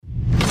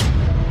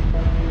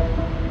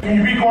Can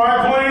you be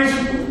quiet, please?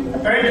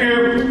 Thank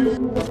you.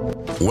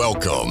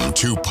 Welcome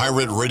to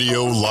Pirate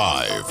Radio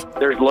Live.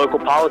 There's local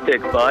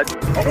politics, bud.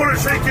 I want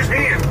to shake his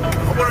hand.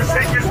 I want to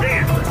shake his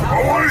hand.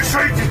 I want to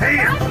shake his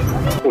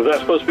hand. Was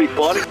that supposed to be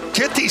funny?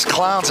 Get these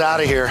clowns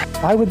out of here.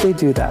 Why would they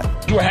do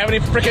that? You were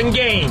having a freaking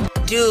game.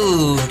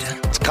 Dude.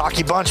 It's a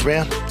cocky bunch,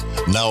 man.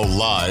 Now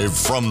live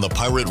from the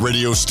Pirate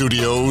Radio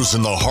studios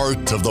in the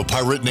heart of the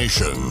Pirate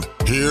Nation,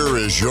 here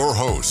is your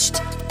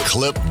host,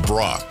 Clip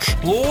Brock.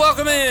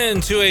 Welcome in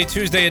to a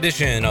Tuesday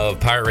edition of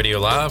Pirate Radio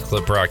Live.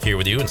 Clip Brock here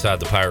with you inside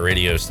the Pirate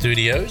Radio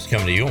studios,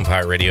 coming to you on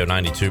Pirate Radio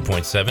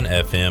 92.7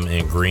 FM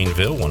in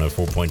Greenville,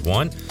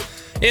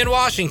 104.1. In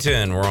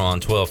Washington, we're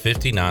on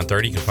 1250,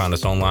 930. You can find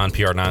us online,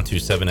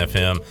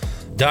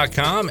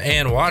 pr927fm.com,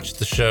 and watch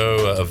the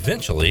show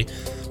eventually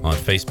on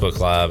Facebook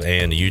Live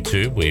and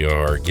YouTube. We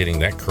are getting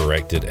that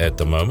corrected at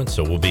the moment,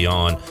 so we'll be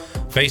on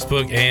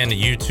Facebook and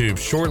YouTube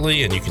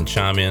shortly, and you can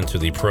chime into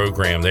the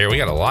program there. We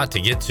got a lot to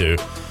get to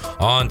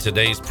on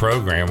today's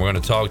program. We're going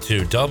to talk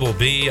to Double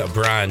B,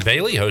 Brian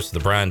Bailey, host of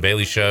the Brian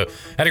Bailey Show.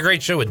 Had a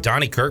great show with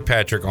Donnie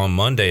Kirkpatrick on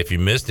Monday. If you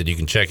missed it, you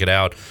can check it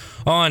out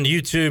on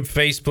YouTube,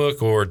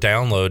 Facebook, or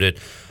download it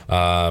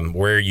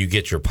where you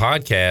get your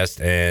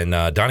podcast. And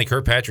Donnie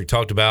Kirkpatrick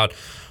talked about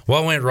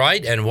what went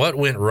right and what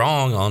went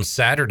wrong on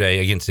Saturday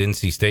against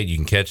NC State. You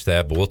can catch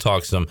that, but we'll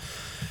talk some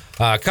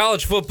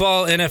college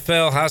football,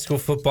 NFL, high school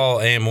football,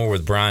 and more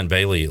with Brian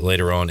Bailey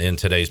later on in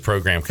today's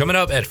program. Coming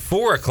up at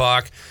 4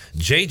 o'clock,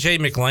 J.J.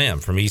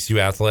 McLam from ECU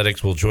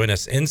Athletics will join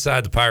us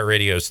inside the Pirate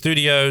Radio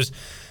studios,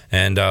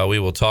 and we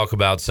will talk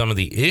about some of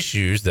the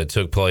issues that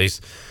took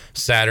place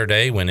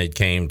Saturday when it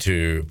came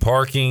to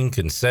parking,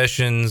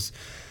 concessions,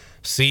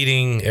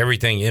 seating,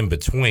 everything in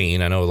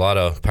between. I know a lot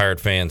of Pirate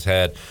fans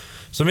had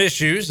some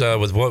issues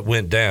with what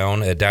went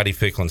down at Dowdy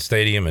Ficklen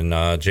Stadium,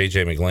 and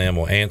J.J. McLam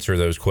will answer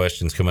those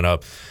questions coming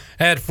up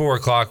at 4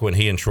 o'clock when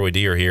he and Troy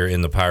D are here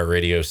in the Pirate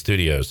Radio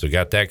studios. So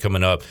got that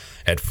coming up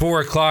at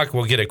 4 o'clock.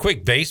 We'll get a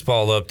quick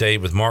baseball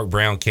update with Mark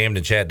Brown,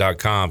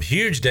 CamdenChat.com.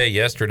 Huge day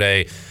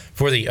yesterday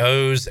for the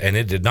O's, and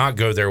it did not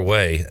go their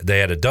way. They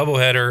had a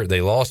doubleheader.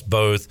 They lost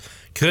both.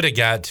 Could have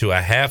got to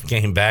a half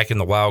game back in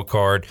the wild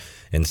card.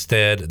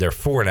 Instead, they're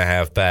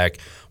 4.5 back.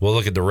 We'll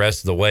look at the rest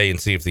of the way and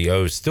see if the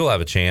O's still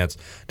have a chance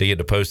to get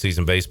to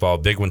postseason baseball.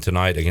 Big one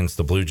tonight against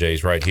the Blue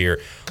Jays right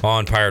here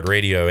on Pirate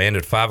Radio. And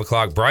at 5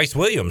 o'clock, Bryce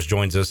Williams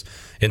joins us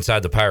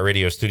inside the Pirate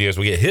Radio studios.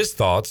 We get his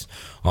thoughts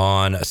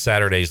on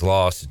Saturday's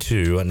loss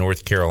to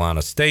North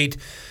Carolina State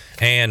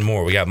and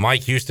more. We got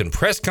Mike Houston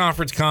press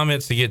conference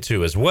comments to get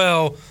to as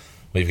well.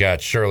 We've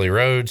got Shirley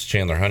Rhodes,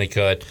 Chandler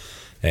Honeycutt,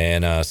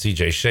 and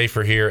CJ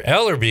Schaefer here.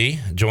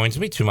 Ellerby joins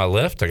me to my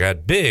left. I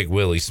got Big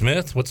Willie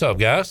Smith. What's up,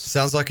 guys?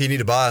 Sounds like you need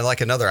to buy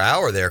like another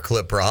hour there,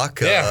 Clip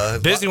Brock. Yeah,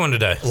 busy one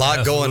today. A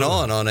lot going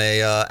on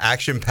a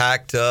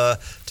action-packed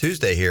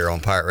Tuesday here on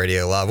Pirate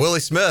Radio Live.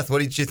 Willie Smith,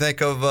 what did you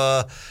think of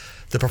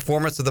the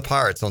performance of the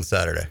Pirates on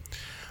Saturday?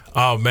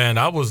 Oh man,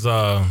 I was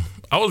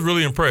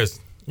really impressed.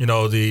 You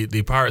know,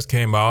 the Pirates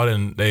came out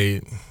and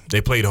they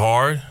played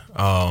hard,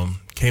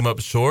 came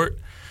up short.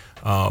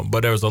 But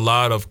there's a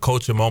lot of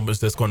coaching moments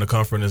that's going to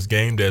come from this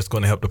game that's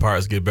going to help the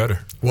Pirates get better.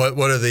 What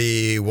are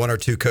the one or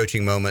two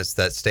coaching moments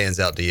that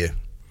stands out to you?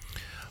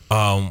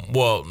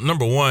 Well,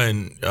 number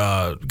one,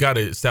 got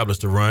to establish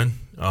the run.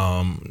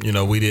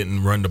 We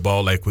didn't run the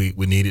ball like we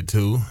needed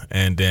to.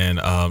 And then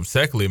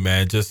secondly,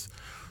 man, just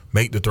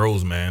make the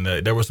throws,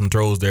 man. There were some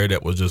throws there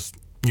that was just,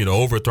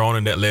 overthrown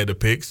and that led to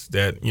picks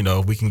that,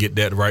 if we can get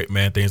that right,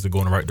 man, things are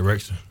going the right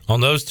direction.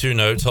 On those two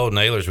notes, Holden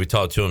Ahlers, we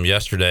talked to him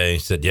yesterday. He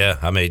said, yeah,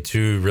 I made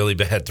two really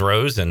bad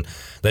throws, and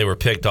they were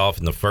picked off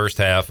in the first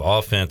half.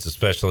 Offense,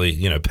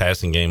 especially,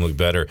 passing game looked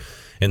better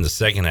in the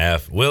second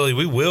half. Willie,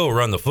 we will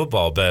run the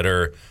football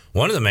better.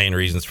 One of the main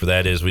reasons for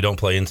that is we don't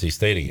play NC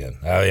State again.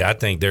 I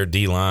think their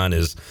D-line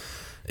is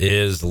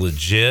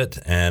legit,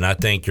 and I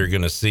think you're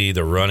going to see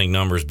the running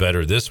numbers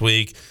better this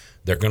week.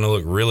 They're going to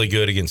look really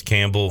good against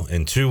Campbell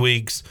in 2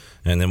 weeks,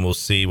 and then we'll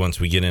see once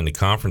we get into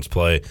conference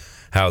play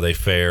how they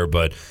fare.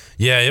 But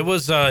yeah, it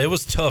was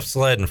tough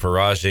sledding for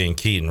Rajay and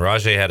Keaton.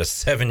 Rajay had a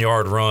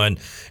 7-yard run,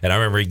 and I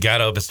remember he got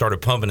up and started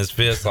pumping his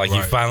fist like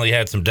he finally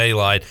had some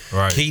daylight.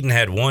 Right. Keaton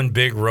had one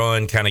big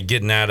run, kind of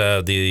getting out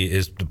of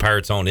the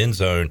Pirates' own end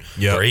zone,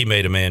 where he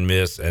made a man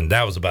miss, and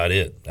that was about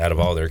it out of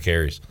all their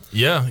carries.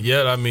 Yeah.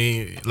 I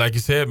mean, like you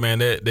said, man,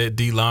 that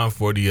D line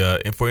for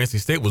NC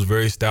State was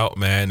very stout,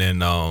 man,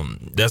 and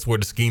that's where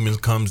the scheming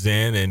comes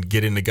in and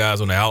getting the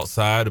guys on the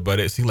outside. But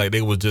it seemed like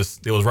it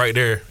was right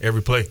there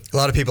every play. A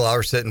lot of people I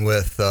was sitting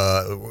with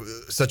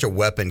such a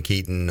weapon,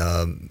 Keaton.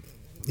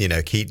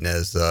 Keaton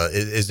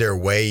is there a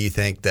way you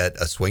think that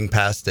a swing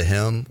pass to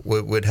him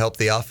would help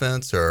the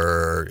offense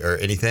or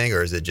anything,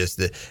 or is it just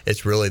that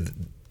it's really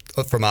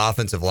from an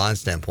offensive line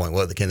standpoint?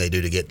 What can they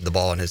do to get the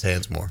ball in his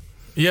hands more?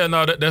 Yeah,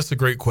 no, that's a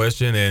great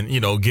question. And,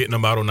 getting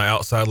them out on the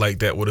outside like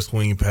that with a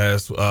swing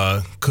pass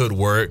could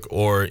work.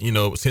 Or,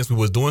 since we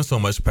was doing so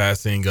much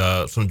passing,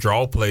 some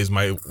draw plays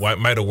might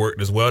have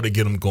worked as well to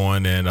get them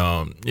going.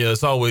 And,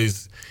 it's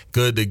always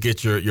good to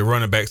get your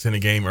running backs in the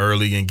game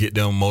early and get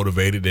them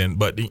motivated.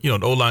 But the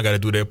O-line got to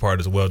do their part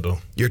as well, though.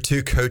 Your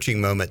 2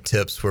 coaching moment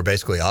tips were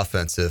basically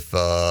offensive.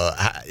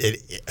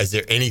 Is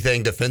there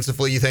anything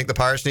defensively you think the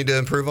Pirates need to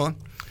improve on?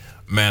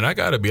 Man, I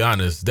got to be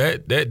honest,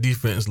 that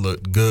defense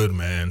looked good,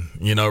 man.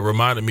 It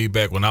reminded me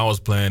back when I was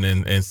playing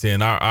and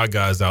seeing our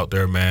guys out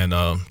there,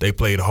 man. They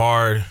played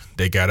hard.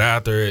 They got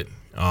after it.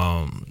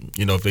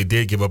 If they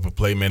did give up a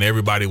play, man,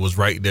 everybody was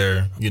right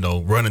there,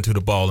 running to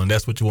the ball, and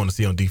that's what you want to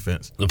see on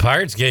defense. The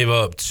Pirates gave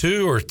up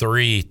 2 or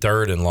 3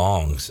 third and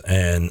longs,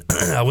 and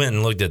I went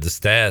and looked at the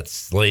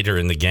stats later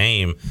in the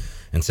game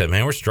and said,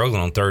 man, we're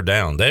struggling on third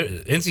down.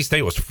 NC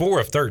State was 4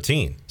 of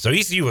 13. So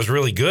ECU was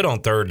really good on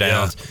third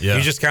downs. Yeah.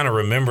 You just kind of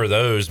remember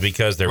those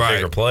because they're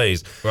bigger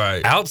plays.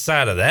 Right.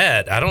 Outside of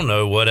that, I don't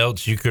know what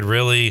else you could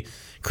really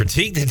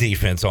critique the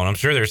defense on. I'm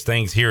sure there's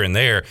things here and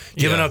there.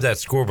 Giving up that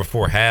score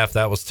before half,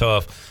 that was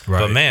tough.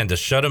 Right. But, man, to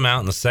shut them out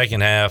in the second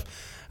half,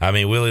 I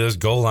mean, Willie, those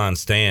goal line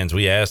stands,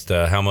 we asked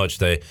how much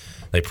they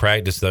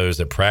practice those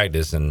at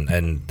practice,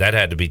 and that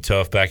had to be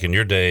tough back in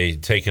your day,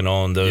 taking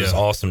on those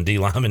awesome D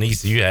linemen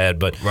ECU had.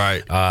 But,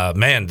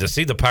 man, to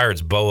see the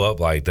Pirates bow up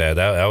like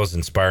that was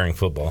inspiring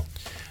football.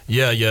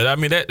 Yeah. I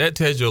mean, that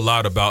tells you a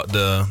lot about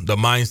the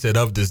mindset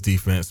of this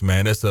defense,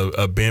 man. It's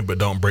a bend but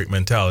don't break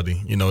mentality.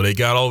 They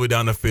got all the way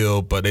down the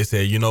field, but they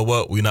said, you know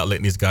what, we're not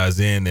letting these guys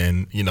in,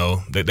 and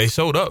they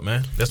showed up,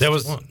 man. There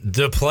was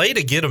the play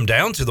to get them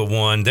down to the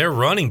one. Their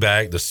running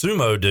back, the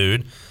sumo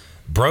dude,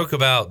 broke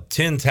about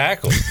 10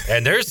 tackles,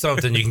 and there's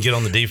something you can get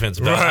on the defense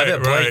about. I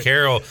bet Blake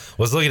Carroll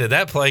was looking at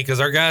that play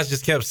because our guys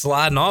just kept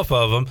sliding off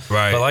of him.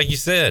 Right. But like you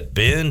said,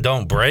 bend,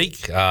 don't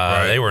break.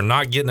 They were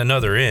not getting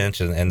another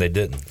inch, and they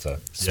didn't. So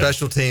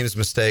Special teams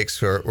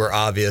mistakes were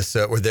obvious.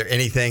 Were there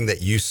anything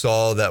that you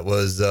saw that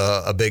was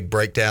a big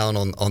breakdown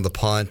on the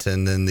punt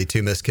and then the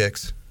 2 missed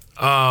kicks?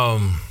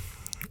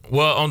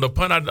 Well, on the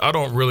punt, I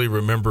don't really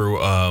remember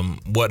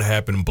what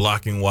happened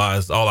blocking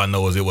wise. All I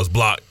know is it was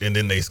blocked and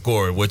then they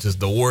scored, which is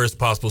the worst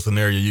possible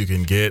scenario you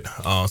can get.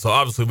 So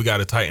obviously we got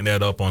to tighten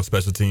that up on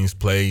special teams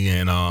play.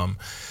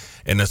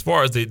 And as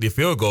far as the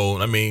field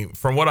goal, I mean,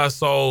 from what I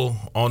saw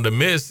on the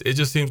miss, it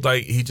just seems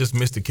like he just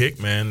missed the kick,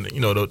 man.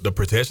 The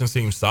protection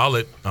seems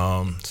solid.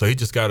 So he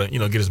just got to,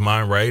 get his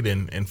mind right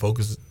and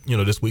focus,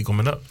 this week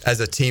coming up.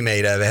 As a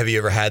teammate, have you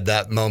ever had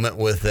that moment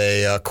with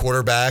a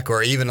quarterback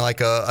or even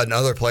like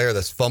another player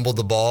that's fumbled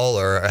the ball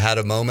or had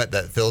a moment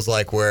that feels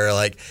like where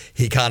like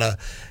he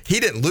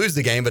didn't lose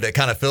the game, but it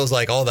kind of feels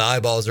like all the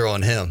eyeballs are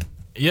on him?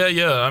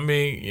 Yeah. I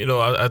mean,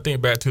 I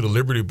think back to the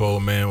Liberty Bowl,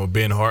 man, where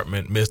Ben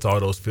Hartman missed all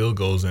those field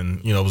goals,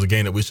 and it was a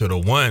game that we should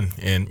have won.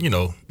 And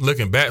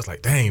looking back, it's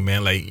like, dang,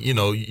 man, like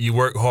you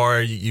work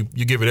hard, you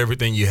give it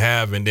everything you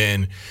have, and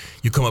then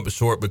you come up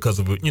short because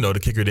of the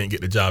kicker didn't get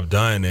the job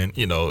done, and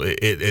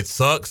it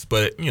sucks,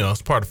 but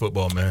it's part of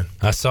football, man.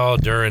 I saw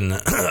during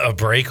a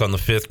break on the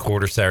 5th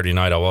quarter Saturday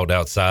night, I walked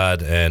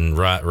outside and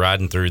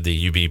riding through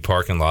the UB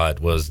parking lot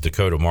was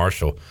Dakota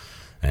Marshall.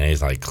 And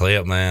he's like,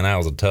 Clip, man, that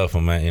was a tough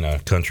one, man.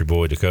 Country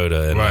boy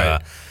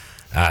Dakota.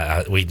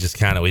 And we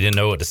just we didn't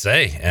know what to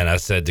say. And I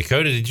said,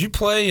 Dakota, did you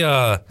play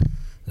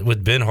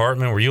with Ben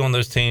Hartman? Were you on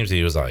those teams?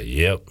 He was like,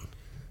 yep.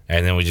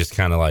 And then we just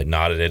kind of like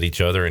nodded at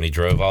each other, and he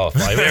drove off.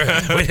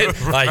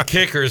 Like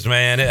kickers,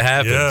 man, it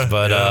happens.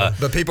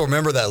 But people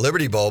remember that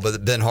Liberty Bowl.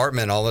 But Ben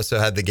Hartman also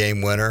had the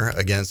game winner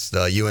against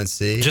UNC.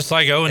 Just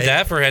like Owen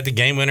Daffer had the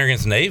game winner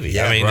against Navy.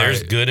 Yeah,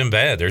 there's good and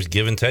bad. There's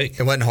give and take.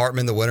 And wasn't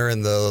Hartman the winner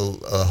in the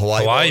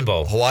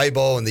Hawaii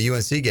Bowl and the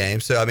UNC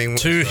game? So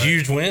 2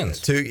 huge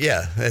wins.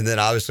 And then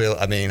obviously,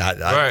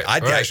 I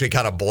actually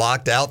kind of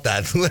blocked out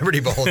that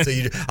Liberty Bowl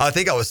until I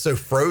think I was so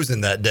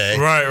frozen that day.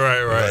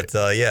 Right. But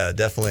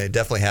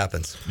definitely happens.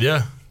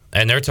 Yeah.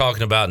 And they're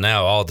talking about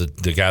now all the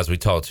guys we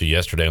talked to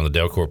yesterday on the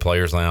Delcor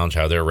Players Lounge,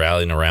 how they're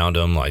rallying around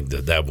them. Like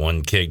that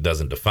one kick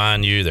doesn't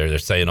define you. They're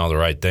saying all the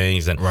right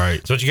things. And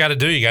so what you got to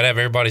do, you got to have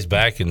everybody's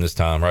back in this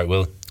time, right,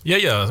 Willie?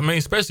 Yeah. I mean,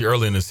 especially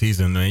early in the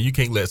season, man, you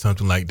can't let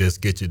something like this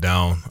get you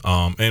down.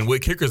 And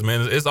with kickers,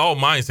 man, it's all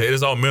mindset.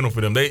 It's all mental for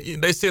them.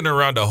 They sitting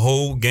around the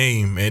whole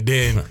game, and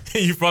then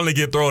you finally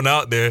get thrown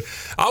out there.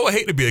 I would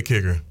hate to be a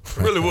kicker.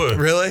 I really would.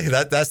 Really?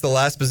 That's the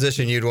last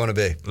position you'd want to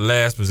be?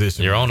 Last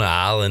position. You're on an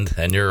island,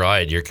 and you're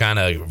right. You're kind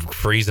of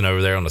freezing over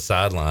there on the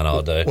sideline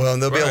all day. Well,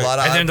 and there'll be a lot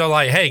of... And then they're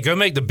like, hey, go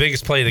make the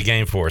biggest play of the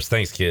game for us.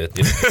 Thanks, kid.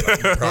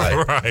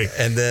 Right.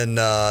 And then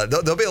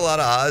there'll be a lot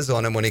of eyes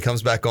on him when he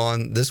comes back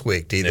on this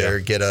week to either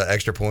get an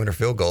extra point or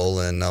field goal,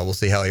 and we'll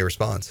see how he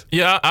responds.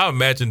 Yeah, I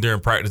imagine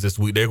during practice this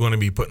week, they're going to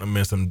be putting him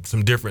in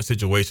some different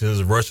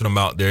situations, rushing him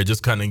out there,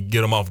 just kind of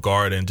get him off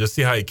guard and just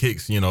see how he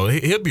kicks.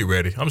 He'll be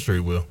ready. I'm sure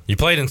he will. You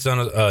played in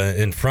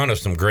front of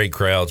some great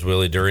crowds,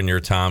 Willie, during your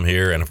time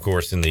here and, of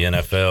course, in the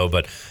NFL.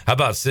 But how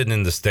about sitting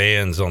in the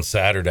stands on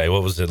Saturday?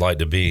 What was it like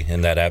to be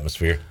in that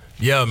atmosphere?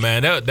 Yeah,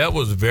 man, that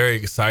was very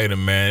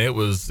exciting, man. It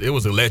was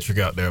electric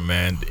out there,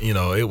 man. You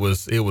know, it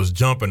was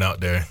jumping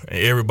out there.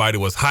 Everybody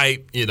was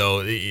hyped. You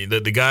know,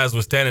 the guys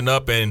were standing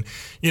up, and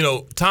you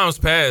know, times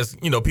past,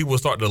 you know, people would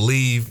start to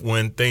leave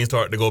when things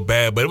started to go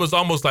bad. But it was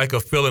almost like a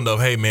feeling of,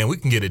 hey, man, we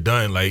can get it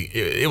done. Like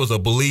it was a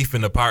belief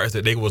in the Pirates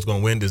that they was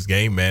going to win this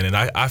game, man. And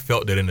I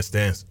felt that in the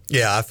stands.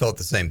 Yeah, I felt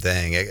the same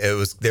thing. It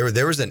was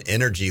there was an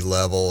energy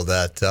level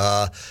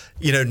that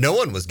you know, no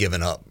one was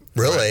giving up.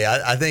 Really,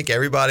 right. I think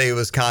everybody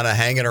was kind of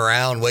hanging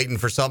around waiting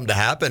for something to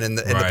happen, and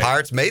the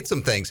Pirates made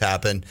some things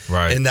happen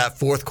in that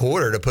fourth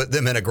quarter to put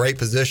them in a great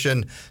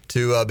position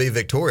to be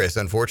victorious.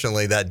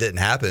 Unfortunately, that didn't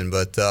happen,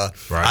 but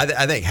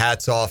I think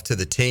hats off to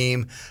the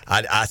team.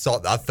 I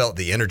felt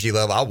the energy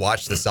level. I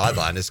watched the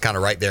sideline; it's kind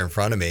of right there in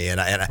front of me, and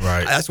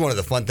that's one of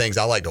the fun things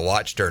I like to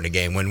watch during the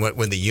game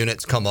when the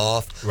units come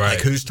off,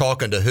 like who's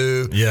talking to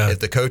who, if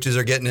the coaches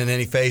are getting in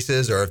any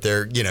faces, or if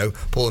they're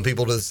pulling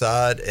people to the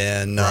side,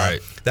 and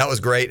that was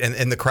great.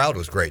 And the crowd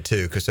was great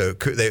too, because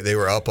they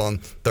were up on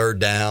third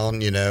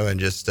down, and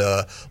just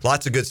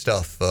lots of good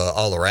stuff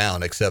all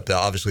around, except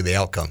obviously the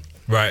outcome.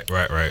 Right.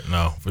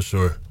 No, for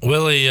sure.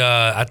 Willie,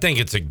 I think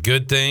it's a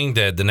good thing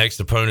that the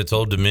next opponent's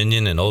Old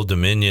Dominion, and Old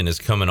Dominion is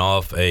coming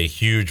off a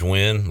huge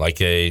win,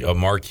 like a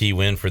marquee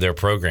win for their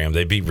program.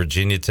 They beat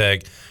Virginia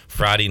Tech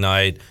Friday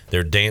night.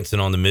 They're dancing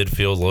on the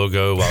midfield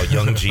logo while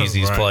Young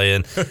Jeezy's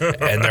playing,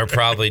 and they're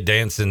probably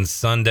dancing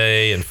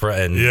Sunday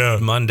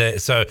and Monday.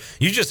 So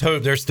you just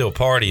hope they're still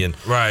partying.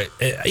 Right.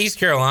 East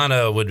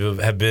Carolina would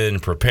have been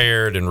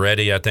prepared and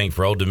ready, I think,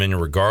 for Old Dominion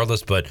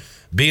regardless, but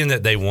being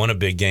that they won a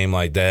big game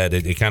like that,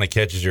 it kind of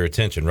catches your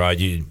attention, right?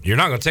 You're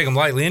not going to take them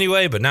lightly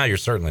anyway, but now you're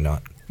certainly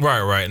not.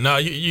 Right. Now,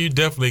 you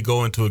definitely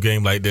go into a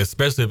game like this,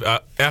 especially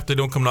after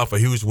them coming off a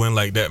huge win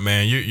like that,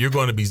 man. You're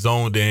going to be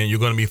zoned in. You're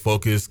going to be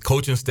focused,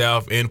 coaching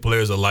staff and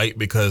players alike,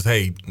 because,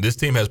 hey, this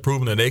team has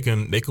proven that they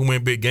can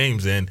win big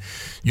games, and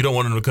you don't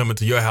want them to come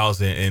into your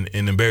house and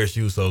embarrass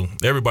you. So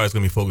everybody's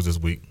going to be focused this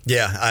week.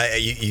 Yeah,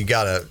 you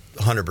got to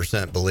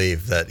 100%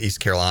 believe that East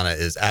Carolina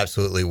is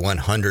absolutely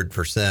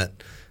 100%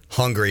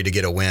 hungry to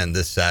get a win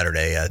this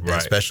Saturday.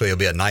 Especially it'll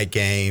be a night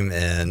game,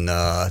 and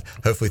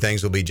hopefully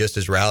things will be just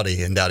as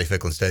rowdy in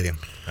Dowdy-Ficklin Stadium.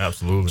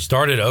 Absolutely.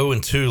 Started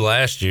 0-2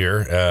 last year,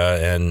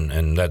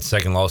 and that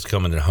second loss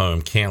coming at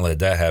home. Can't let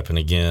that happen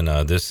again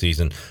this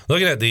season.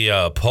 Looking at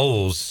the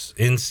polls,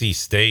 NC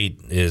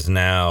State is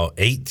now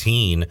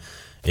 18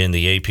 in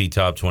the AP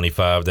Top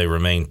 25. They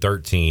remain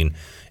 13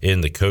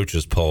 in the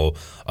coaches poll.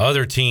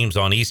 Other teams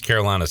on East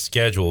Carolina's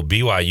schedule,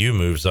 BYU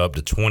moves up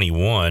to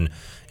 21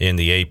 in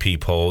the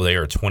AP poll. They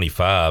are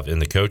 25 in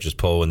the coaches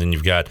poll. And then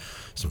you've got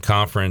some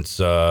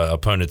conference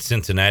opponents.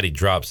 Cincinnati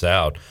drops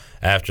out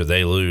after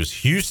they lose.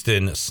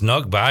 Houston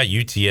snuck by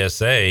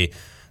UTSA.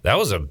 That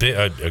was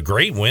a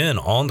great win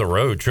on the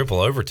road, triple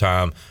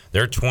overtime.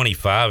 They're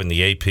 25 in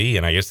the AP,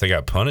 and I guess they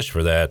got punished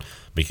for that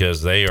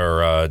because they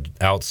are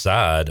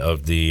outside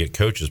of the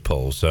coaches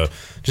poll. So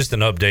just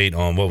an update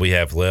on what we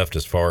have left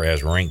as far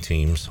as ranked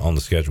teams on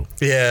the schedule.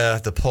 Yeah,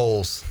 the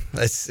polls.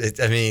 It's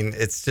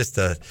just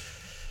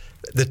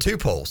the two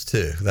polls,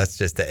 too. That's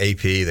just the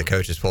AP, the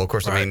coaches poll. Of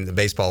course, I mean, the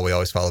baseball, we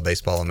always follow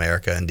Baseball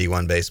America and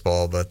D1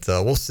 Baseball, but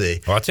we'll see.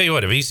 Well, I'll tell you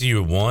what, if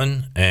ECU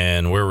won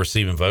and we're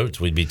receiving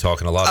votes, we'd be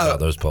talking a lot about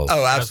those polls.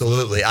 Oh,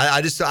 absolutely.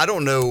 I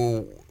don't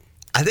know.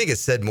 I think it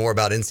said more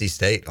about NC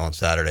State on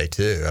Saturday,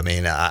 too. I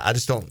mean,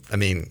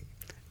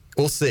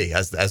 we'll see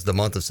as the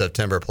month of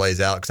September plays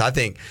out, because I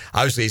think,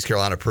 obviously, East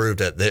Carolina proved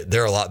that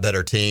they're a lot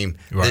better team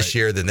this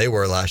year than they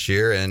were last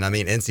year. And, I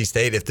mean, NC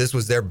State, if this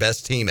was their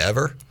best team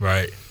ever.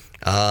 Right.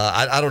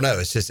 I don't know.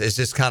 It's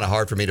just kind of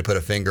hard for me to put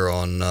a finger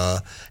on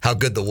how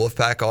good the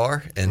Wolfpack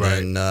are, and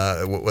then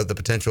what the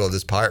potential of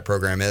this Pirate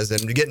program is.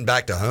 And getting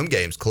back to home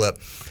games, Clip,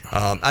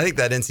 I think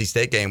that NC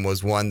State game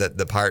was one that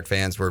the Pirate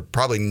fans were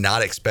probably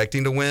not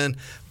expecting to win,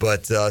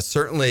 but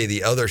certainly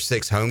the other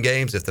 6 home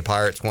games, if the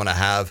Pirates want to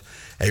have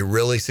a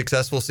really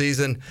successful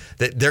season,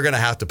 they're going to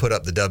have to put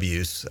up the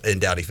W's in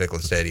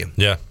Dowdy-Ficklin Stadium.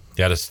 Yeah.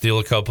 Got to steal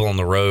a couple on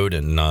the road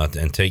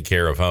and take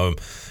care of home.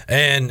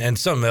 And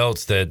something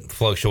else that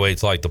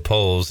fluctuates like the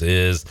polls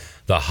is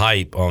the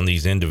hype on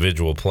these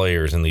individual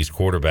players and these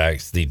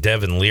quarterbacks. The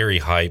Devin Leary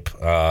hype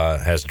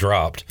has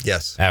dropped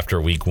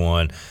after week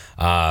 1.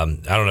 I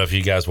don't know if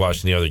you guys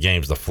watched any other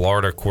games. The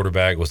Florida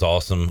quarterback was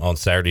awesome on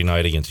Saturday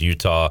night against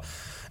Utah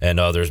and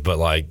others, but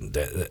like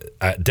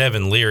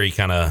Devin Leary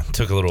kind of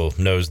took a little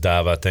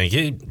nosedive, I think.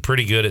 He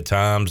pretty good at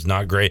times,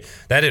 not great.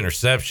 That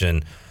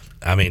interception,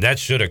 I mean, that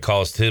should have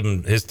cost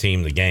his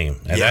team the game.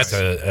 And that's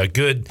a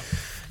good,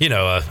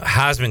 a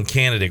Heisman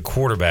candidate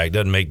quarterback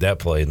doesn't make that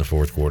play in the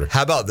fourth quarter.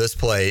 How about this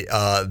play?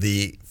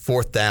 The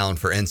fourth down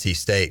for NC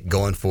State,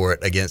 going for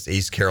it against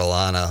East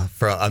Carolina.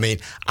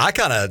 I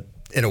kind of,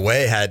 in a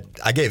way,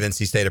 I gave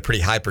NC State a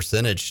pretty high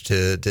percentage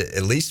to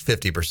at least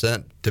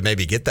 50% to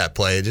maybe get that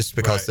play, just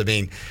because, I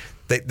mean,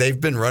 they've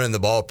been running the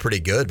ball pretty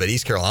good, but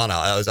East Carolina,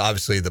 that was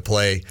obviously the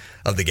play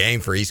of the game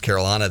for East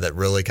Carolina that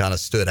really kind of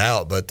stood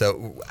out. But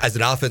as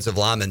an offensive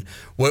lineman,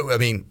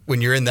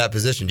 when you're in that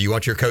position, do you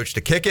want your coach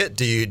to kick it?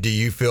 Do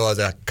you feel as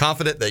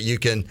confident that you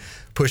can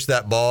push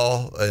that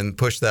ball and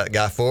push that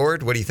guy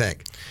forward? What do you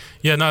think?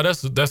 Yeah, no,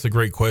 that's a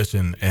great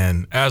question.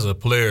 And as a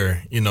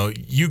player,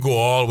 you go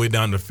all the way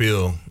down the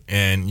field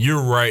and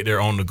you're right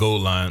there on the goal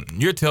line.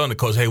 You're telling the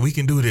coach, hey, we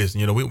can do this.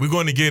 We're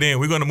going to get in.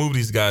 We're going to move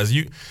these guys.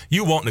 You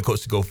want the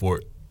coach to go for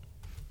it.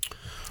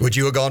 Would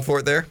you have gone for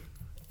it there?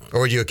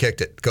 Or would you have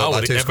kicked it?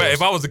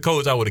 If I was the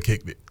coach, I would have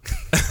kicked it.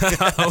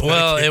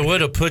 Well, it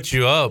would have put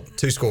you up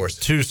 2 scores.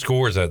 2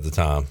 scores at the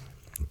time.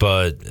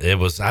 But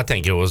I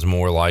think it was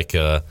more like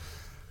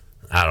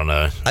I don't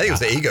know. I think it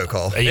was an ego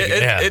call.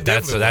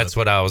 That's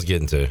what I was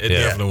getting to. It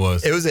definitely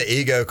was. It was an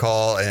ego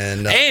call,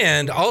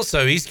 and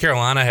also East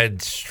Carolina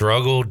had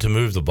struggled to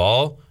move the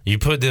ball. You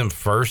put them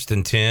 1st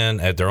and 10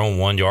 at their own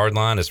 1 yard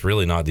line. It's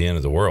really not the end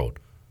of the world.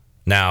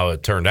 Now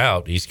it turned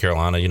out East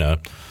Carolina,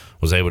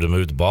 was able to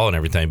move the ball and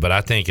everything. But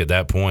I think at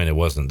that point it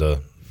wasn't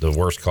the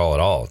worst call at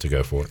all to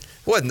go for it.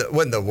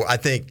 I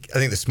think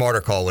the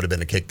smarter call would have been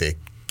to kick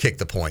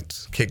the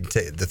points, kick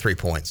the 3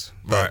 points.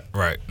 But,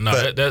 right.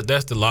 No,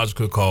 that's the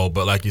logical call.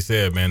 But like you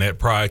said, man, that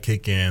pride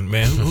kick in,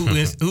 man.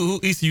 Who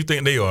ECU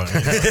think they are?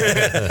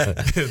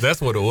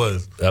 That's what it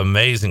was.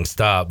 Amazing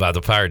stop by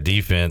the Pirate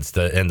defense,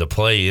 and the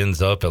play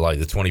ends up at like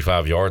the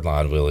 25-yard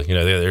line. Willie,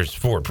 there's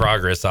forward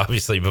progress,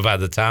 obviously, but by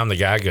the time the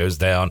guy goes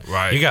down,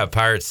 right, you got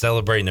Pirates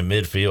celebrating in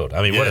midfield.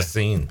 I mean, what a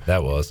scene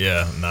that was.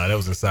 Yeah, no, that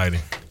was exciting.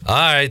 All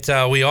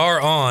right, we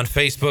are on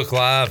Facebook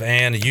Live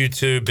and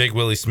YouTube. Big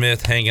Willie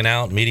Smith hanging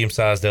out,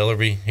 medium-sized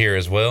Ellerby here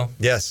as well.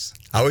 Yes.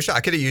 I wish I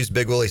could have used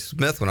Big Willie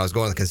Smith when I was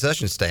going to the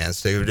concession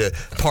stands to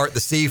part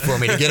the sea for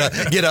me to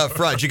get up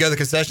front. Did you go to the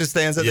concession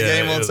stands at the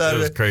game on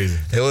Saturday? It was crazy.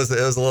 It was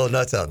a little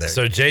nuts out there.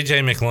 So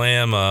JJ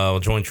McLam will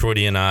join Troy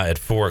and I at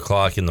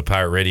 4:00 in the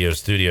Pirate Radio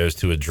studios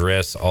to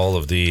address all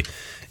of the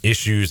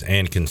issues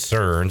and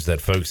concerns that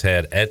folks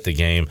had at the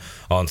game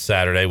on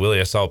Saturday.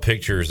 Willie, I saw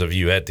pictures of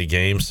you at the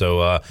game,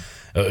 so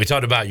we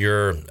talked about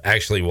your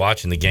actually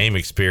watching the game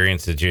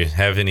experience. Did you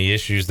have any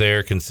issues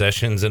there,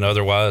 concessions and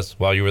otherwise,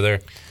 while you were there?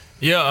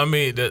 Yeah, I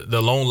mean, the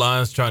long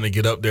lines trying to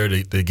get up there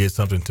to get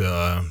something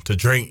to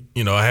drink.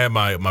 I had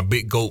my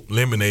Big Gulp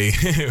lemonade,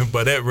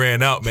 but that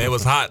ran out, man. It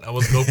was hot. I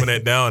was gulping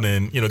that down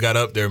and, got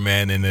up there,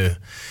 man, and,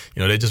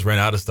 they just ran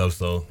out of stuff.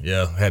 So,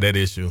 yeah, had that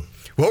issue.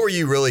 What were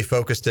you really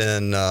focused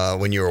in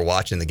when you were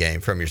watching the game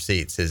from your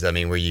seats? Was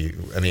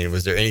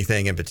there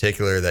anything in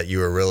particular that you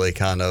were really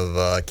kind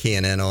of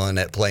keying in on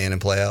at play in and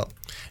play out?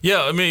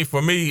 Yeah, I mean,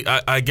 for me,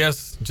 I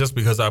guess just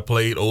because I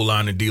played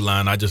O-line and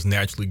D-line, I just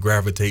naturally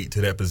gravitate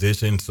to that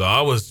position. So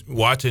I was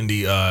watching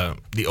the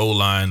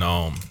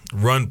O-line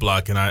run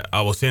block, and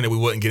I was saying that we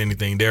wouldn't get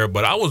anything there,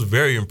 but I was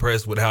very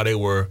impressed with how they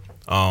were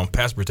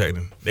pass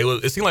protecting.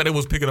 It seemed like they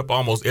was picking up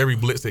almost every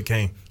blitz that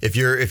came. If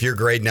you're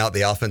grading out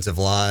the offensive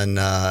line,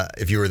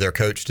 if you were their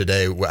coach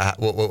today, what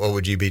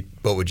would you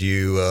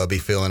be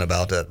feeling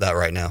about that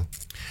right now?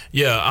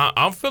 Yeah,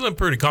 I'm feeling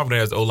pretty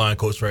confident as O-line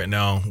coach right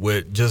now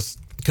with just.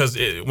 Because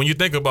when you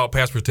think about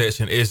pass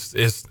protection, it's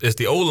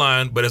the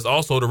O-line, but it's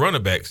also the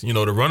running backs. The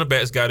running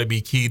backs got to be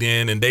keyed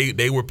in, and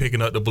they were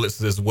picking up the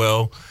blitzes as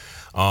well.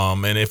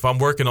 And if I'm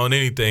working on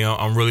anything,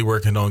 I'm really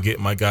working on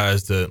getting my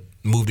guys to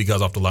move the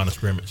guys off the line of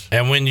scrimmage.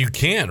 And when you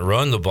can't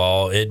run the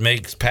ball, it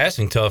makes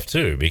passing tough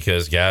too,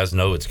 because guys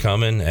know it's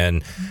coming.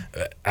 And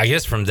I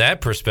guess from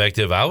that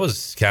perspective, I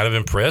was kind of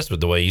impressed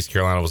with the way East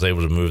Carolina was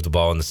able to move the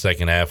ball in the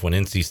second half when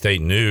NC State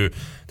knew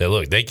that,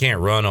 look, they can't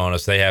run on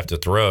us, they have to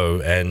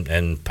throw,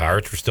 and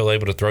Pirates were still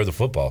able to throw the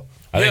football.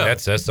 I think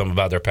that says something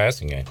about their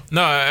passing game.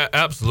 No,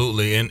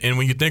 absolutely. And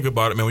when you think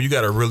about it, man, when you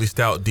got a really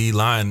stout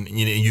D-line and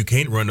you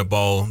can't run the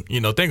ball,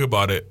 think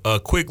about it. A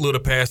quick little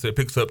pass that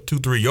picks up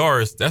 2-3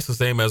 yards, that's the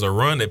same as a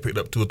run that picked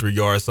up 2 or 3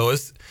 yards. So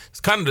it's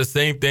kind of the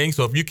same thing.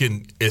 So if you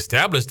can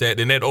establish that,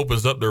 then that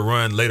opens up the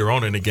run later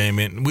on in the game.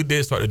 And we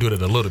did start to do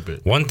that a little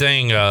bit. One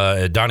thing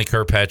Donnie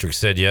Kirkpatrick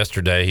said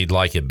yesterday, he'd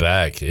like it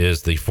back,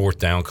 is the 4th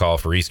down call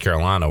for East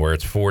Carolina, where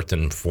it's 4th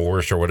and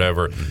 4-ish or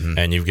whatever,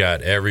 and you've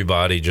got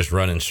everybody just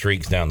running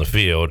streaks down the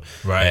field.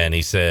 Right. And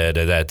he said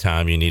at that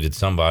time you needed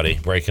somebody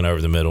breaking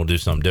over the middle, do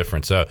something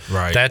different. So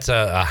that's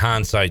a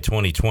hindsight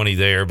 2020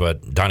 there,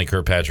 but Donnie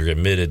Kirkpatrick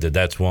admitted that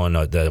that's one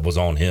that was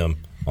on him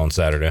on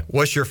Saturday.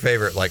 What's your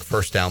favorite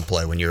first down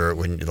play when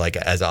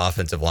as an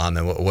offensive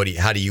lineman?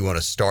 How do you want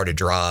to start a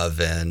drive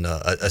and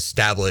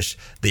establish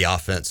the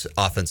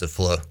offensive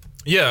flow?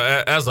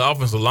 Yeah, as an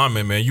offensive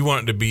lineman, man, you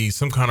want it to be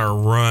some kind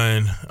of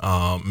run,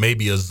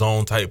 maybe a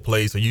zone type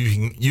play, so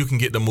you can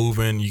get the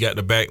moving, you got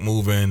the back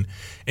moving,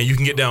 and you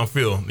can get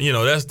downfield.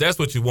 That's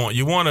what you want.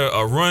 You want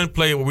a run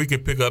play where we can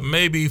pick up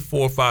maybe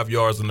 4 or 5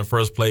 yards in the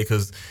first play,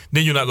 because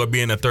then you're not going to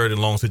be in a 3rd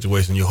and long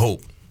situation. You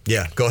hope.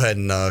 Yeah, go ahead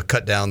and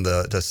cut down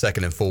the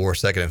 2nd and 4,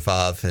 2nd and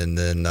 5, and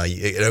then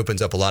it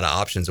opens up a lot of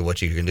options of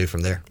what you can do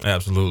from there.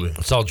 Absolutely.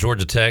 I saw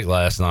Georgia Tech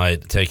last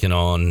night taking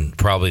on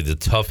probably the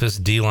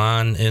toughest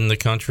D-line in the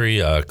country,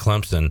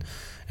 Clemson,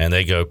 and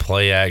they go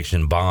play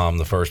action bomb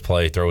the first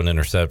play, throw an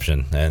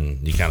interception, and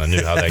you kind of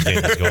knew how that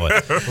game was going.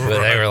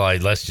 But they were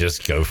like, let's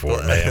just go for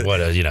it, man. What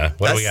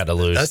do we got to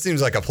lose? That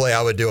seems like a play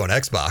I would do on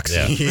Xbox.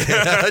 Yeah.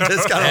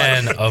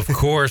 And of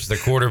course, the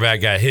quarterback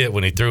got hit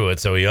when he threw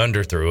it, so he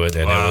underthrew it,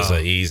 and it was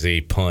an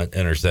easy punt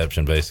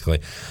interception,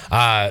 basically.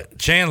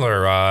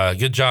 Chandler,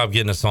 good job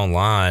getting us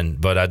online,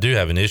 but I do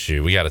have an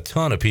issue. We got a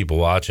ton of people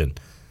watching,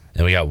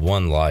 and we got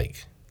one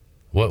like.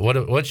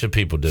 What should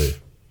people do?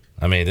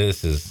 I mean,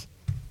 this is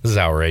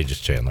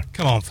outrageous, Chandler.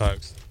 Come on,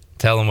 folks.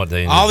 Tell them what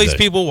they need All to these do.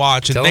 people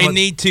watching, they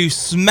need to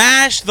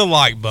smash the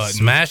like button.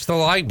 Smash the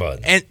like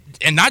button.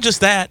 And not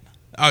just that.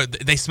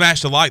 They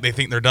smash the like, they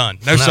think they're done.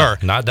 No, sir.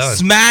 Not done.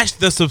 Smash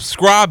the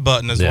subscribe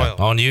button as well.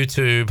 On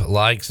YouTube,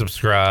 like,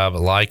 subscribe,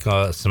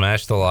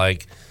 smash the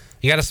like.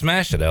 You got to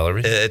smash it,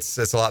 Ellerby. It's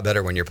a lot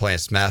better when you're playing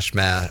smash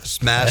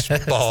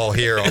ball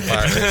here on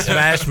Fire.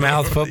 Smash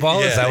mouth football?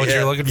 Is that what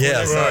you're looking for?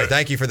 Yeah, sorry.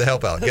 Thank you for the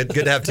help out. Good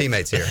to have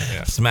teammates here.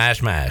 Yeah.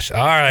 Smash mash.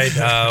 All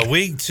right,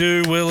 week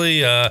 2,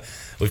 Willie.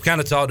 We've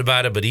kind of talked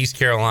about it, but East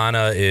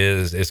Carolina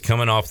is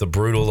coming off the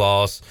brutal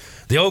loss.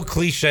 The old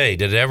cliche,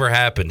 did it ever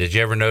happen? Did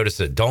you ever notice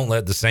it? Don't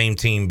let the same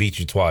team beat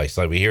you twice.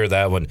 Like we hear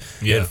that one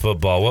in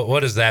football. What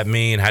does that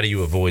mean? How do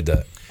you avoid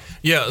that?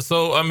 Yeah,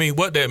 so, I mean,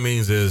 what that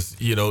means is,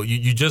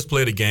 you just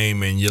played a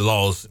game and you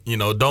lost.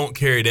 Don't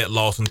carry that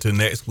loss into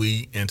next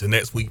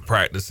week,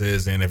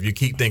 practices. And if you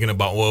keep thinking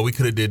about, well, we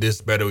could have did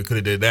this better, we could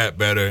have did that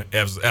better.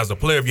 As a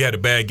player, if you had a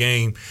bad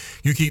game,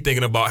 you keep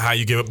thinking about how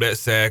you give up that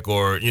sack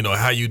or,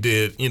 how you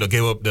did,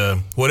 gave up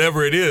the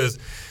whatever it is.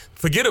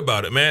 Forget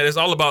about it, man. It's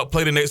all about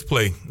play the next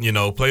play.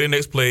 Play the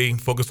next play,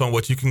 focus on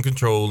what you can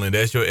control, and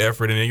that's your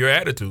effort and your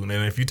attitude. And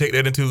if you take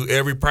that into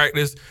every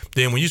practice,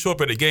 then when you show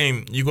up at the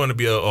game, you're going to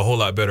be a whole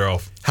lot better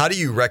off. How do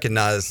you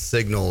recognize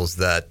signals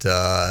that,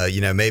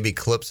 maybe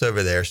Clips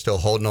over there still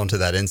holding on to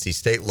that NC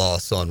State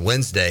loss on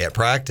Wednesday at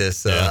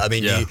practice? Have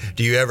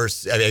you ever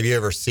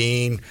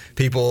seen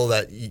people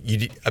that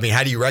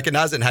how do you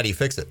recognize it and how do you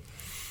fix it?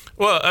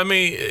 Well, I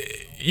mean,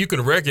 you can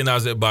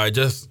recognize it by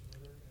just,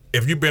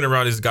 if you've been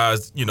around these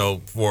guys,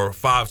 for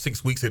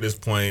 5-6 weeks at this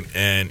point,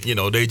 and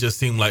they just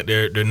seem like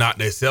they're not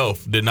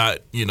themselves, they're not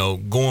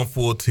going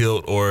full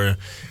tilt, or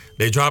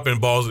they're dropping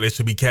balls that they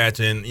should be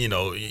catching.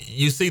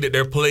 You see that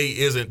their play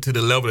isn't to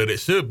the level that it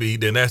should be.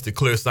 Then that's the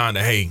clear sign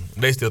that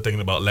they still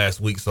thinking about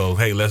last week. So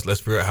let's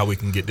figure out how we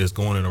can get this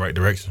going in the right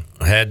direction.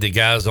 I had the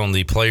guys on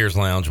the Players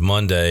Lounge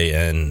Monday,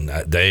 and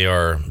they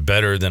are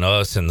better than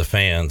us and the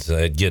fans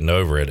at getting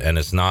over it. And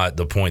it's not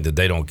the point that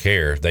they don't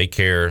care. They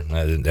care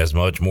as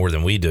much more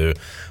than we do.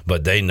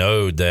 But they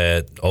know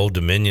that Old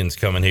Dominion's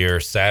coming here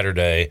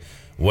Saturday,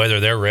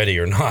 whether they're ready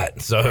or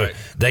not. So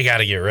they got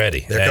to get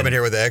ready. They're coming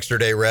here with an extra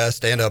day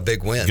rest and a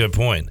big win. Good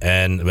point.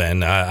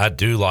 And I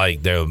do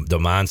like the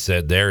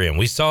mindset they're in.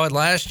 We saw it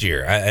last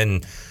year.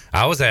 And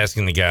I was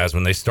asking the guys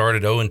when they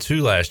started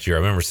 0-2 last year. I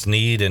remember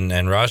Snead and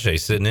Rajay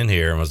sitting in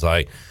here and was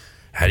like,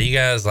 how do you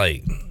guys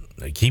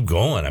keep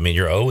going? I mean,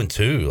 you're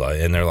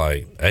 0-2, and they're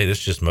like, hey, this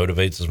just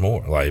motivates us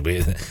more. Like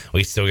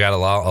we still got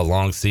a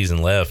long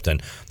season left,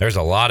 and there's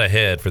a lot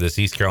ahead for this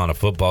East Carolina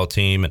football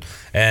team.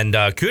 And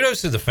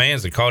kudos to the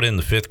fans that caught in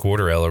the fifth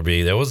quarter,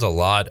 LRB. There was a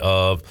lot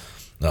of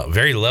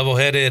very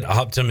level-headed,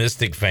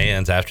 optimistic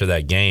fans after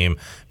that game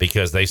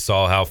because they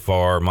saw how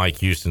far Mike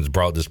Houston's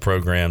brought this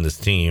program, this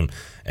team,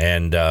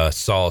 and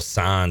saw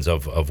signs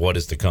of what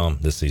is to come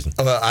this season.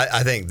 Well,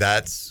 I think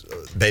that's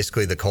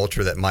basically the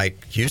culture that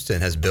Mike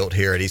Houston has built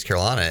here at East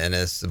Carolina and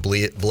has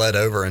bled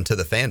over into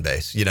the fan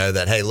base.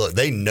 That, hey, look,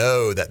 they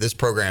know that this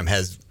program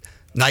has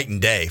night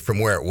and day from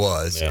where it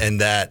was,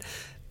 and that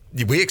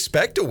we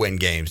expect to win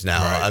games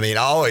now. Right. I mean,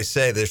 I always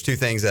say there's two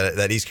things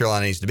that East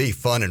Carolina needs to be: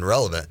 fun and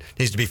relevant. It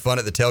needs to be fun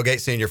at the tailgate,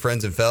 seeing your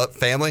friends and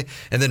family,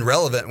 and then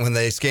relevant when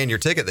they scan your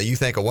ticket that you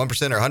think a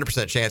 1% or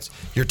 100% chance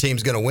your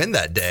team's going to win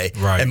that day.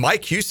 Right. And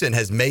Mike Houston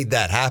has made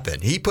that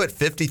happen. He put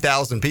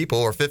 50,000 people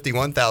or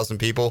 51,000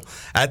 people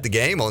at the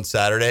game on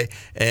Saturday,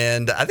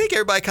 and I think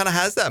everybody kind of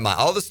has that in mind.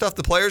 All the stuff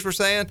the players were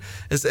saying,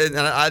 and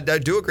I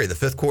do agree, the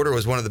fifth quarter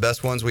was one of the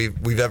best ones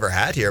we've ever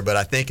had here, but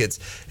I think it's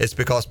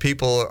because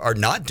people are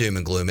not doom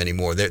and gloom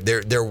anymore.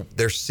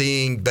 They're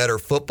seeing better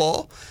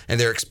football and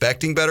they're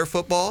expecting better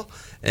football,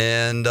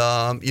 and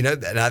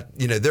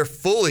they're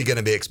fully going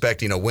to be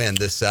expecting a win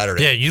this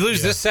Saturday. Yeah, you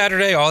lose this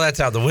Saturday, all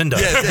that's out the window.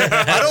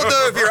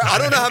 I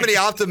don't know how many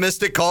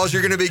optimistic calls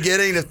you're going to be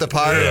getting if the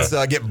Pirates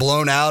get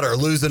blown out or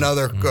lose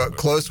another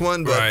close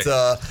one, but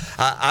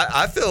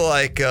I feel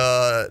like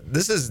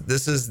this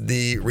is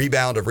the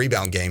rebound of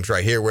rebound games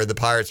right here, where the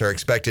Pirates are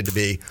expected to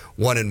be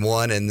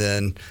 1-1 and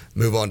then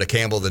move on to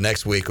Campbell the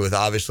next week with,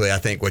 obviously, I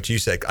think what you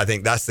said. I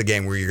think that's the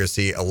game where you're going to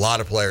see a lot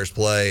of players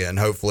play and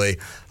hopefully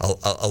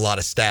a lot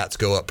of stats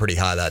go up pretty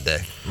high that day.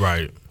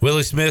 Right.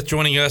 Willie Smith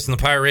joining us in the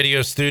Pirate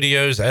Radio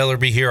studios.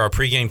 LRB here. Our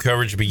pregame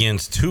coverage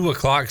begins 2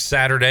 o'clock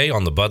Saturday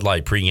on the Bud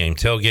Light pregame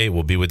tailgate.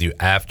 We'll be with you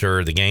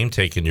after the game,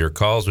 taking your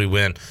calls. We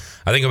went,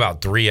 I think,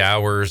 about 3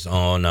 hours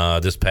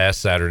on this past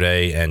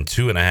Saturday and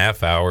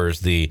 2.5 hours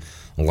the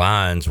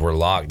lines were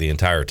locked the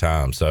entire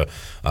time. So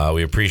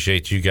we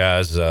appreciate you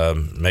guys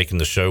making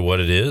the show what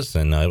it is,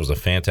 and it was a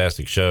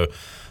fantastic show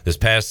this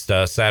past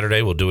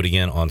Saturday. We'll do it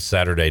again on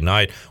Saturday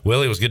night.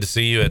 Willie, it was good to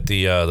see you at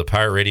the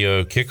Pirate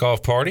Radio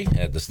kickoff party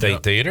at the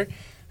State Theater.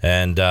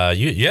 And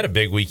you had a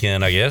big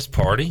weekend, I guess.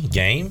 Party,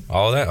 game,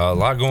 all that. A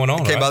lot going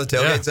on. Came by the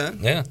tailgate then?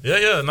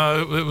 Yeah.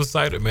 No, it was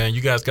excited, man.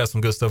 You guys got some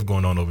good stuff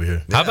going on over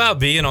here. How about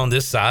being on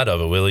this side of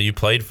it, Willie? You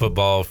played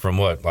football from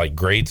like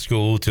grade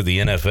school to the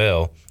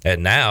NFL,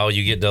 and now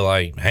you get to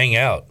like hang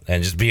out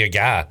and just be a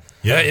guy.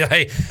 Yeah.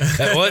 Hey,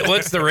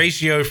 what's the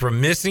ratio from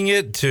missing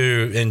it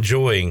to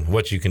enjoying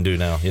what you can do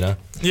now?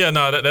 Yeah,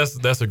 no,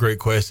 that's a great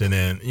question,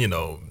 and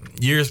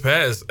years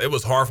past, it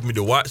was hard for me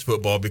to watch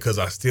football because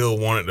I still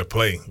wanted to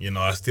play.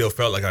 I still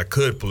felt like I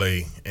could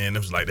play, and it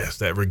was like that's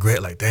that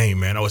regret. Like, dang,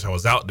 man, I wish I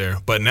was out there.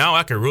 But now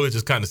I can really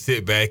just kind of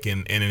sit back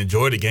and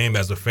enjoy the game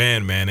as a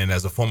fan, man, and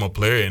as a former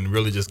player, and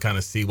really just kind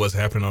of see what's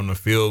happening on the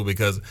field,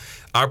 because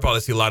I probably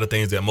see a lot of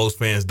things that most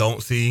fans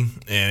don't see,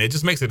 and it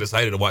just makes it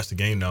exciting to watch the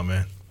game now,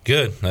 man.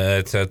 Good.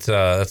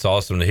 That's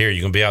awesome to hear.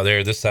 You gonna be out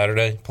there this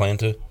Saturday? Plan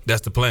to?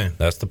 That's the plan.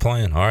 That's the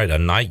plan. All right, a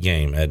night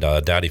game at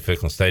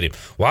Dowdy-Ficklin Stadium.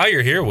 While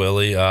you're here,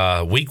 Willie,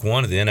 week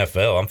 1 of the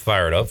NFL, I'm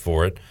fired up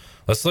for it.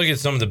 Let's look at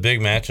some of the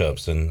big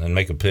matchups and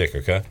make a pick,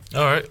 okay?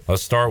 All right.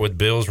 Let's start with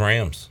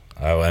Bills-Rams.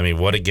 I mean,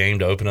 what a game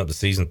to open up the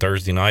season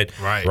Thursday night.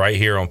 Right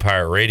here on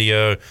Pirate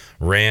Radio.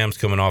 Rams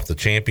coming off the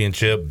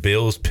championship.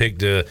 Bills picked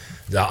the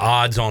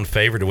odds-on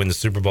favorite to win the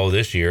Super Bowl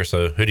this year.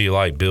 So who do you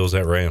like, Bills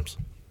at Rams?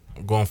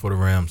 I'm going for the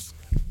Rams.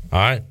 All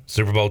right,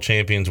 Super Bowl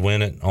champions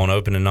win it on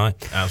opening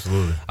night.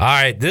 Absolutely. All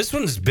right, this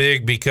one's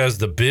big because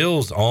the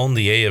Bills own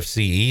the AFC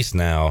East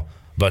now,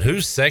 but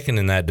who's second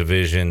in that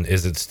division?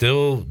 Is it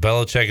still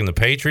Belichick and the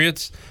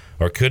Patriots,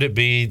 or could it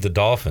be the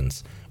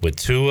Dolphins with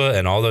Tua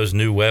and all those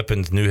new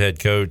weapons, new head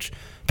coach?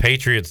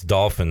 Patriots,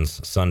 Dolphins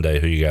Sunday.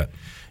 Who you got?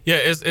 Yeah,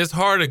 it's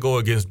hard to go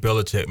against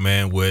Belichick,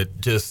 man,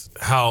 with just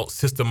how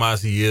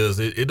systemized he is.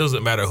 It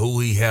doesn't matter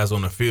who he has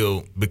on the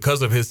field.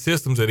 Because of his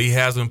systems that he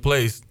has in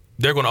place,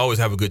 they're going to always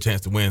have a good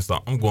chance to win,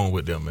 so I'm going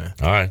with them, man.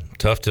 All right.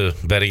 Tough to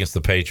bet against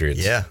the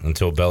Patriots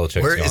until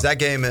Belichick's Where gone. Is that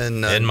game in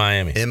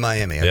Miami. In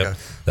Miami, okay. Yep.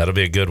 That'll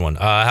be a good one.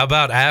 How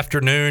about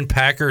afternoon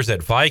Packers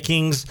at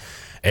Vikings?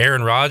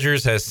 Aaron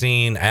Rodgers has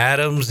seen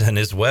Adams and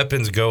his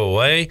weapons go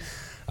away,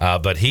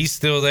 but he's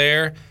still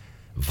there.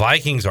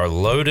 Vikings are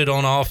loaded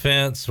on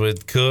offense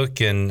with Cook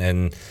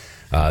and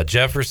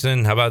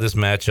Jefferson. How about this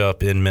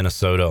matchup in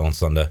Minnesota on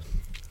Sunday?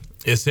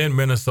 It's in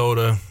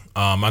Minnesota.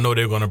 I know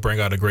they're going to bring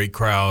out a great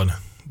crowd,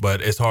 but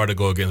it's hard to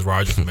go against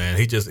Rodgers, man.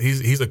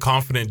 He's a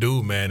confident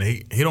dude, man.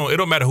 It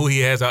don't matter who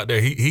he has out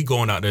there. He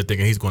going out there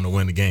thinking he's going to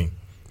win the game.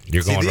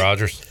 You're going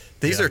Rodgers?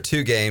 These are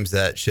two games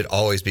that should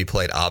always be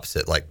played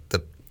opposite. Like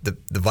the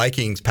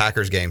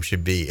Vikings-Packers game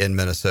should be in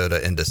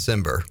Minnesota in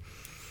December,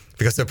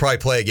 because they'll probably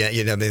play again,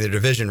 the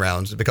division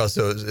rounds, because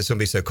it's going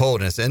to be so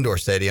cold and it's an indoor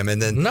stadium.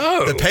 And then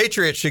the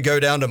Patriots should go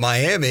down to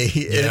Miami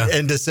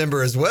in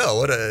December as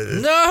well.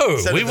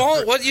 We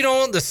won't. What, you don't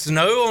want the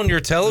snow on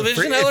your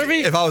television,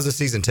 LRB? If I was a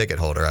season ticket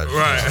holder, I'd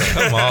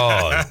Come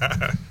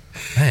on.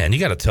 Man, you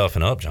got to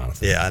toughen up,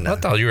 Jonathan. Yeah, I know. I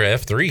thought you were an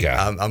F3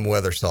 guy. I'm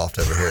weather soft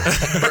over here.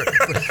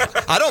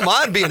 I don't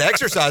mind being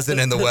exercising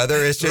in the weather.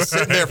 It's just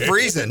sitting there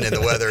freezing in the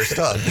weather is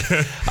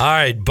tough. All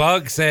right,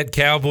 Bucks at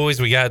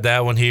Cowboys. We got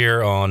that one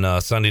here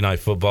on Sunday Night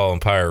Football on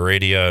Pirate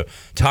Radio.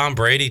 Tom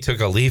Brady took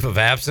a leave of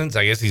absence.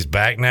 I guess he's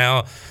back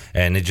now,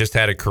 and it just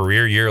had a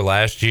career year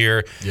last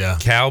year. Yeah.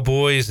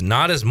 Cowboys,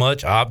 not as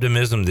much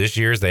optimism this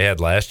year as they had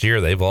last year.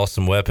 They've lost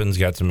some weapons,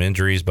 got some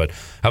injuries, but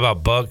how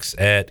about Bucks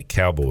at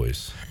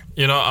Cowboys?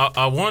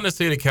 I want to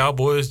say the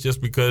Cowboys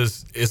just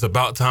because it's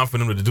about time for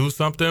them to do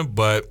something,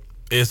 but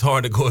it's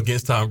hard to go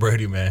against Tom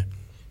Brady, man.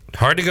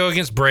 Hard to go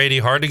against Brady,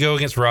 hard to go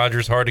against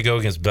Rodgers, hard to go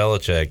against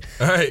Belichick.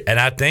 All right. And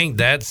I think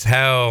that's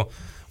how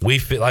we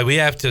feel. Like, we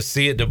have to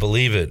see it to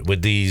believe it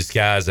with these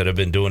guys that have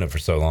been doing it for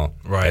so long.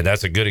 Right. And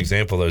that's a good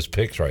example of those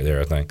picks right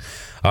there, I think.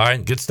 All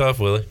right, good stuff,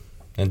 Willie.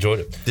 Enjoyed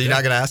it. You're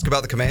not going to ask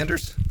about the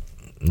Commanders?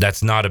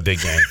 That's not a big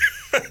game.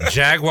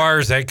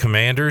 Jaguars at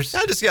Commanders.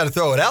 I just got to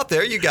throw it out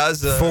there. You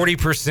guys.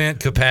 40%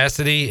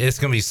 capacity. It's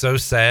going to be so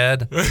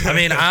sad. I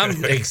mean,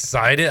 I'm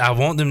excited. I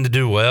want them to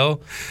do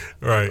well.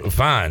 Right.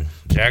 Fine.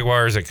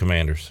 Jaguars at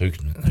Commanders.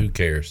 Who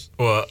cares?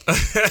 Well,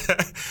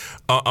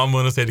 I'm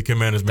going to say the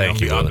Commanders, man. I'm going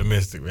to be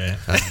optimistic, man.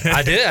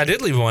 I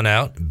did leave one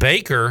out.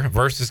 Baker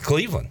versus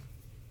Cleveland.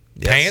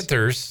 Yes.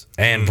 Panthers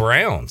and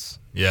Browns.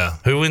 Yeah.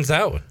 Who wins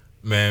that one?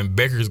 Man,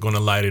 Baker's going to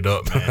light it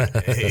up, man.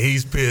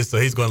 He's pissed, so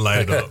he's going to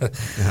light it up.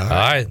 All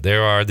right,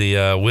 there are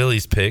the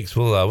Willie's picks.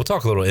 We'll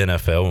talk a little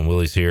NFL when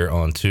Willie's here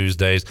on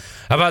Tuesdays.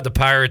 How about the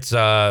Pirates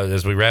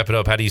as we wrap it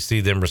up? How do you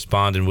see them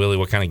responding, Willie?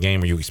 What kind of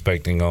game are you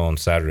expecting on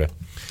Saturday?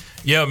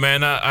 Yeah,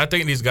 man, I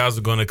think these guys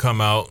are going to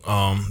come out.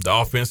 The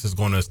offense is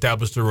going to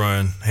establish the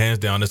run, hands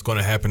down. That's going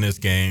to happen in this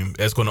game.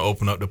 That's going to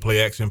open up the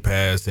play-action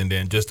pass and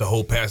then just the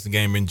whole passing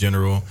game in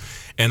general.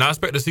 And I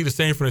expect to see the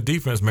same from the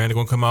defense, man. They're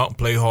going to come out and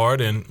play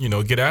hard and,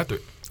 get after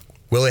it.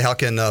 Willie, how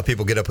can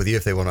people get up with you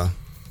if they want to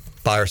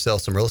buy or sell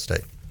some real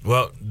estate?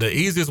 Well, the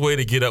easiest way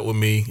to get up with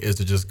me is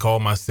to just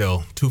call my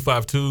cell,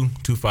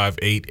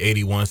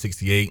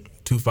 252-258-8168,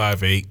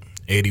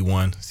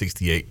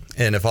 258-8168.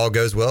 And if all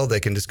goes well, they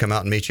can just come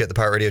out and meet you at the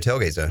Pirate Radio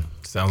Tailgate Zone.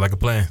 Sounds like a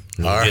plan.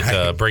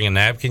 Bring a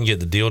napkin, get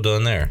the deal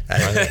done there.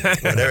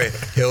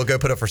 He'll go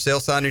put a for sale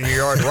sign in your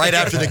yard right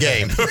after the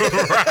game.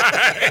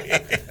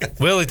 Right.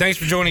 Willie, thanks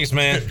for joining us,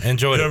 man.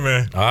 Enjoyed it.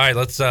 Man. All right,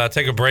 let's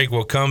take a break.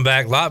 We'll come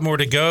back. A lot more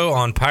to go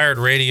on Pirate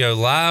Radio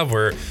Live.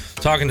 We're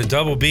talking to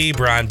Double B,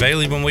 Brian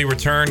Bailey when we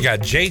return.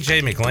 Got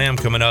J.J. McLam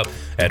coming up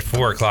at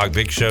 4 o'clock.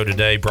 Big show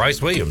today.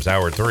 Bryce Williams,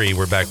 Hour 3.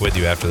 We're back with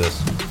you after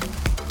this.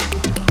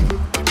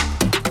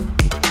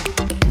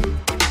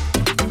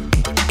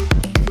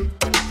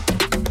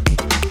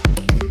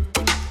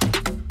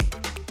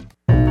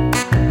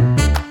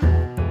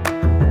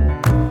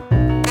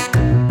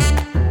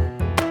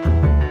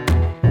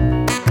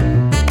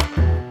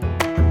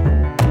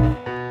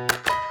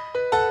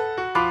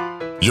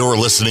 You're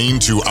listening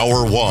to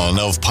Hour 1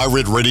 of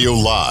Pirate Radio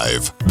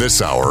Live.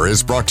 This hour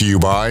is brought to you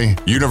by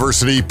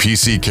University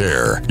PC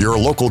Care, your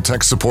local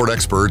tech support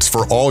experts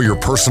for all your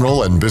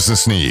personal and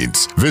business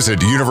needs. Visit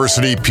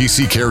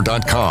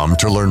universitypccare.com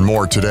to learn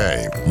more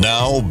today.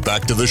 Now,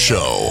 back to the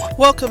show.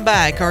 Welcome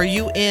back. Are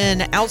you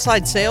in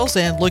outside sales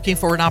and looking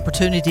for an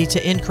opportunity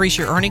to increase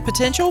your earning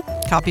potential?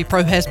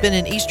 CopyPro has been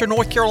in Eastern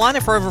North Carolina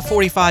for over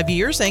 45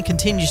 years and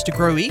continues to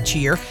grow each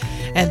year.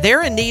 And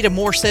they're in need of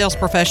more sales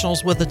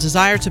professionals with a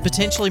desire to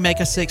potentially make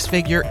a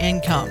six-figure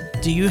income.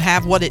 Do you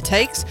have what it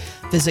takes?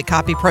 Visit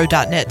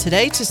copypro.net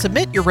today to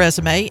submit your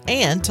resume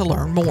and to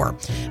learn more.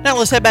 Now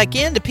let's head back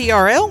in to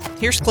PRL.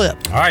 Here's Clip.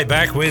 All right,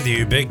 back with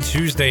you. Big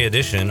Tuesday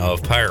edition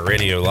of Pirate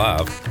Radio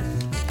Live.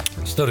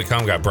 Still to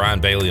come, got Brian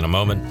Bailey in a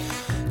moment.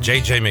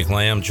 J.J.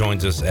 McLam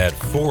joins us at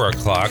 4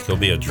 o'clock. He'll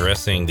be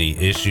addressing the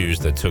issues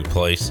that took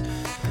place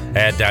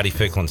at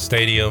Dowdy-Ficklin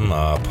Stadium,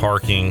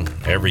 parking,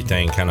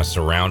 everything kind of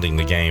surrounding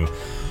the game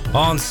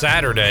on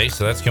Saturday.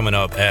 So that's coming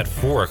up at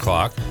 4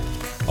 o'clock.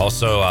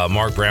 Also,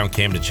 Mark Brown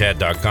came to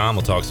Chad.com.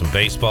 We'll talk some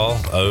baseball.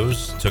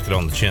 O's took it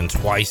on the chin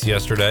twice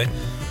yesterday.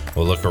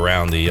 We'll look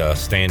around the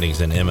standings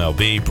in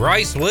MLB.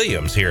 Bryce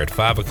Williams here at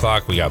 5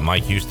 o'clock. We got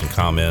Mike Houston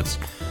comments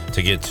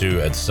to get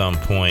to at some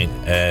point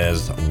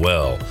as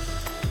well.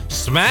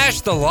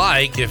 Smash the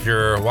like if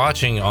you're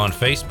watching on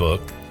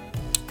Facebook.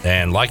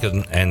 And like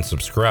and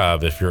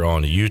subscribe if you're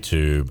on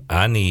YouTube.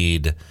 I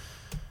need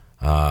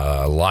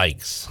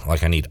likes.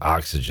 Like I need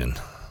oxygen.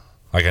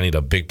 Like I need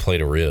a big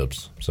plate of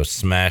ribs. So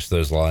smash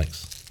those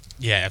likes.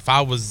 Yeah, if I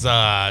was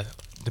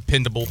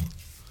dependable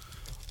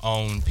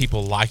on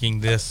people liking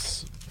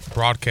this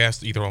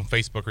broadcast, either on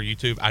Facebook or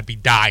YouTube, I'd be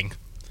dying.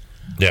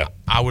 Yeah.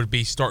 I would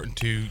be starting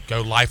to go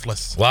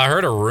lifeless. Well, I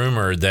heard a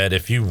rumor that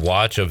if you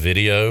watch a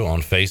video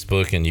on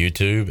Facebook and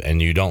YouTube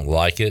and you don't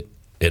like it,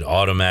 it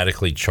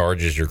automatically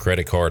charges your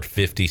credit card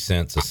 50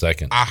 cents a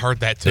second. I heard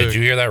that too. Did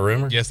you hear that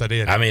rumor? Yes, I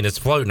did. I mean, it's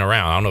floating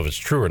around. I don't know if it's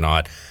true or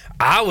not.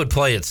 I would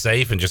play it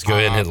safe and just go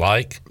ahead and hit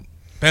like.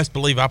 Best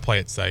believe I play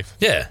it safe.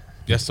 Yeah.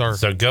 Yes, sir.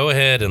 So go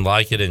ahead and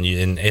like it, and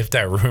if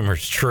that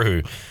rumor's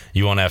true,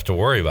 you won't have to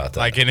worry about that.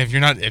 Like, and if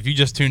you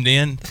just tuned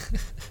in,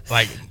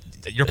 like,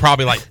 you're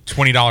probably like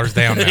 $20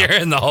 down now. You're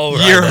in the hole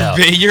right now.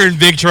 You're in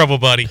big trouble,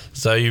 buddy.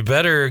 So you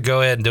better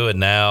go ahead and do it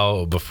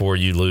now before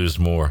you lose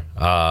more.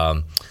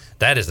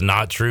 That is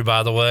not true,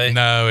 by the way.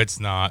 No, it's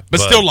not. But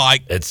still,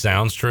 like, it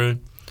sounds true.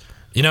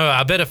 You know,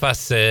 I bet if I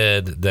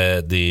said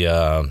that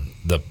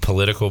the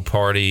political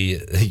party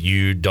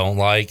you don't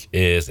like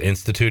is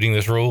instituting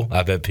this rule,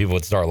 I bet people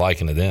would start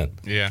liking it then.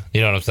 Yeah.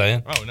 You know what I'm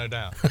saying? Oh, no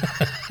doubt.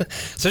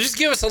 So just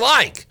give us a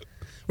like.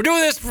 We're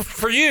doing this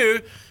for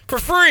you for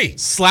free.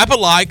 Slap a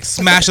like,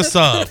 smash a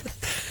sub.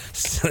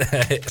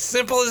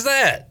 Simple as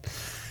that.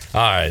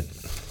 All right.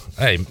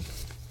 Hey,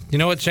 you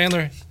know what,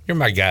 Chandler? You're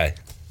my guy.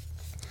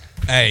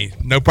 Hey,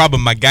 no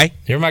problem, my guy.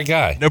 You're my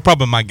guy. No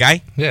problem, my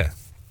guy. Yeah,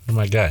 you're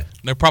my guy.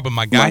 No problem,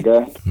 my guy. My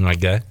guy. My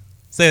guy.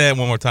 Say that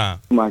one more time.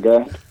 My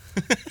guy.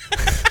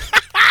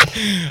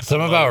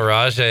 Something about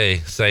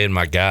Rajay saying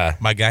my guy.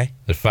 My guy.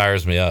 It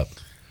fires me up.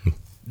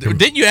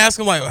 Didn't you ask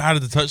him, like, how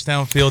did the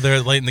touchdown feel there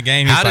late in the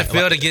game? How did it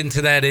feel to get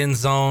into that end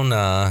zone,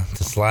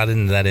 to slide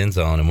into that end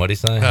zone? And what did he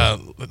say?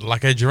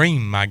 Like a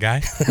dream, my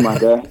guy. My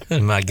guy.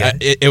 My guy.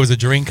 It was a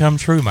dream come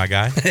true, my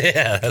guy.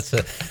 Yeah, that's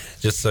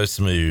just so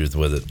smooth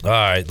with it. All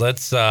right,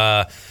 let's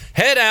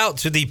head out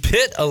to the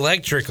Pitt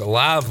Electric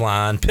live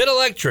line. Pitt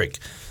Electric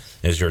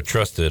is your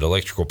trusted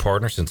electrical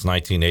partner since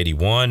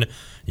 1981.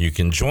 You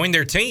can join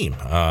their team.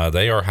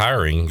 They are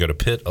hiring. Go to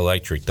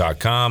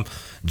pittelectric.com.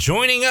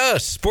 Joining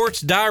us, sports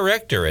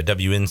director at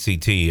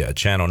WNCT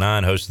Channel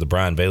 9, host of the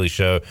Brian Bailey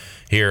Show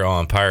here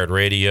on Pirate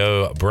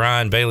Radio.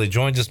 Brian Bailey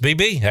joins us.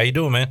 BB, how you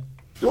doing, man?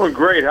 Doing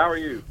great. How are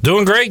you?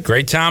 Doing great.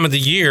 Great time of the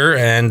year.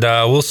 And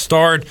we'll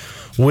start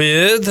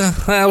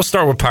we'll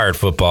start with Pirate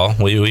football.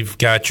 We've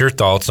got your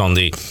thoughts on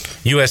the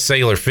U.S.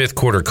 Sailor fifth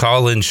quarter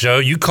call-in show.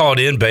 You called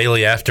in,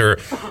 Bailey, after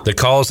the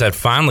calls had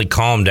finally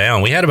calmed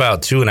down. We had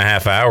about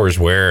 2.5 hours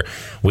where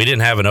we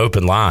didn't have an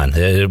open line.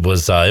 It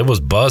was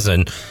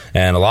buzzing,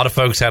 and a lot of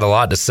folks had a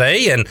lot to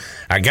say. And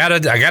I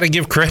gotta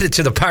give credit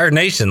to the Pirate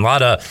Nation. A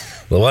lot of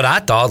what I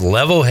thought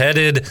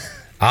level-headed,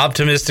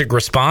 optimistic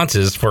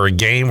responses for a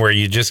game where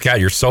you just got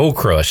your soul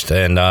crushed.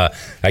 And I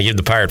give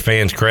the Pirate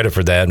fans credit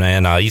for that,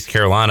 man. East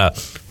Carolina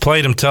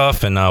played them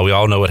tough, and we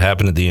all know what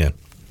happened at the end.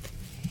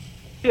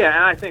 Yeah,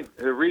 and I think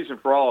the reason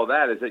for all of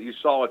that is that you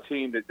saw a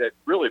team that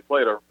really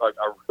played a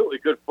really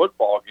good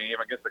football game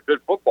against a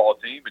good football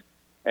team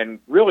and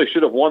really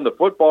should have won the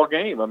football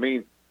game. I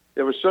mean,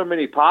 there were so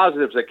many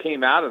positives that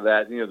came out of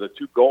that. The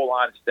 2 goal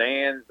line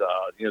stands,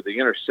 the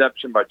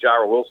interception by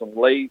Jairo Wilson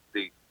late,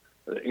 the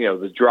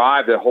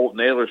drive that Holt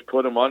Nailers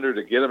put him under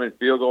to get him in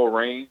field goal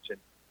range. And,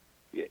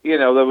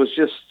 there was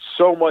just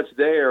so much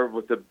there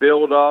with the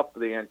build-up,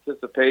 the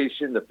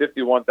anticipation, the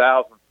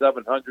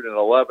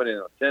 51,711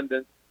 in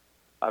attendance.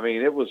 I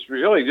mean, it was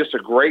really just a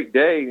great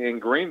day in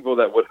Greenville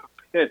that would have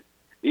been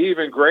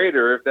even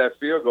greater if that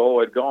field goal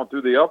had gone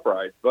through the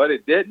uprights. But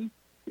it didn't.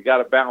 You got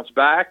to bounce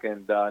back,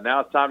 and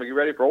now it's time to get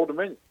ready for Old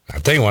Dominion. I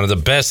think one of the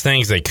best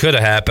things that could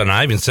have happened,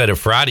 I even said it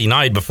Friday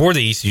night before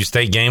the ECU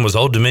State game, was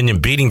Old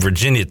Dominion beating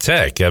Virginia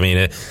Tech. I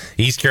mean,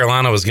 East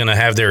Carolina was going to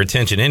have their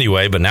attention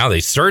anyway, but now they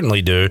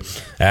certainly do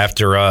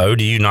after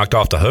ODU knocked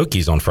off the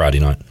Hokies on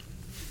Friday night.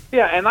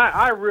 Yeah, and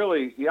I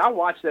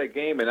watched that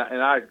game, and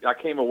I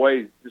came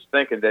away just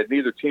thinking that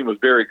neither team was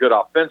very good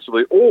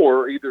offensively,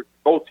 or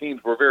both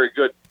teams were very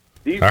good.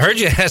 I heard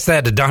you ask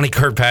that to Donnie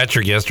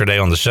Kirkpatrick yesterday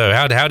on the show.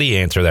 How did he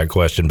answer that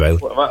question, Bailey?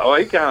 Well,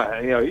 he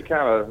kind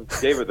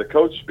of gave it the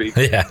coach speak.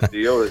 Yeah.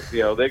 Deal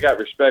that they got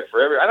respect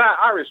for every, and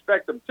I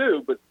respect them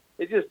too. But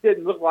it just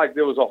didn't look like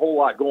there was a whole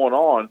lot going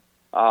on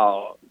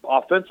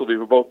offensively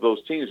for both of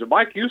those teams. And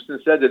Mike Houston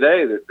said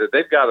today that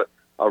they've got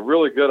a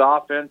really good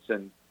offense,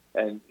 and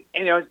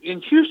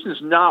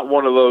Houston's not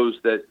one of those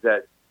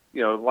that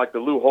like the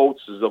Lou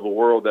Holtzes of the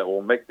world that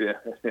will make the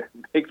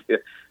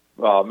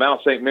Mount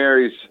St.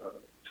 Mary's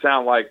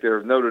sound like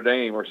they're Notre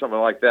Dame or something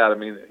like that. I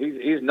mean,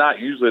 he's not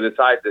usually the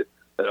type that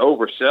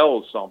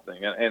oversells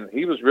something, and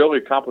he was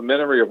really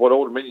complimentary of what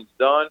Old Dominion's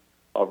done,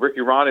 of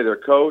Ricky Ronnie, their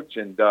coach,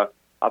 and I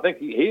think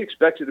he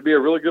expects it to be a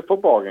really good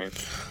football game.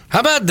 How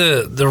about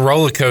the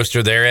roller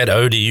coaster there at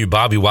ODU?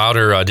 Bobby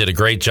Wilder did a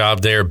great job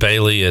there.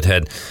 Bailey, it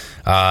had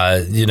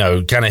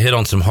kind of hit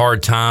on some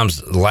hard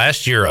times.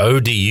 Last year,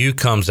 ODU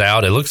comes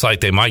out. It looks like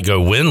they might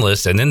go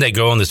winless, and then they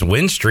go on this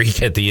win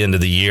streak at the end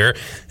of the year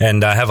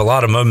and have a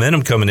lot of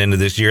momentum coming into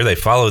this year. They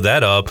followed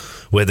that up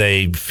with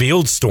a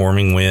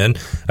field-storming win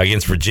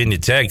against Virginia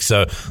Tech.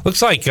 So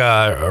looks like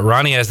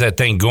Ronnie has that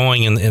thing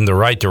going in the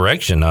right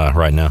direction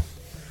right now.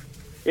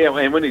 Yeah,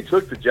 and when he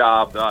took the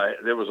job,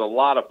 there was a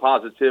lot of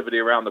positivity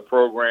around the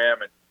program,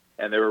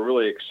 and they were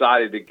really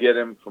excited to get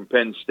him from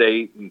Penn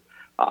State. And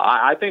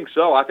I think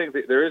so. I think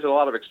that there is a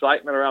lot of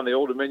excitement around the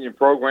Old Dominion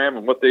program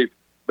and what they've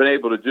been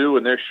able to do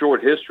in their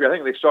short history. I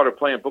think they started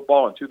playing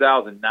football in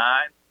 2009,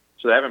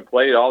 so they haven't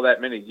played all that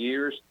many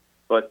years.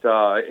 But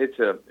I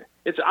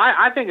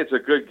think it's a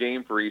good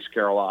game for East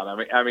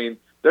Carolina. I mean,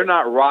 they're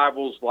not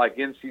rivals like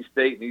NC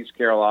State and East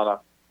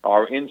Carolina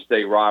are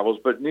in-state rivals,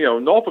 but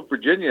Norfolk,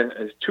 Virginia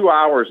is 2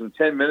 hours and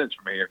 10 minutes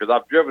from here because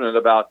I've driven it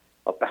about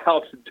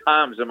 1,000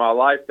 times in my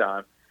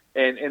lifetime.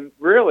 And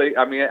really,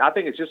 I mean, I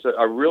think it's just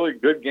a really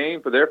good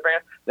game for their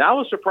fans. Now, I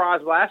was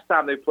surprised last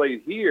time they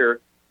played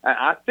here.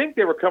 I think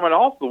they were coming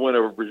off the win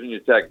over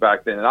Virginia Tech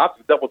back then, and I have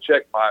to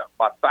double-check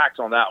my facts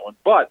on that one.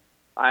 But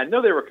I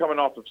know they were coming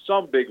off of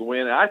some big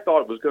win, and I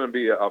thought it was going to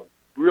be a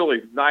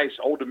really nice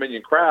Old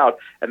Dominion crowd,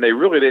 and they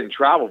really didn't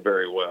travel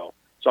very well.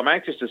 So I'm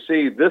anxious to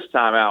see this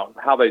time out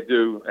how they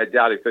do at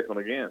Dowdy-Ficklen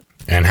again.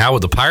 And how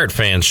would the Pirate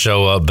fans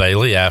show up,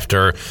 Bailey,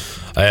 after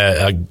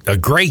a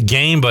great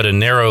game but a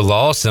narrow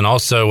loss, and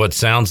also what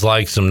sounds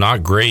like some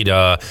not great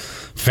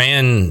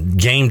fan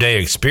game day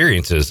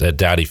experiences at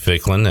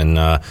Dowdy-Ficklen? And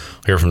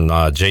hear from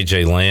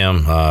J.J.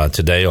 Lamb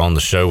today on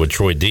the show with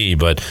Troy D.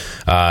 But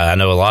I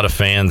know a lot of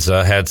fans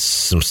had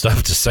some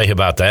stuff to say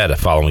about that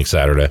following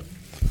Saturday.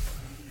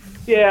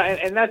 Yeah,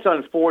 and that's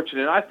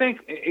unfortunate. I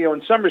think,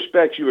 in some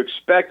respects you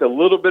expect a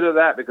little bit of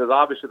that because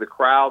obviously the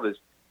crowd is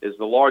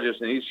the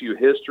largest in ECU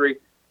history.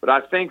 But I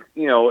think,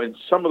 in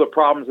some of the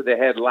problems that they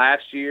had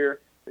last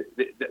year,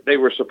 they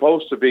were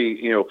supposed to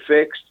be,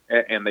 fixed,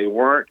 and they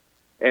weren't.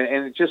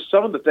 And just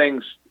some of the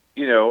things,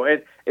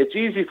 and it's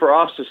easy for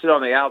us to sit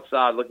on the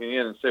outside looking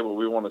in and say what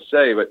we want to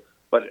say. But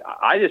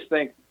I just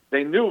think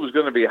they knew it was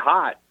going to be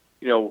hot.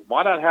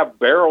 Why not have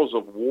barrels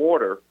of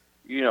water,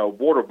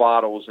 water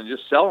bottles, and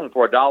just sell them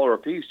for $1 a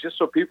piece just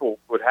so people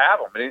would have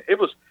them. And it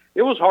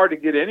was hard to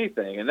get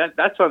anything, and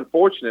that's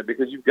unfortunate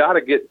because you've got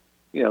to get,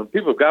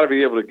 people have got to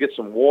be able to get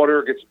some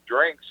water, get some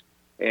drinks,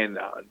 and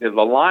the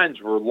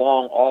lines were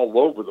long all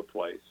over the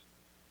place.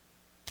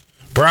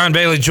 Brian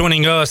Bailey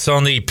joining us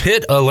on the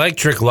Pit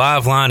Electric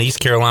Live Line, East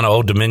Carolina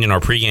Old Dominion.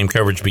 Our pregame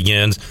coverage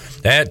begins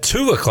at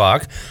 2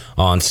 o'clock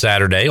on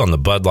Saturday on the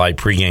Bud Light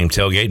pregame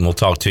tailgate, and we'll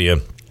talk to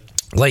you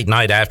late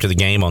night after the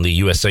game on the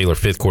U.S. Sailor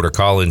fifth quarter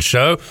call-in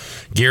show.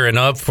 Gearing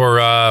up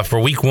for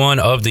week one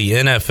of the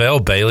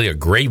NFL, Bailey. A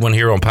great one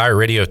here on Pirate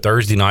Radio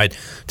Thursday night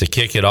to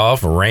kick it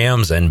off,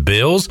 Rams and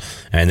Bills.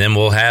 And then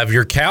we'll have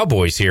your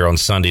Cowboys here on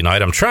Sunday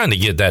night. I'm trying to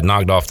get that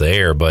knocked off the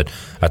air, but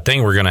I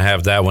think we're going to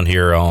have that one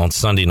here on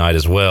Sunday night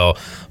as well.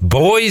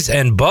 Boys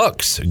and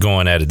Bucks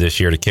going at it this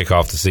year to kick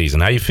off the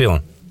season. How you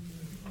feeling?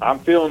 I'm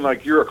feeling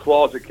like you're a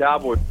closet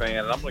Cowboy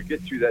fan, and I'm going to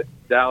get you that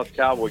Dallas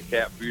Cowboy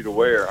cap for you to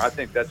wear. I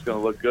think that's going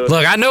to look good.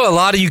 Look, I know a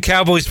lot of you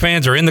Cowboys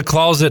fans are in the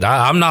closet.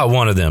 I'm not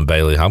one of them,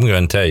 Bailey. I'm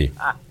going to tell you.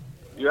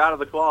 You're out of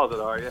the closet,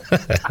 are you?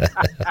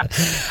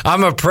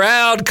 I'm a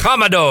proud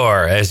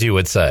Commodore, as you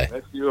would say.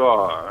 Yes, you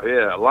are.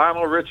 Yeah,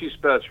 Lionel Richie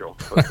special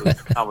for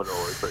the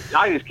Commodores. But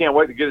I just can't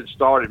wait to get it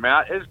started,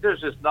 man.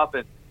 There's just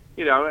nothing,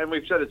 and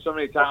we've said it so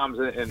many times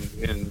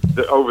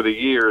over the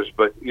years,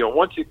 but,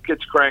 once it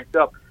gets cranked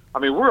up, I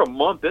mean, we're a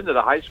month into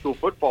the high school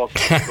football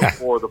season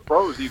before the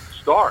pros even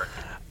start.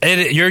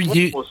 You're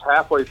almost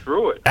halfway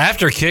through it.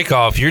 After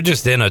kickoff, you're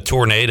just in a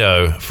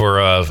tornado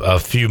for a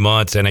few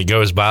months, and it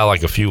goes by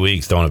like a few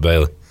weeks, don't it,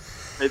 Bailey?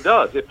 It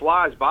does. It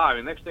flies by. I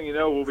mean, next thing you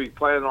know, we'll be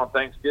planning on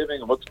Thanksgiving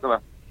and what's going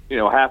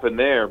to, happen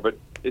there. But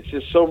it's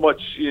just so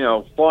much,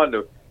 fun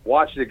to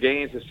watch the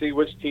games and see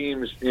which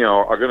teams,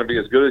 are going to be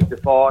as good as you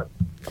thought.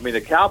 I mean,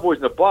 the Cowboys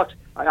and the Bucks.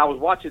 I was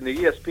watching the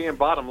ESPN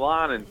bottom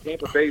line, and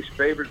Tampa Bay's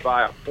favored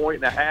by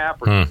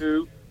 1.5 or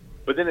 2.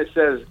 But then it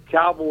says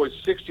Cowboys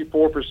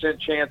 64%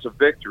 chance of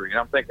victory, and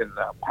I'm thinking,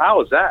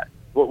 how is that?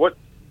 What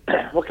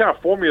kind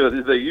of formula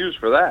did they use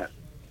for that?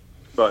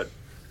 But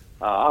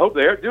I hope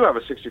they do have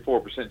a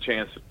 64%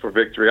 chance for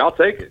victory. I'll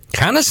take it.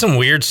 Kind of some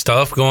weird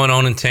stuff going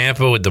on in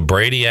Tampa with the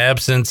Brady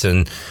absence,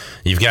 and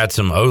you've got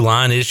some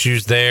O-line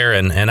issues there,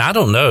 and I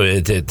don't know.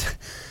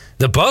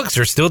 The Bucs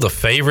are still the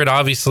favorite,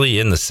 obviously,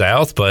 in the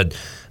South, but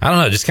I don't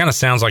know. It just kind of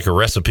sounds like a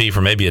recipe for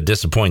maybe a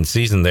disappointing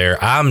season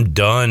there. I'm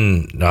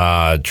done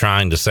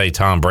trying to say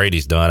Tom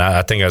Brady's done.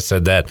 I think I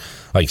said that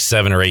like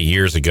 7 or 8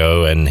 years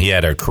ago, and he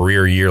had a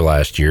career year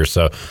last year.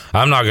 So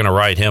I'm not going to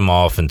write him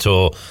off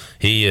until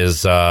he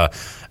is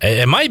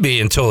it might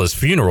be until his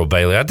funeral,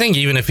 Bailey. I think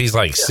even if he's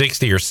like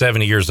 60 or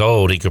 70 years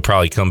old, he could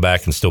probably come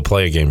back and still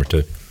play a game or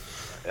two.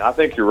 I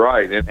think you're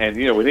right. And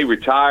when he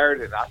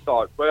retired, and I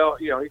thought, well,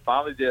 he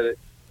finally did it.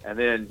 And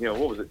then,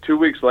 what was it, 2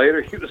 weeks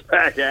later, he was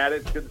back at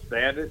it, couldn't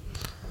stand it.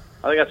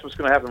 I think that's what's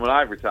going to happen when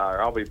I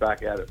retire. I'll be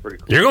back at it pretty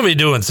quick. You're going to be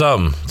doing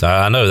something.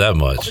 I know that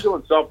much. I'll be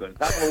doing something.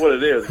 I don't know what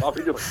it is. I'll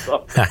be doing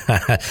something.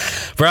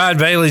 Brian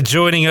Bailey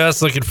joining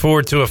us. Looking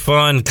forward to a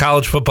fun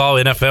college football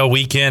NFL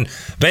weekend.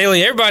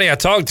 Bailey, everybody I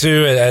talked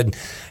to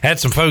had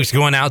some folks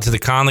going out to the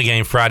Conley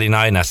game Friday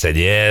night, and I said,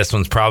 yeah, this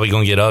one's probably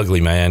going to get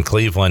ugly, man,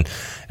 Cleveland.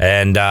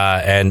 And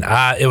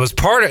it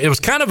was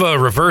kind of a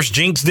reverse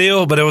jinx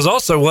deal, but it was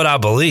also what I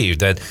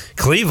believed, that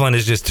Cleveland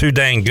is just too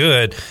dang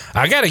good.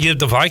 I got to give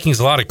the Vikings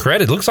a lot of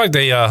credit. Looks like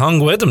they hung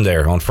with them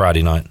there on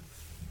Friday night.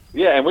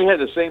 Yeah, and we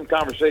had the same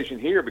conversation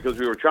here because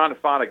we were trying to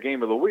find a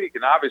game of the week,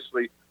 and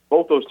obviously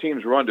both those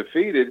teams were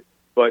undefeated,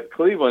 but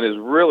Cleveland is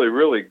really,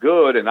 really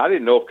good, and I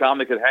didn't know if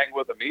Conley could hang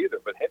with them either,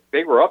 but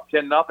they were up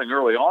 10-0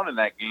 early on in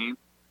that game.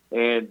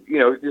 And,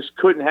 just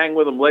couldn't hang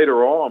with them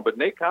later on. But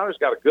Nate Connor's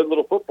got a good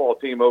little football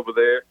team over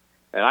there.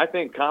 And I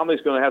think Conley's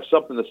going to have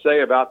something to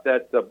say about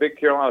that Big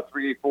Carolina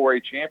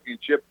 3A4A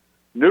championship.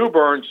 New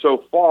Bern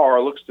so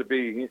far looks to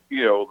be,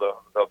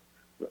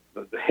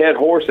 the head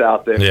horse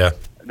out there. Yeah.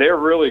 They're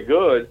really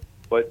good.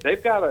 But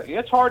they've got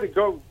it's hard to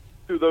go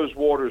through those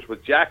waters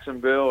with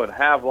Jacksonville and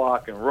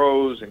Havelock and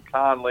Rose and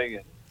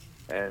Conley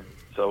and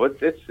so it's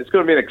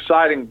going to be an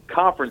exciting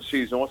conference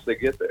season once they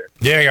get there.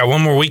 Yeah, I got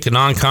one more week of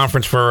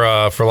non-conference for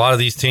a lot of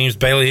these teams.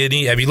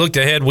 Bailey, have you looked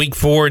ahead week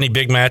 4? Any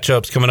big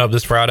matchups coming up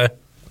this Friday?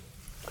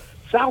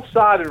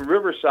 Southside and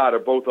Riverside are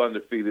both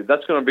undefeated.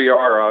 That's going to be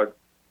our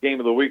game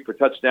of the week for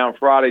Touchdown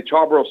Friday.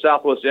 Charborough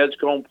Southwest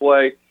Edgecombe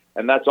play,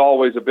 and that's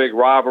always a big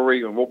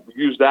rivalry, and we'll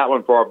use that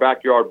one for our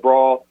backyard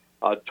brawl.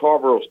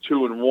 Charborough's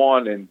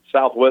 2-1, and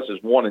Southwest is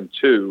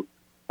 1-2.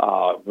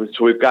 So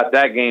we've got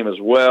that game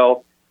as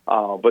well.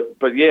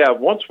 But yeah,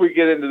 once we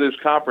get into those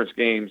conference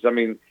games, I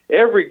mean,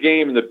 every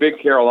game in the Big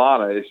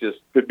Carolina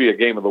could be a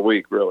game of the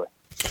week, really.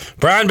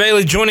 Brian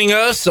Bailey joining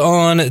us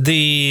on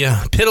the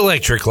Pit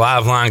Electric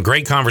Live Line.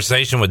 Great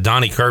conversation with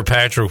Donnie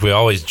Kirkpatrick. We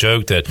always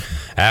joke that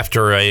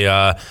after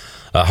a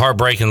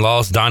heartbreaking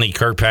loss, Donnie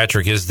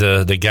Kirkpatrick is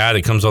the guy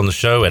that comes on the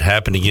show. It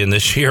happened again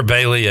this year,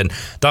 Bailey, and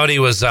thought he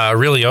was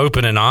really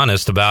open and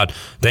honest about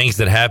things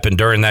that happened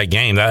during that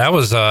game. That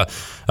was a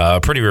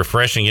pretty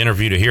refreshing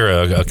interview to hear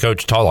a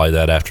coach talk like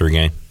that after a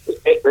game.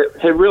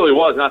 It really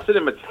was. And I sent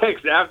him a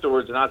text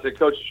afterwards, and I said,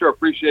 Coach, sure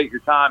appreciate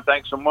your time.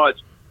 Thanks so much.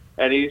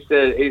 And he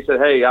said,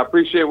 hey, I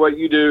appreciate what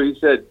you do. He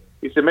said,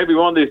 maybe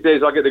one of these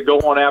days I'll get to go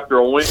on after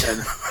a win.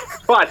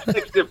 So I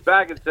texted him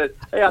back and said,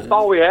 hey, I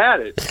thought we had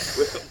it.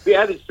 We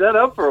had it set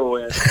up for a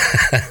win.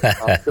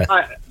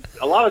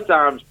 a lot of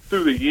times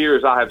through the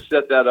years, I have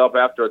set that up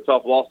after a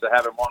tough loss to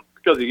have him on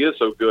because he is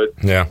so good.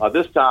 Yeah.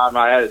 This time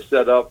I had it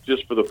set up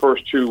just for the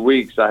first 2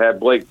 weeks. I had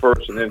Blake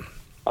first, and then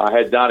I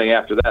had Donnie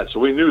after that. So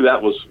we knew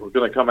that was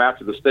going to come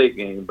after the state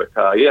game. But,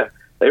 yeah,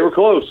 they were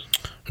close.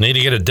 Need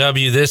to get a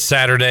W this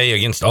Saturday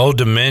against Old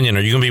Dominion.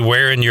 Are you going to be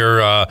wearing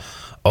your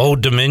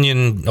Old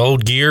Dominion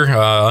old gear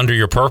under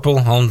your purple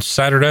on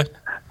Saturday?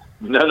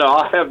 No,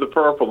 I have the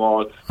purple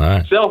on.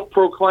 Right.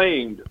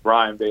 Self-proclaimed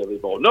Brian Bailey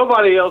Bowl.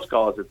 Nobody else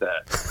calls it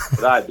that,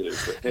 but I do.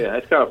 But, yeah,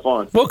 it's kind of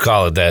fun. We'll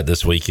call it that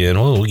this weekend.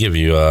 We'll give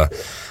you a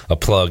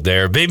plug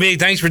there. BB,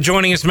 thanks for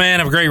joining us, man.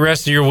 Have a great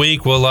rest of your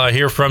week. We'll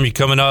hear from you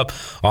coming up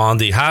on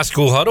the High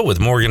School Huddle with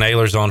Morgan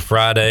Ehlers on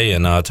Friday,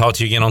 and talk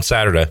to you again on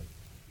Saturday.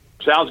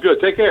 Sounds good.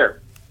 Take care.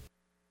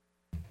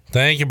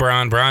 Thank you,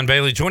 Brian. Brian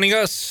Bailey joining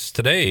us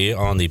today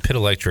on the Pit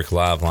Electric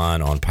Live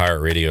line on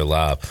Pirate Radio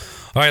Live.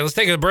 All right, let's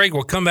take a break.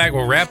 We'll come back.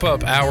 We'll wrap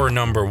up hour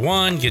number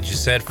 1, get you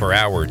set for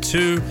hour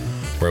 2,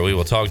 where we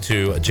will talk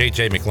to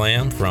J.J.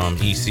 McLam from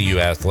ECU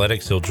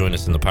Athletics. He'll join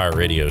us in the Pirate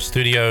Radio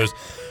studios.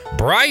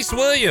 Bryce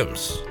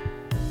Williams,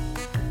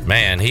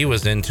 man, he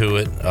was into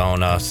it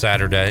on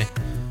Saturday.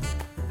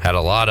 Had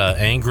a lot of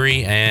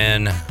angry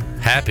and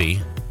happy,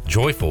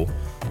 joyful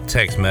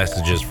text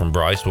messages from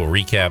Bryce. We'll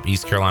recap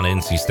East Carolina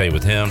NC State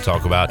with him,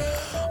 talk about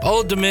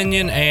Old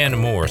Dominion and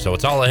more. So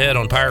it's all ahead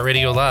on Pirate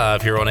Radio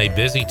Live here on a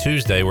busy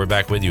Tuesday. We're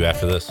back with you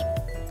after this.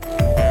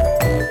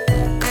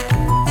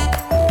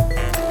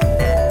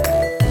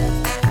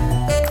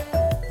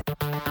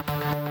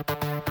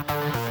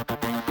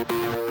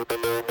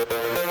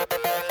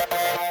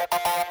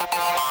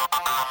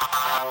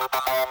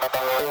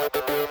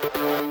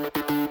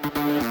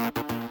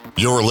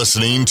 You're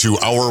listening to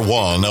Hour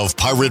 1 of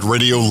Pirate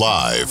Radio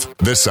Live.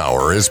 This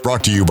hour is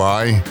brought to you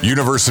by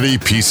University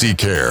PC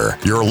Care,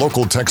 your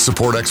local tech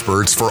support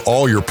experts for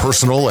all your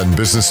personal and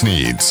business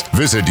needs.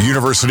 Visit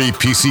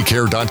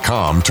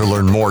universitypccare.com to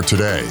learn more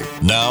today.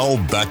 Now,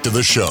 back to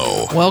the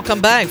show. Welcome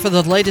back. For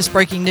the latest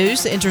breaking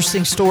news,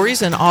 interesting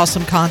stories, and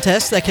awesome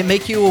contests that can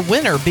make you a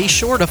winner, be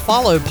sure to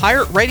follow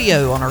Pirate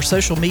Radio on our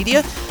social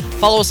media.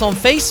 Follow us on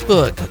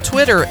Facebook,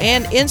 Twitter,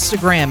 and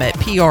Instagram at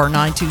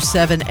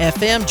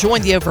PR927FM.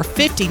 Join the over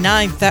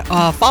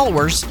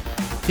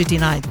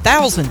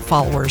 59,000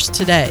 followers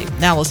today.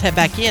 Now let's head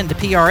back into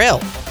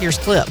PRL. Here's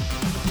Clip.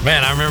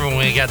 Man, I remember when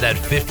we got that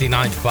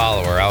 59th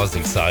follower, I was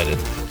excited.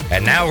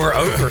 And now we're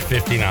over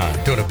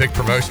 59. Doing a big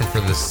promotion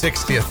for the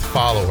 60th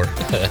follower.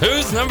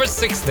 Who's number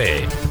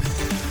 60?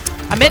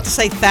 I meant to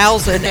say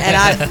 1,000, and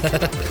I...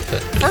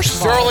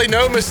 First of all... Surely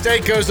no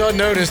mistake goes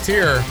unnoticed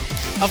here.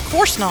 Of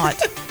course not.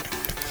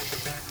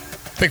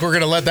 Think we're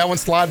going to let that one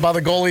slide by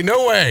the goalie?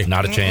 No way.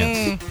 Not a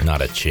chance.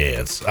 Not a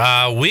chance.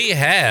 We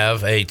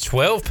have a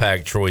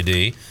 12-pack, Troy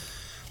D,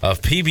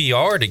 of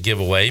PBR to give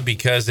away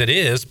because it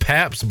is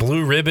Pabst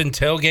Blue Ribbon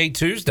Tailgate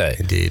Tuesday.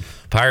 Indeed.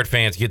 Pirate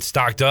fans, get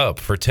stocked up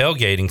for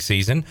tailgating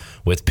season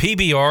with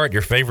PBR at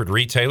your favorite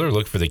retailer.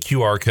 Look for the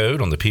QR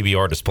code on the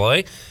PBR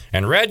display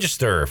and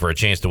register for a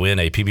chance to win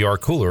a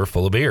PBR cooler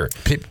full of beer.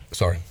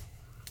 Sorry.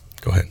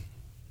 Go ahead.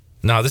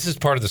 No, this is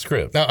part of the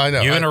script. No, I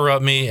know. You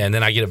interrupt me, and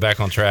then I get it back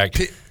on track.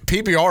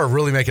 PBR are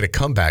really making a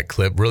comeback,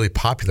 Clip. Really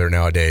popular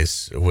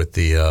nowadays with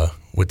the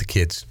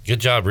kids. Good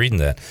job reading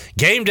that.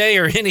 Game day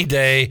or any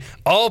day,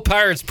 all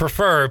Pirates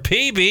prefer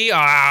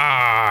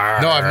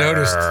PBR. No, I've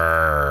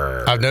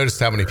noticed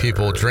how many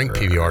people drink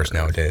PBRs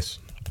nowadays,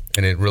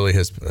 and it really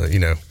has.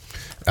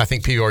 I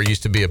think PBR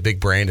used to be a big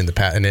brand in the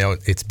past, and now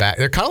it's back.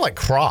 They're kind of like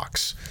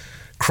Crocs.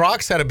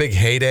 Crocs had a big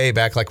heyday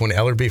back like when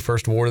Ellerby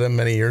first wore them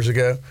many years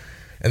ago,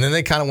 and then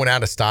they kind of went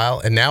out of style,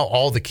 and now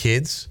all the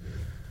kids,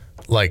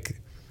 like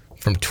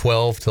from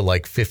 12 to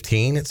like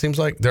 15, it seems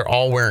like, they're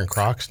all wearing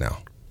Crocs now.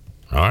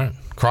 All right.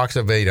 Crocs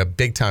have made a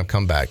big-time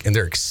comeback, and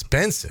they're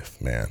expensive,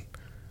 man.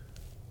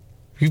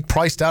 You've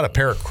priced out a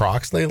pair of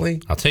Crocs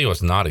lately? I'll tell you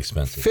what's not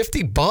expensive.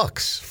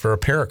 $50 for a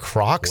pair of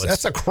Crocs?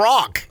 That's a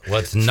Croc.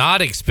 What's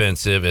not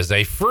expensive is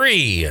a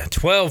free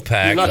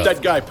 12-pack. You're not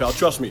that guy, pal.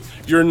 Trust me.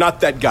 You're not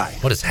that guy.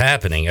 What is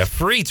happening? A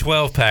free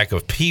 12-pack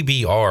of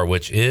PBR,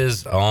 which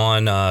is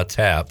on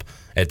tap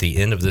at the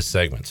end of this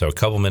segment. So a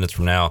couple minutes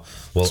from now,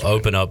 we'll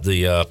open up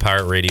the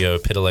Pirate Radio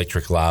Pit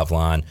Electric Live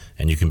line,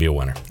 and you can be a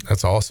winner.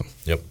 That's awesome.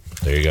 Yep.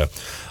 There you go.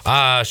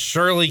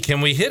 Shirley,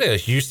 can we hit a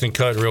Houston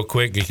cut real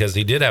quick? Because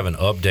he did have an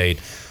update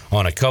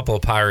on a couple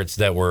of Pirates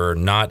that were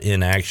not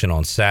in action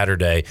on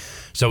Saturday.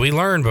 So we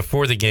learned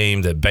before the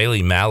game that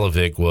Bailey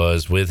Malovic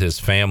was with his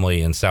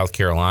family in South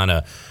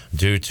Carolina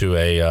due to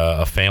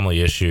a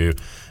family issue.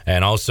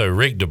 And also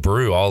Rick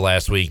DeBrew all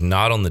last week,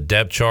 not on the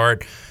depth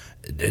chart.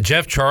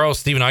 Jeff Charles,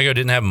 Stephen Igo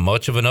didn't have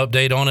much of an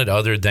update on it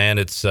other than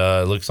it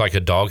looks like a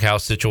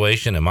doghouse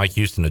situation, and Mike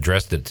Houston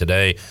addressed it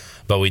today.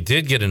 But we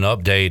did get an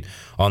update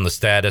on the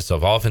status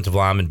of offensive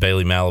lineman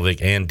Bailey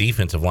Malovic and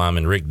defensive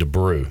lineman Rick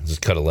DeBrew. This is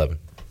cut 11.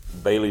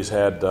 Bailey's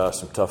had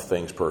some tough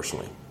things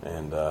personally,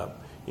 and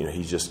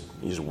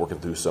he's working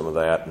through some of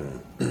that,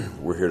 and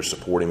we're here to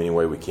support him any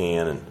way we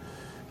can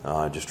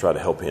and just try to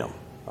help him.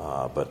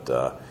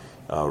 But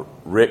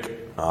Rick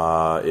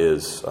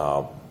is,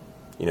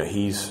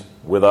 he's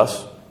with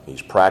us.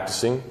 He's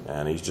practicing,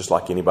 and he's just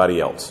like anybody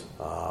else.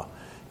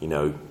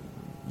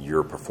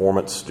 Your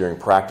performance during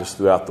practice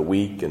throughout the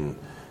week and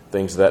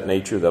things of that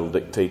nature, that'll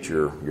dictate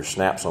your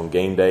snaps on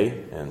game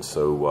day. And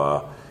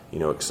so,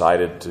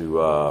 excited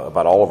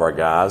about all of our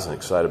guys and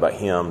excited about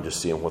him,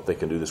 just seeing what they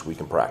can do this week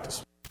in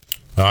practice.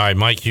 All right,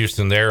 Mike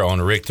Houston there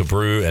on Rick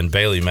DeBrew and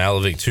Bailey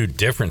Malavik, two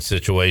different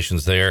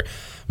situations there.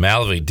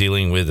 Malavik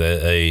dealing with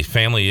a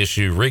family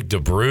issue. Rick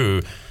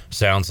DeBrew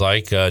sounds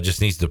like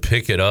just needs to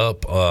pick it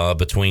up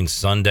between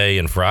Sunday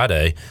and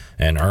Friday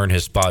and earn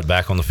his spot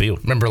back on the field.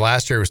 Remember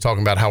last year he was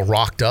talking about how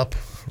rocked up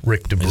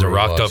Rick DeBrew He's a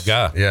rocked up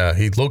guy. Yeah,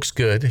 he looks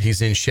good.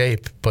 He's in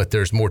shape, but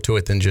there's more to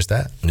it than just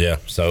that. Yeah,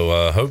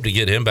 so hope to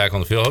get him back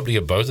on the field. Hope to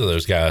get both of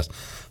those guys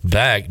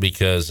back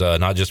because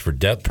not just for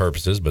depth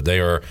purposes, but they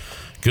are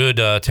good,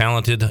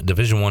 talented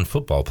Division I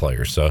football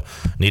players. So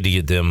need to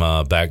get them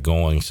back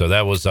going. So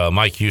that was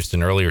Mike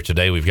Houston earlier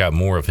today. We've got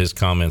more of his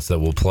comments that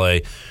we'll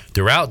play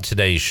throughout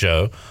today's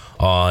show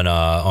on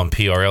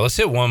PRL. Let's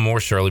hit one more,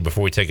 Shirley,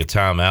 before we take a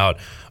timeout.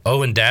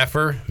 Owen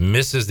Daffer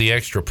misses the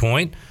extra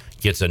point,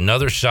 gets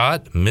another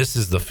shot,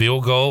 misses the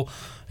field goal,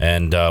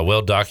 and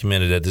well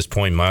documented at this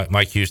point.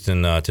 Mike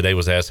Houston today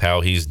was asked how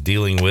he's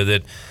dealing with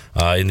it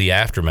in the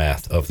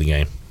aftermath of the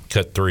game.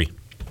 Cut 3.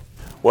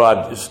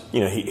 Well,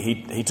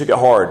 he took it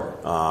hard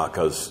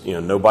because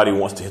nobody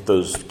wants to hit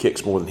those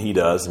kicks more than he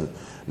does, and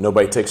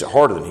nobody takes it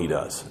harder than he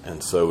does.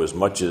 And so, as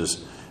much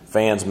as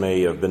fans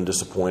may have been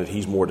disappointed,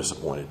 he's more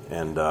disappointed.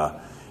 And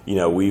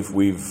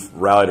we've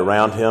rallied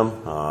around him.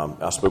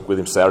 I spoke with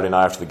him Saturday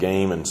night after the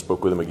game, and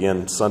spoke with him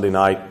again Sunday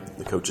night.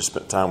 The coaches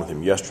spent time with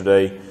him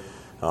yesterday.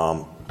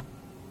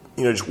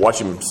 Just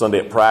watching him Sunday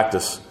at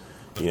practice.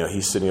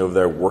 He's sitting over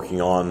there working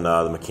on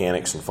the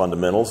mechanics and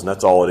fundamentals, and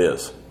that's all it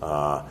is.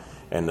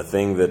 And the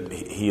thing that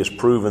he has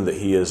proven that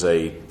he is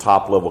a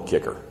top-level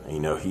kicker.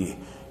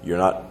 You're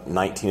not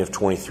 19 of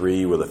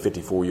 23 with a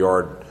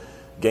 54-yard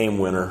game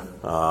winner,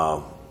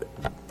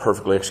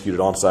 perfectly executed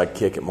onside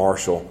kick at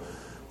Marshall.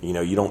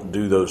 You don't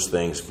do those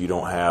things if you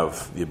don't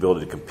have the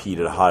ability to compete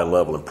at a high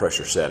level in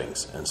pressure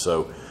settings. And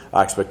so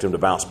I expect him to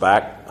bounce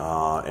back,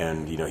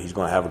 and he's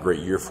going to have a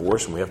great year for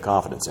us, and we have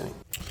confidence in him.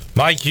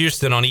 Mike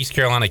Houston on East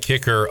Carolina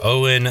kicker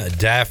Owen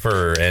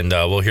Daffer, and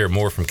we'll hear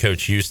more from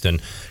Coach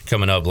Houston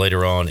coming up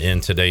later on in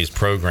today's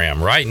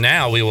program. Right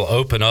now, we will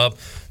open up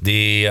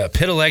the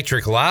Pit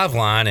Electric Live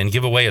line and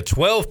give away a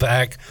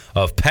 12-pack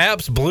of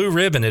Pabst Blue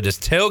Ribbon. It is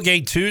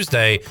Tailgate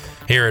Tuesday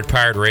here at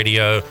Pirate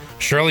Radio.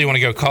 Shirley, you want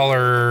to go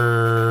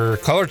caller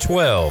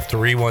 12,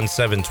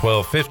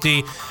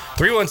 317-1250.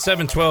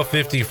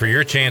 317-1250 for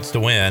your chance to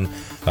win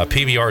a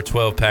PBR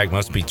 12-pack.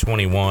 Must be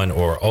 21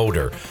 or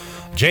older.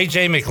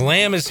 J.J.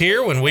 McLam is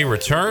here. When we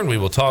return, we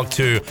will talk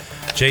to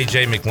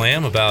J.J.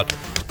 McLam about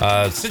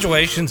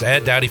situations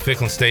at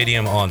Dowdy-Ficklin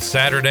Stadium on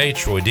Saturday.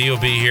 Troy D will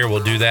be here.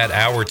 We'll do that.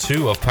 Hour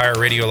 2 of Pirate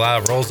Radio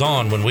Live rolls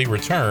on when we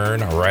return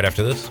right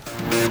after this.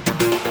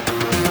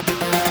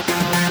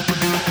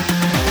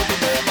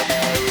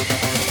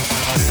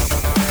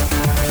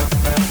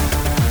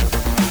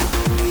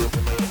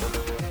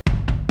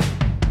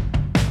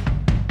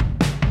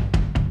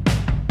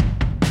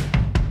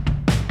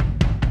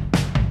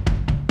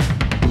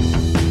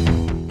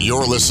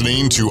 You're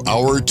listening to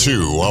Hour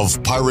 2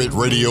 of Pirate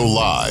Radio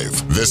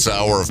Live. This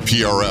hour of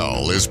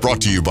PRL is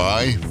brought to you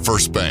by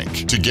First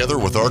Bank. Together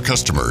with our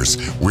customers,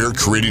 we're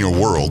creating a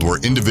world where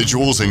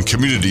individuals and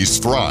communities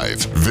thrive.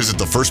 Visit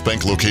the First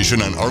Bank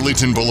location on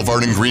Arlington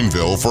Boulevard in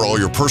Greenville for all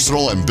your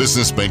personal and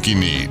business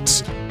banking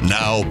needs.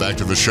 Now, back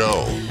to the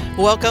show.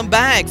 Welcome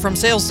back. From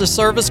sales to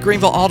service,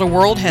 Greenville Auto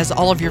World has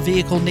all of your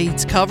vehicle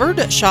needs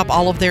covered. Shop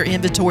all of their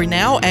inventory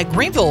now at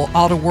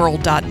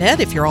greenvilleautoworld.net.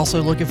 If you're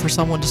also looking for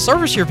someone to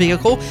service your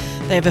vehicle,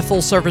 they have a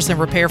full service and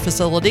repair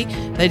facility.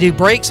 They do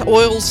brakes,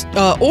 oils,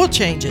 oil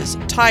changes,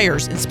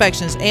 tires,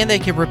 inspections, and they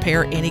can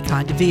repair any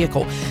kind of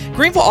vehicle.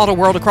 Greenville Auto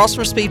World across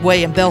from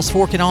Speedway and Bells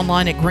Fork and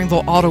online at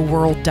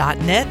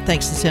greenvilleautoworld.net.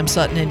 Thanks to Tim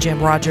Sutton and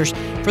Jim Rogers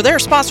for their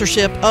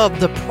sponsorship of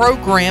the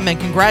program, and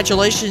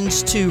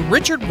congratulations to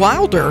Richard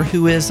Wilder,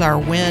 who is our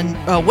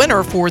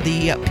winner for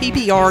the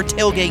PBR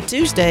Tailgate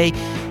Tuesday.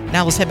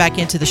 Now let's head back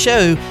into the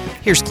show.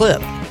 Here's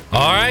Clip.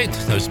 All right,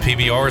 those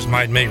PBRs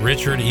might make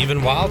Richard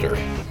even wilder.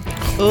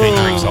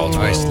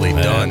 Nicely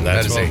done.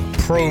 That is a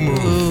pro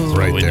move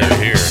right there.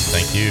 Here.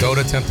 Thank you. Don't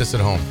attempt this at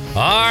home.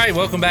 All right,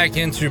 welcome back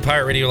into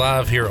Pirate Radio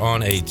Live here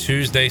on a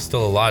Tuesday.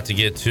 Still a lot to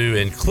get to,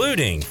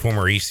 including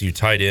former ECU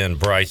tight end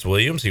Bryce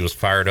Williams. He was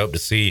fired up to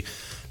see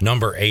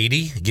number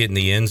 80 get in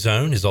the end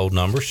zone, his old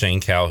number. Shane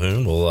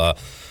Calhoun will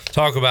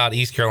talk about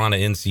East Carolina,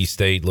 NC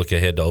State, look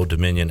ahead to Old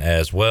Dominion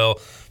as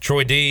well.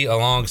 Troy D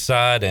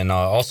alongside, and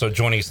also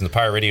joining us in the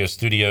Pirate Radio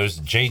studios,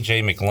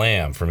 J.J.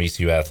 McLam from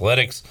ECU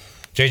Athletics.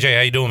 JJ,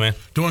 how you doing, man?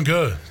 Doing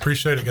good.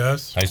 Appreciate it,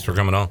 guys. Thanks for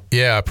coming on.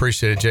 Yeah, I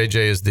appreciate it. JJ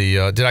is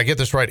the, did I get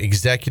this right,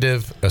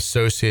 Executive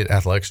Associate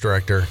Athletics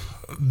Director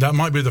that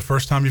might be the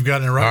first time you've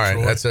gotten it right.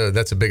 All right, Troy.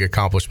 that's a big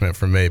accomplishment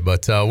for me,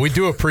 but we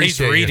do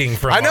appreciate. He's reading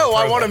from. I know.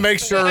 our I want to make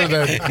sure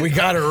that we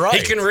got it right.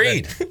 He can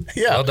read.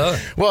 Yeah. Well done.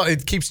 Well,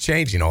 it keeps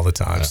changing all the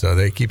time, so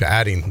they keep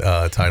adding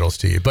titles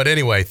to you. But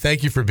anyway,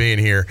 thank you for being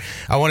here.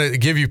 I want to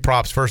give you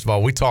props. First of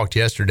all, we talked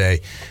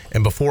yesterday,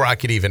 and before I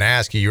could even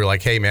ask you, you were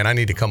like, "Hey, man, I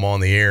need to come on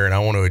the air, and I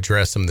want to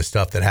address some of the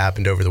stuff that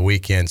happened over the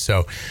weekend."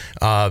 So,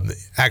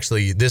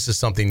 actually, this is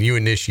something you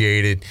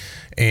initiated.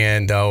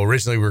 And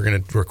originally we were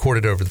going to record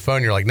it over the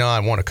phone. You're like, no, I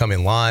want to come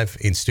in live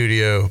in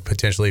studio,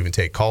 potentially even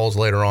take calls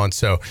later on.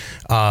 So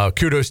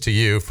kudos to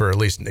you for at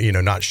least,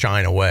 not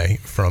shying away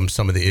from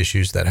some of the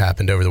issues that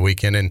happened over the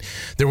weekend. And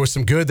there was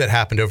some good that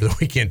happened over the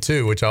weekend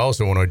too, which I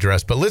also want to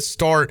address. But let's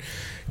start,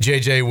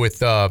 JJ,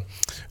 with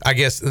I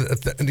guess,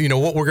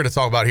 what we're going to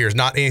talk about here is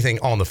not anything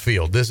on the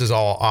field. This is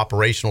all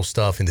operational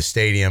stuff in the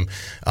stadium,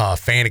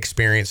 fan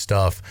experience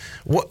stuff.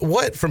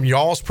 What from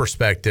y'all's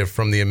perspective,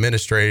 from the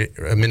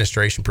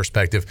administration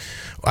perspective,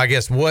 I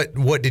guess,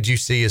 what did you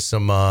see as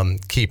some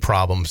key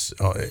problems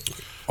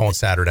on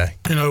Saturday?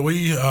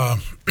 We,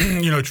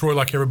 Troy,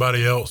 like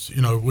everybody else,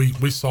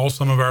 we saw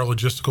some of our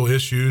logistical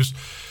issues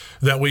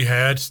that we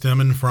had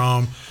stemming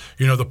from,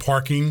 the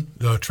parking,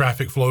 the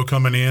traffic flow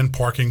coming in,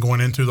 parking going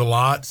into the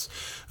lots,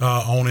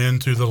 on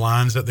into the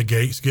lines at the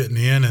gates getting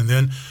in, and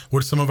then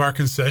with some of our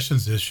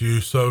concessions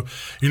issues. So,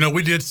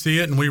 we did see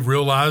it and we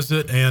realized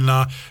it. And,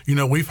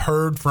 we've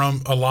heard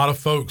from a lot of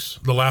folks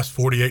the last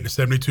 48 to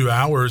 72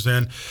 hours.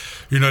 And,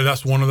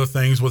 that's one of the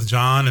things with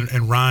John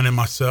and Ryan and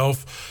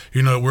myself.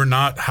 We're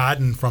not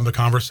hiding from the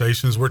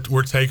conversations.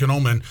 We're taking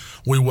them, and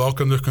we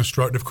welcome the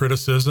constructive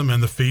criticism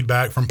and the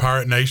feedback from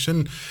Pirate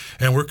Nation.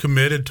 And we're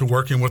committed to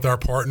working with our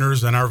partners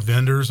and our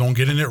vendors on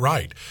getting it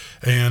right.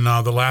 And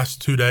the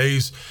last 2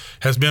 days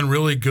has been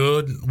really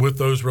good with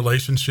those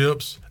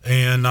relationships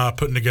and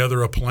putting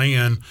together a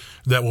plan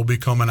that will be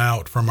coming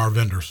out from our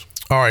vendors.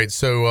 All right,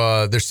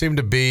 so there seemed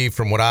to be,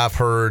 from what I've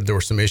heard, there were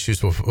some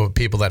issues with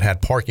people that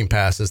had parking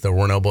passes that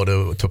weren't able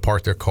to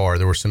park their car.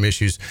 There were some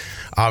issues,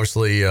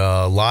 obviously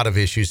a lot of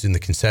issues in the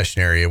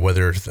concession area,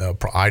 whether it's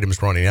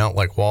items running out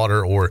like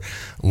water or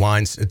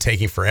lines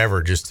taking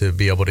forever just to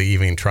be able to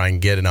even try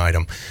and get an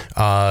item.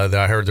 I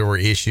heard there were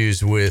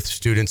issues with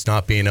students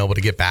not being able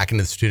to get back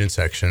into the student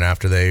section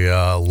after they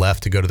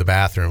left to go to the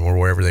bathroom or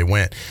wherever they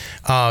went.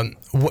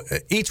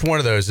 Each one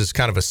of those is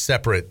kind of a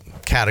separate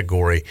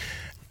category.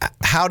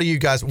 How do you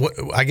guys,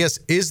 I guess,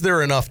 is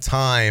there enough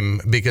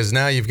time, because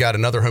now you've got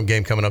another home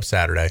game coming up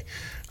Saturday.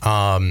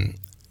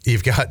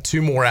 You've got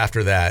 2 more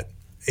after that.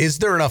 Is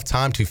there enough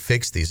time to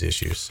fix these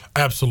issues?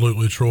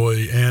 Absolutely,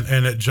 Troy.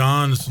 And at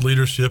John's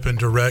leadership and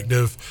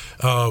directive,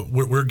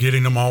 we're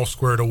getting them all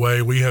squared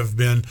away. We have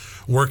been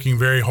working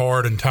very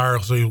hard and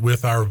tirelessly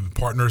with our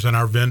partners and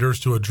our vendors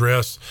to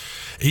address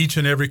each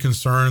and every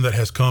concern that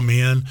has come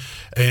in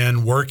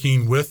and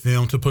working with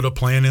them to put a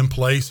plan in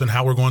place and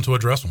how we're going to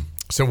address them.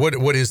 So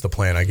what is the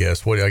plan, I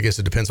guess? I guess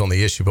it depends on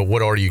the issue, but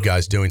what are you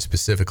guys doing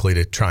specifically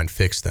to try and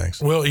fix things?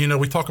 Well,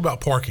 we talk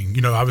about parking.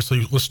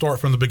 Obviously, let's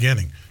start from the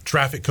beginning.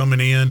 Traffic coming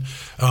in.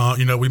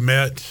 We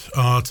met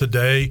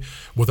today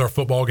with our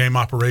football game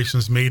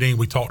operations meeting.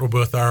 We talked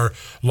with our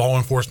law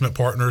enforcement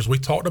partners. We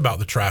talked about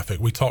the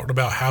traffic. We talked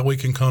about how we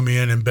can come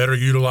in and better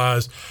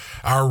utilize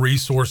our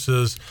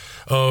resources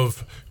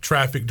of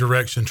traffic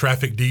direction,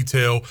 traffic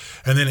detail,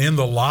 and then in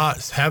the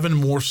lots, having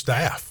more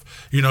staff.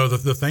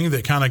 The thing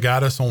that kind of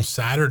got us on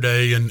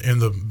Saturday in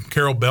the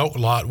Carroll Belk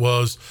lot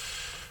was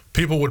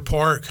people would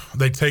park,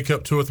 they'd take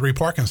up 2 or 3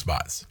 parking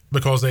spots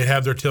because they'd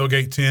have their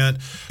tailgate tent.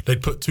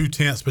 They'd put 2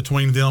 tents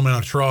between them and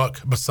a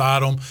truck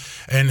beside them.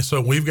 And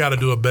so we've got to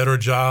do a better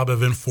job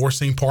of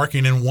enforcing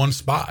parking in one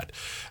spot.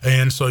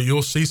 And so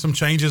you'll see some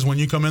changes when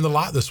you come in the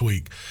lot this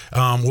week.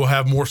 We'll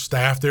have more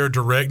staff there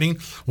directing.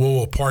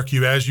 We'll park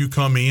you as you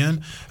come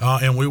in,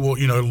 and we will,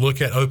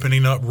 look at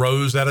opening up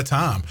rows at a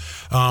time.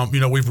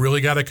 We've really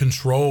got to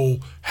control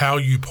how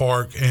you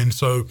park. And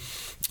so,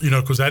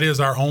 because that is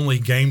our only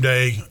game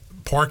day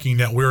parking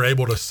that we're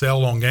able to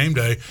sell on game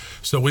day.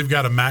 So we've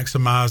got to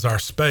maximize our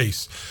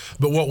space.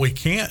 But what we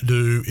can't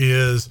do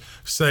is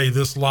say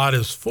this lot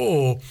is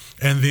full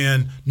and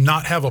then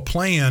not have a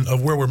plan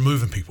of where we're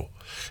moving people.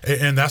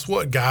 And that's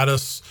what got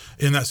us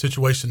in that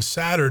situation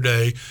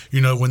Saturday,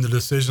 when the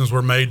decisions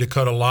were made to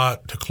cut a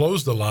lot, to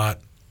close the lot.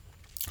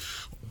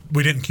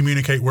 We didn't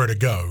communicate where to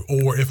go.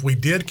 Or if we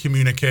did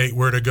communicate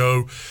where to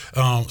go,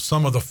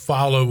 some of the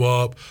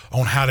follow-up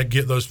on how to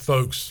get those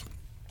folks,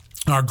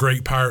 our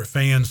great Pirate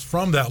fans,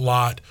 from that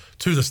lot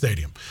to the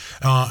stadium.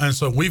 And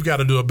so we've got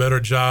to do a better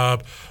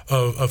job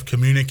of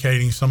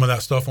communicating some of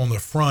that stuff on the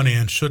front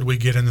end should we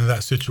get into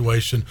that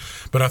situation.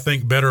 But I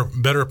think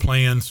better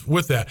plans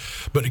with that.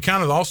 But to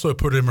kind of also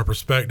put it in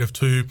perspective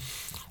too,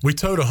 we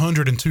towed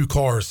 102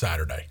 cars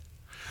Saturday.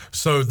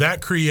 So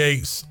that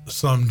creates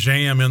some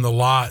jam in the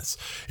lots.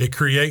 It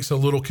creates a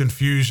little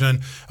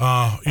confusion.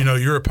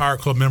 You're a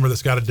Pirate Club member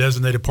that's got a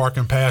designated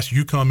parking pass.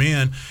 You come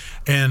in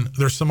and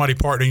there's somebody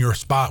parked in your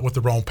spot with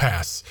the wrong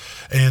pass.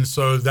 And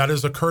so that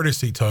is a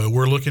courtesy tow.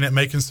 We're looking at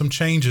making some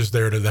changes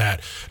there to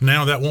that.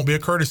 Now that won't be a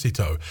courtesy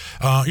tow.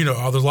 There's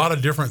a lot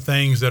of different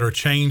things that are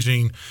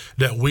changing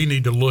that we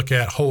need to look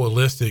at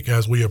holistic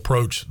as we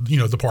approach,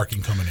 the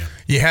parking coming in.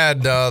 You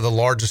had the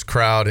largest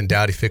crowd in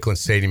Dowdy-Ficklen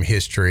Stadium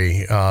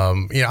history.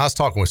 I was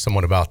talking with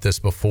someone about this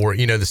before.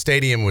 The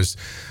stadium was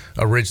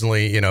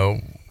originally,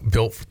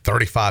 built for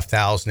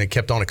 35,000. It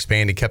kept on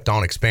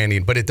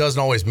expanding, but it doesn't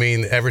always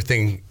mean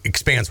everything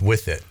expands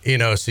with it.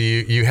 So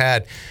you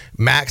had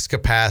max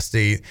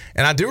capacity,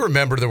 and I do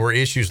remember there were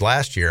issues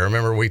last year. I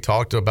remember we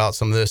talked about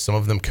some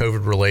of them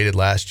COVID related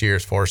last year,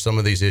 as far as some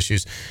of these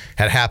issues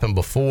had happened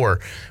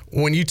before.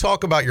 When you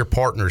talk about your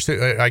partners,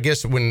 I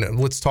guess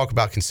let's talk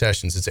about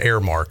concessions. It's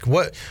Airmark.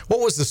 What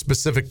was the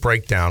specific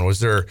breakdown? Was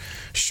there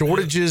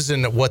shortages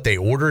in what they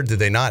ordered? Did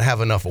they not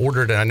have enough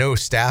ordered? And I know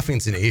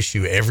staffing's an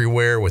issue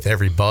everywhere with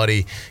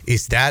everybody.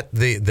 Is that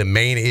the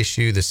main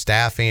issue, the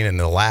staffing and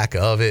the lack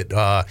of it?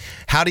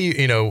 How do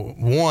you,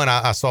 one,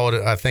 I saw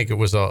it, I think it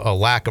was a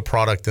lack of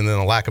product, and then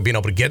a lack of being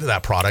able to get to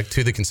that product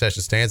to the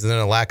concession stands, and then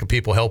a lack of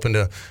people helping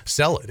to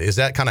sell it. Is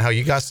that kind of how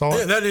you guys saw it?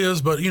 Yeah, that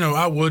is, but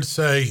I would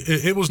say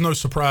it was no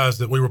surprise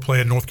that we were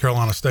playing North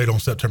Carolina State on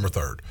September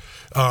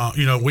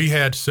 3rd. We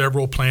had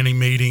several planning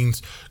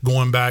meetings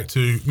going back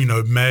to,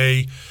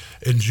 May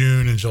and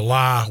June and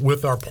July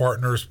with our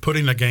partners,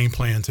 putting a game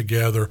plan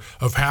together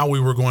of how we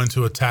were going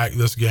to attack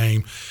this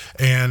game.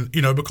 And,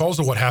 because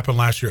of what happened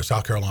last year at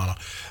South Carolina,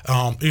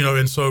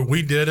 and so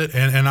we did it.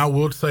 And I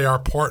would say our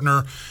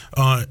partner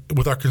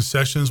with our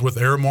concessions with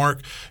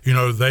Airmark,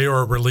 they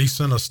are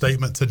releasing a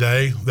statement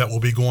today that will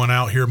be going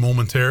out here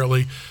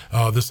momentarily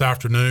this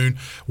afternoon,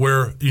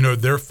 where,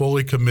 they're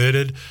fully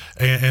committed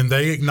and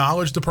they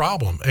acknowledge the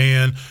problem.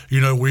 And,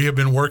 we have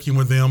been working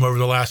with them over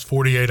the last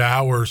 48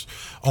 hours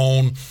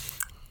on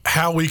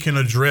how we can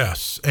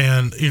address.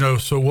 And,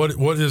 so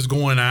what is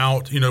going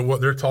out, what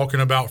they're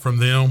talking about from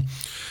them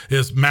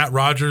is Matt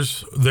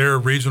Rogers, their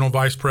regional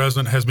vice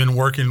president, has been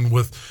working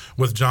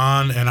with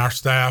John and our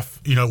staff,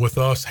 with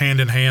us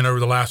hand in hand over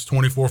the last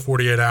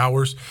 48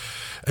 hours.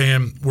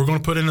 And we're going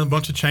to put in a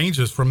bunch of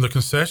changes from the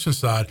concession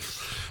side.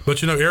 But,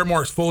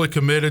 Airmark's fully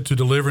committed to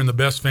delivering the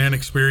best fan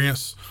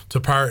experience to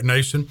Pirate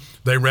Nation.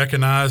 They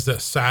recognize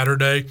that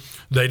Saturday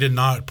they did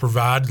not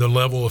provide the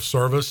level of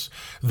service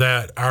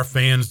that our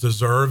fans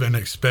deserve and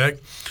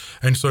expect.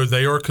 And so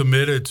they are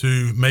committed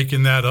to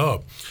making that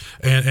up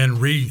and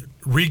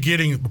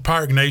re-getting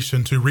Pirate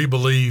Nation to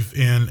re-believe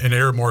in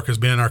Airmark as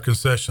being our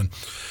concession.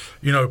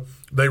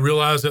 They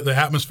realized that the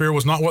atmosphere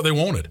was not what they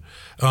wanted.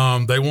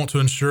 They want to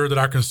ensure that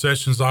our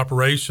concessions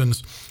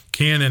operations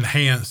can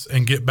enhance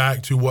and get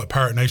back to what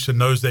Pirate Nation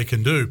knows they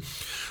can do.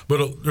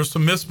 But there's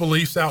some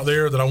misbeliefs out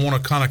there that I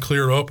want to kind of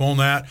clear up on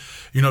that.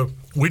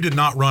 We did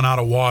not run out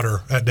of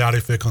water at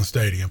Dowdy-Ficklen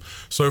Stadium.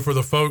 So for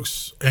the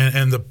folks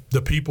and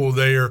the people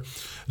there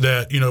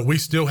that, we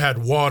still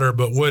had water,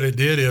 but what it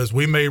did is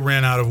we may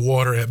ran out of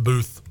water at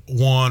booth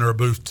 1 or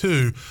booth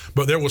 2,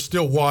 but there was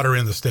still water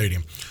in the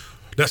stadium.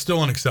 That's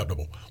still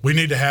unacceptable. We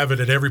need to have it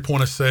at every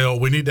point of sale.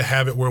 We need to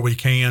have it where we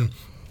can.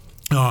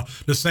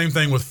 The same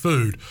thing with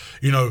food.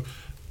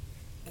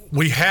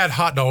 We had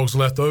hot dogs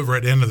left over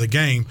at the end of the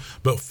game,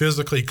 but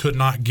physically could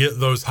not get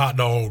those hot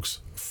dogs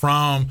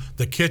from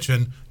the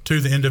kitchen to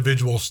the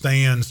individual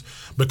stands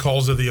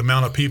because of the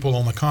amount of people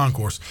on the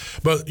concourse.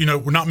 But,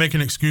 we're not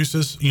making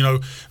excuses.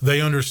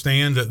 They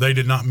understand that they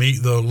did not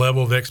meet the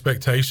level of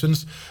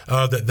expectations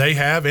that they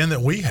have and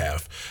that we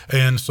have.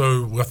 And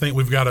so I think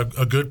we've got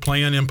a good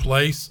plan in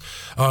place.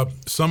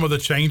 Some of the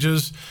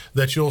changes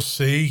that you'll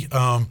see,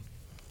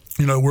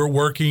 we're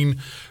working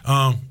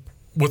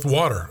with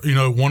water.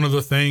 One of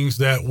the things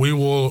that we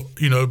will,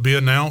 be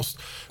announced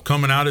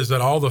coming out is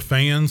that all the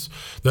fans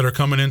that are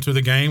coming into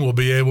the game will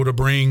be able to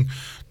bring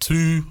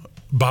 2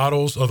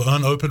 bottles of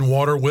unopened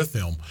water with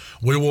them.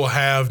 We will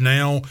have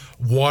now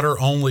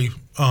water-only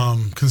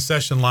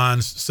concession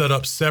lines set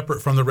up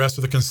separate from the rest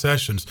of the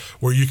concessions,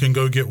 where you can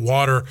go get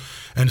water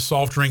and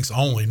soft drinks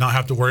only, not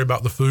have to worry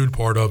about the food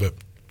part of it.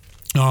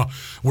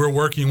 We're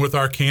working with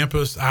our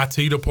campus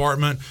IT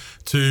department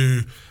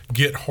to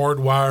get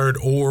hardwired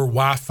or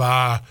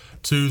Wi-Fi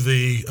to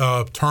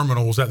the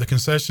terminals at the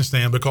concession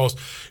stand, because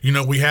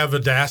we have a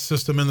DAS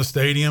system in the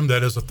stadium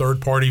that is a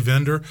third-party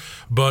vendor,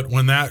 but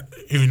when that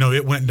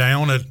it went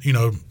down at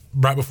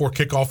right before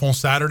kickoff on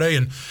Saturday,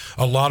 and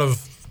a lot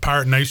of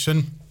Pirate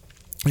Nation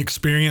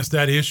experienced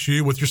that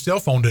issue with your cell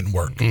phone didn't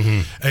work,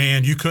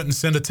 and you couldn't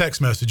send a text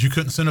message, you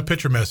couldn't send a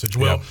picture message.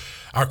 Well,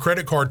 our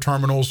credit card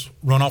terminals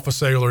run off of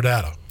cellular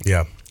data.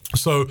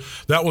 So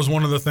that was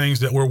one of the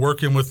things that we're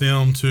working with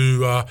them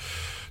to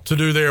to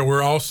do there.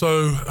 We're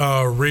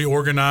also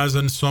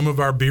reorganizing some of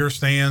our beer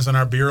stands and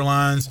our beer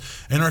lines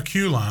and our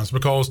queue lines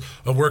because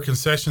of where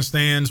concession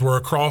stands were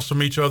across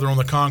from each other on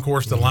the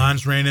concourse. The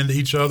lines ran into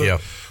each other.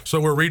 Yep. So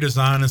we're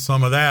redesigning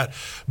some of that.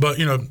 But,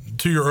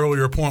 to your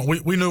earlier point,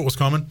 we knew it was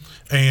coming,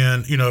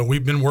 and,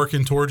 we've been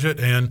working towards it,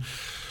 and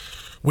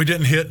we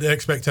didn't hit the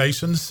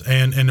expectations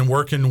and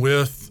working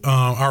with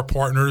our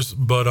partners,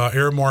 but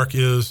Aramark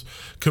is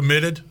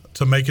committed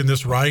to making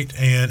this right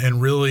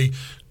and really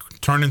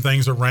turning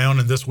things around.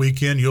 And this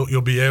weekend,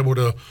 you'll be able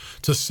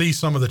to see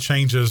some of the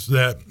changes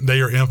that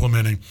they are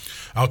implementing.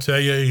 I'll tell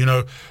you,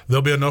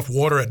 there'll be enough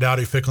water at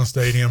Dowdy-Ficklin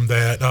Stadium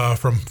that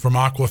from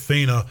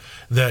Aquafina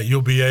that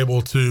you'll be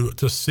able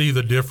to see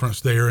the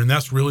difference there. And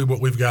that's really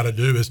what we've got to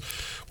do is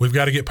we've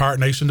got to get Pirate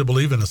Nation to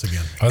believe in us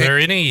again. Are there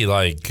any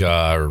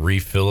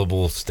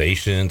refillable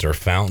stations or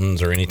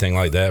fountains or anything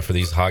like that for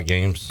these hot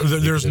games?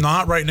 There's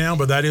not right now,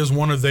 but that is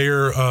one of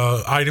their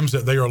items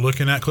that they are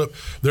looking at, Clip.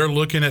 They're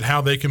looking at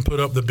how they can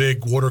put up the big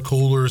water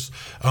coolers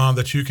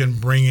that you can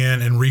bring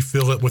in and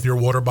refill it with your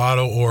water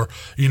bottle or,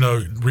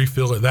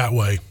 refill it that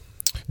way.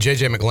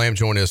 JJ McLam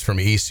joined us from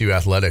ECU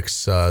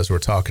Athletics as we're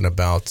talking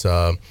about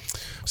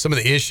some of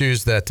the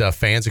issues that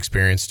fans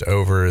experienced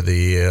over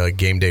the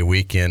game day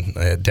weekend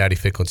at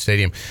Dowdy-Ficklin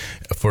Stadium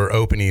for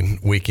opening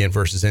weekend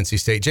versus NC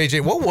State.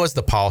 JJ, what was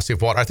the policy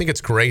of water? I think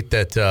it's great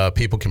that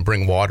people can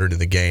bring water to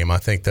the game. I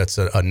think that's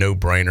a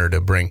no-brainer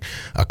to bring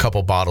a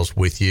couple bottles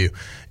with you.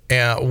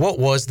 What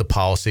was the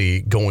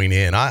policy going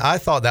in? I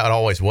thought that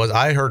always was.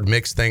 I heard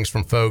mixed things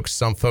from folks.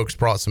 Some folks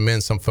brought some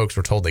in. Some folks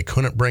were told they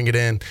couldn't bring it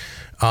in.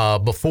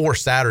 Before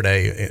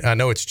Saturday, I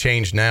know it's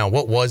changed now.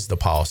 What was the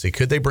policy?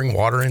 Could they bring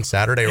water in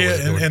Saturday?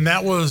 And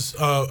that was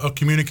a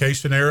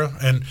communication error.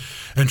 And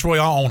Troy,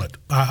 I'll own it.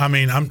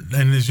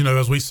 And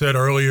as we said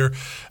earlier,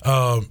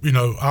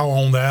 I'll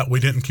own that. We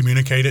didn't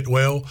communicate it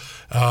well.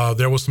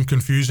 There was some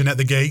confusion at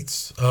the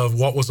gates of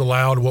what was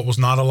allowed, what was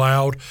not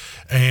allowed.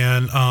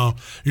 And,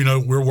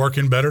 we're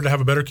working better to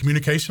have a better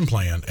communication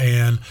plan.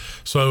 And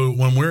so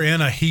when we're in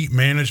a heat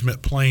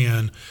management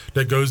plan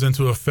that goes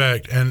into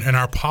effect, and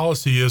our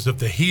policy is if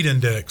the heat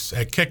index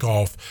at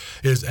kickoff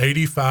is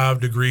 85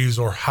 degrees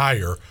or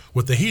higher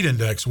with the heat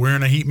index, we're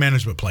in a heat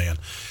management plan.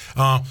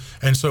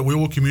 And so we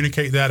will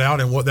communicate that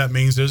out. And what that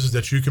means is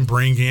that you can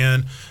bring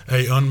in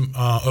a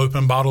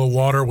open bottle of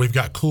water. We've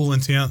got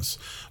cooling tents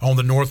on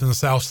the north and the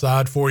south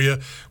side for you.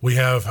 We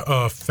have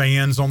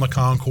fans on the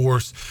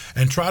concourse,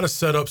 and try to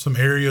set up some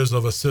areas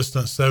of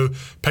assistance so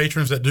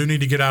patrons that do need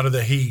to get out of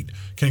the heat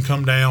can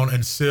come down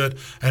and sit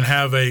and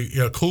have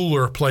a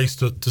cooler place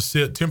to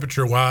sit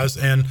temperature wise.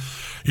 And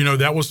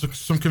that was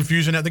some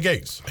confusion at the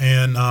gates,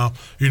 and I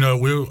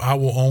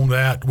will own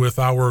that with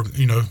our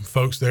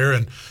folks there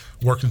and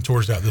working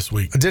towards that this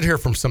week. I did hear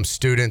from some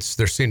students.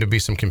 There seemed to be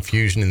some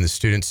confusion in the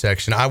student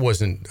section. I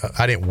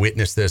didn't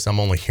witness this. I'm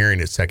only hearing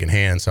it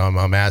secondhand, so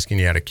I'm asking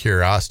you out of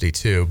curiosity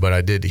too. But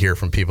I did hear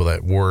from people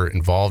that were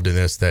involved in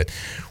this that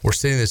were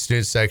sitting in the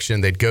student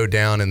section. They'd go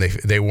down and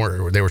they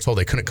were told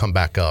they couldn't come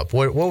back up.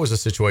 What was the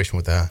situation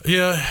with that?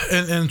 Yeah,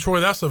 and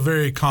Troy, that's a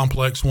very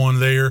complex one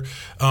there.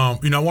 I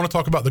want to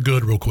talk about the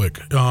good real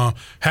quick.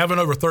 Having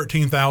over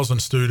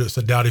 13,000 students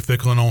at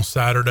Dowdy-Ficklin on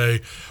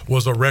Saturday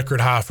was a record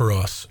high for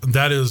us.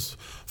 That is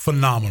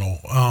phenomenal.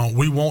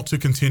 We want to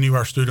continue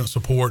our student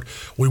support.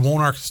 We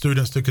want our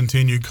students to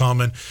continue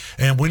coming,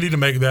 and we need to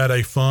make that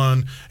a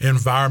fun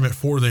environment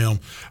for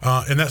them.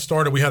 And that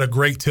started, we had a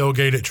great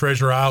tailgate at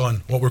Treasure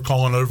Island, what we're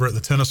calling over at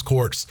the tennis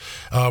courts,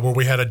 where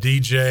we had a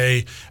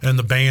DJ and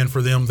the band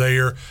for them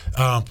there.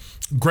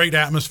 Great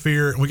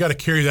atmosphere, and we got to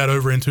carry that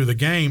over into the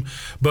game.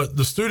 But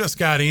the students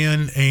got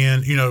in,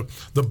 and,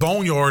 the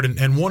Boneyard,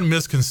 and one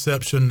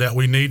misconception that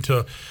we need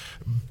to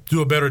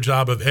do a better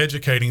job of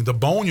educating. The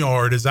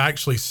Boneyard is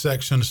actually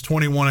sections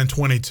 21 and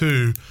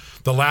 22,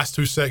 the last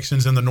two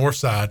sections in the north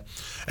side,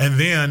 and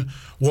then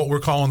what we're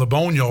calling the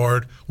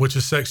Boneyard, which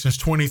is sections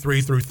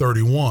 23 through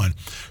 31.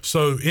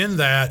 So in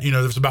that,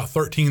 there's about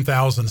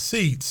 13,000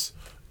 seats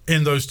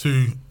in those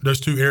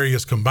two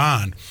areas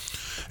combined.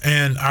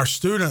 And our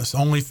students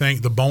only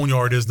think the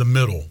Boneyard is the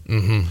middle.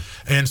 Mm-hmm.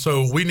 And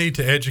so we need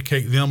to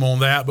educate them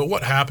on that. But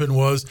what happened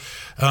was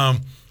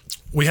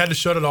we had to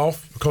shut it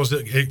off because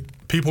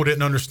people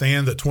didn't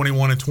understand that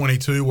 21 and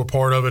 22 were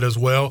part of it as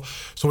well.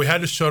 So we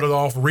had to shut it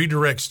off,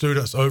 redirect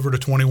students over to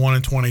 21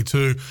 and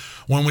 22.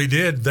 When we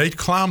did, they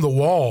climbed the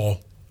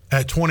wall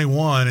at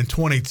 21 and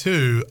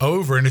 22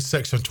 over into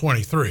section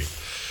 23.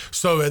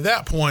 So at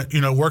that point,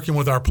 working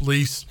with our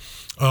police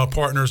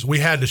partners, we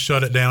had to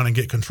shut it down and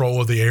get control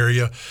of the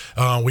area.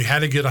 We had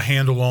to get a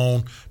handle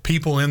on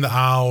people in the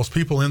aisles,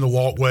 people in the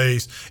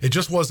walkways. It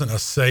just wasn't a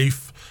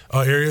safe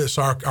area.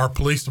 So our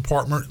police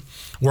department,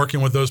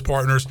 working with those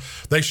partners,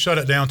 they shut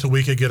it down till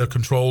we could get a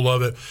control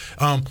of it.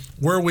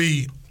 Where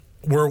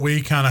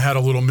we kind of had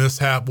a little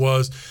mishap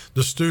was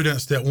the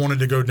students that wanted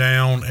to go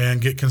down and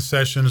get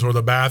concessions or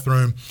the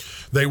bathroom,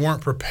 they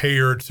weren't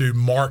prepared to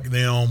mark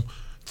them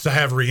to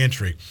have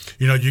reentry.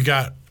 You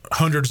got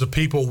hundreds of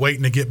people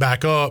waiting to get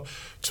back up.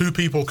 two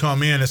people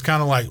come in, it's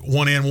kind of like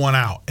one in, one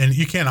out. And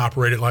you can't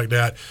operate it like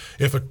that.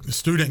 If a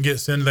student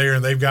gets in there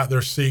and they've got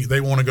their seat,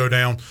 they want to go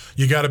down,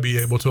 you got to be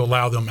able to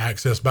allow them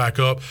access back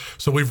up.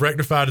 So we've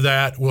rectified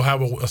that. We'll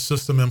have a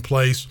system in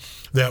place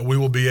that we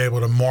will be able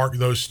to mark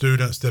those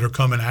students that are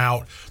coming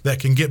out that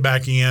can get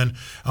back in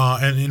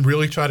and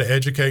really try to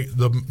educate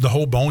the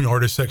whole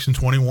Boneyard is Section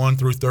 21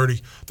 through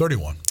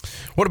 31.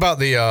 What about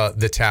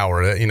the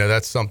tower? You know,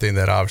 that's something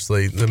that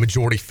obviously the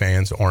majority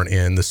fans aren't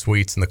in, the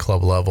suites and the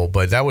club level,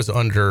 but that was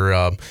under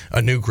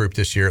a new group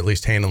this year, at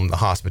least handling the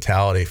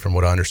hospitality from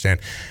what I understand.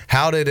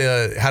 How did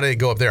it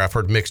go up there? I've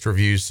heard mixed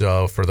reviews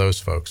for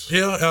those folks.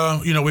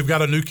 Yeah, you know, we've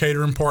got a new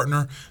catering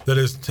partner that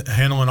is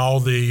handling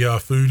all the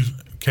food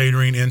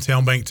catering in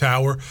Town Bank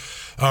Tower.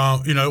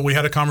 You know, we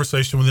had a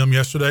conversation with them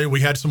yesterday.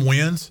 We had some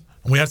wins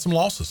and we had some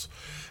losses.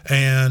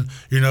 And,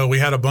 you know, we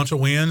had a bunch of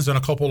wins and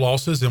a couple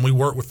losses, and we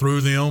worked through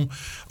them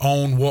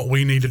on what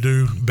we need to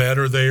do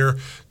better there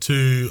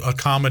to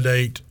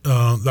accommodate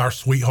our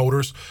suite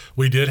holders.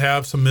 We did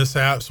have some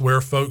mishaps where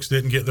folks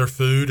didn't get their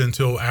food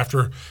until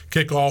after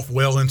kickoff,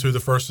 well into the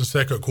first and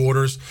second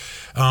quarters.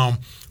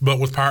 But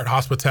with Pirate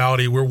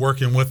Hospitality, we're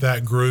working with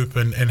that group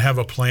and have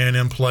a plan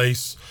in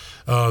place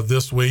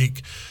this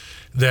week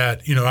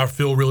that, you know, I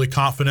feel really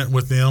confident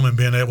with them and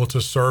being able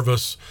to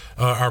service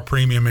our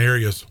premium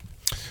areas.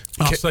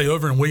 I'll say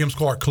over in Williams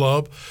Clark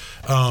Club,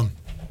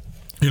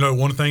 you know,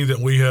 one thing that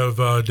we have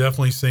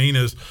definitely seen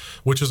is,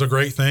 which is a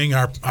great thing,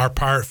 our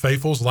Pirate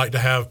faithfuls like to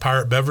have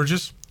Pirate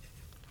beverages.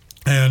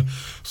 And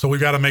so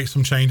we've got to make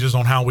some changes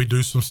on how we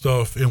do some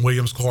stuff in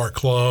Williams Clark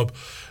Club,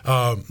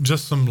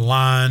 just some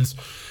lines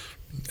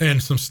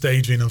and some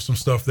staging of some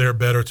stuff there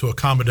better to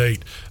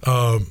accommodate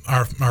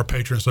our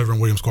patrons over in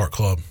Williams Clark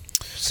Club.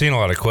 Seen a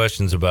lot of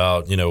questions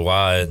about, you know,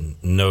 why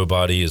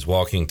nobody is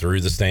walking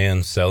through the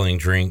stands selling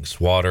drinks,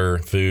 water,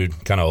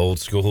 food, kind of old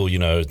school, you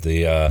know,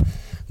 the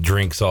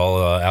drinks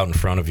all out in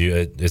front of you.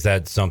 Is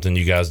that something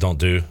you guys don't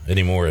do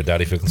anymore at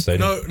Dowdy-Ficklen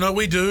Stadium? No,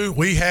 we do.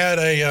 We had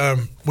a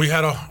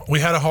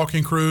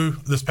hawking crew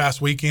this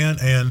past weekend,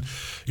 and,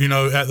 you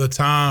know, at the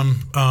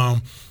time,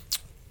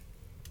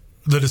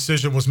 the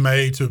decision was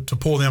made to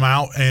pull them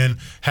out and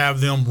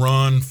have them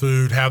run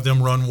food, have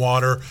them run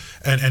water,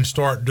 and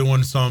start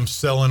doing some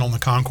selling on the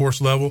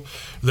concourse level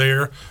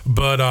there.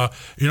 But,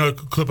 you know,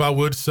 Clip, I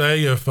would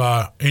say if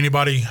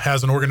anybody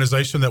has an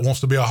organization that wants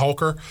to be a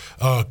hawker,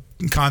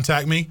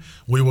 contact me.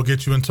 We will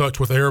get you in touch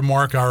with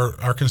Aramark,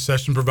 our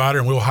concession provider,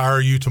 and we'll hire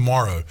you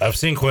tomorrow. I've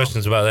seen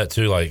questions about that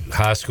too, like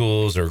high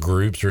schools or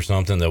groups or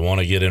something that want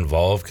to get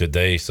involved. Could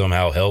they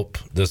somehow help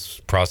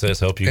this process,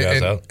 help you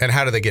guys out? And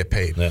how do they get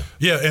paid?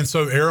 Yeah, and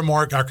so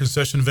Aramark, our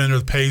concession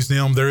vendor, pays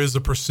them. There is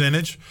a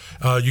percentage.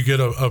 You get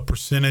a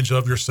percentage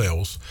of your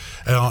sales,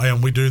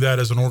 and we do that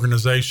as an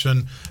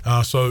organization.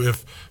 So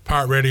if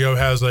Pirate Radio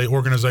has an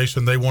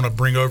organization, they want to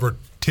bring over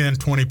 10,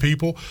 20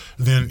 people,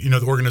 then, you know,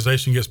 the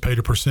organization gets paid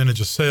a percentage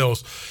of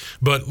sales.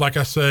 But like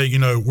I say, you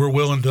know, we're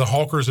willing to,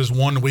 hawkers is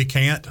one we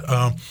can't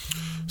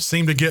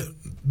seem to get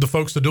the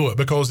folks to do it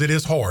because it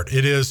is hard.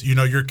 It is, you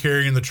know, you're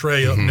carrying the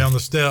tray up and down the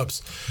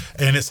steps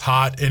and it's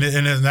hot and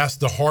that's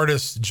the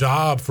hardest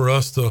job for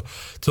us to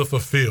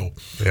fulfill.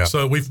 Yeah.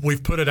 So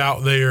we've put it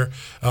out there.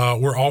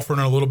 We're offering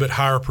a little bit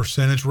higher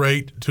percentage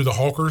rate to the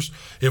hawkers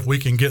if we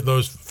can get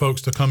those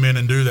folks to come in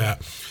and do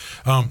that.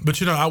 But,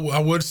 you know, I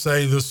would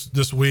say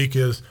this week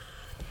is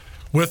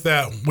with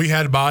that, we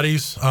had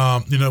bodies.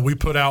 You know, we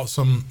put out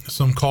some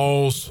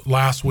calls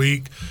last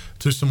week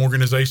to some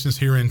organizations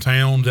here in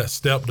town that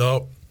stepped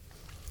up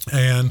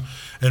and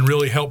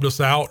really helped us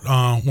out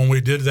when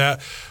we did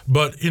that.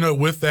 But, you know,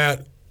 with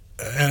that,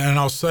 and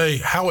I'll say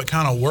how it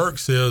kind of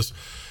works is,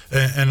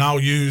 and I'll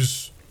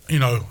use, you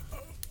know,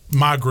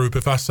 my group.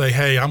 If I say,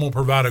 hey, I'm going to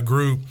provide a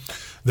group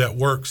that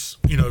works,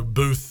 you know,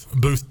 booth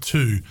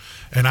 2,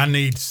 and I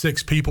need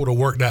 6 people to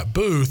work that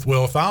booth.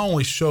 Well, if I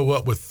only show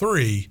up with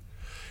 3,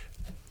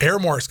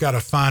 Aramark's got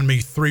to find me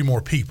 3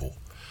 more people.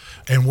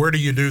 And where do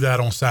you do that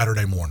on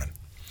Saturday morning?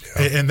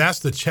 Yeah. And that's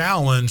the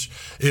challenge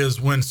is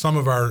when some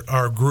of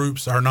our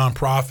groups, our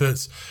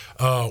nonprofits,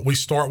 we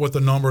start with the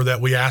number that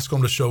we ask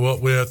them to show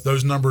up with.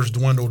 Those numbers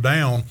dwindle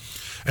down.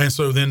 And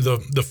so then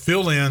the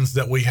fill-ins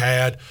that we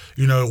had,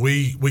 you know,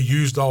 we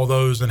used all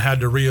those and had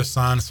to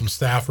reassign some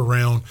staff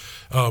around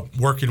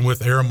working with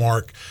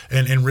Aramark.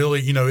 And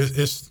really, you know,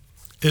 it's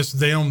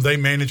them. They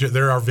manage it.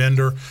 They're our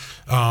vendor.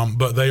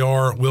 But they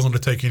are willing to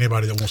take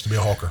anybody that wants to be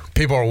a hawker.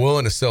 People are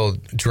willing to sell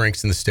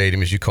drinks in the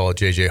stadium, as you call it,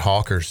 JJ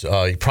Hawkers.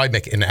 You probably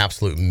make an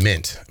absolute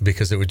mint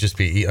because it would just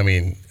be, I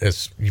mean,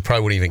 you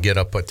probably wouldn't even get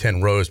up but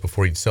 10 rows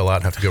before you'd sell out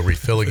and have to go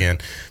refill again.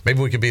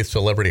 Maybe we could be a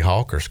Celebrity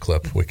Hawkers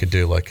clip. We could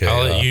do like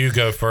I'll let you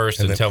go first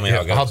and tell me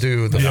how it goes. I'll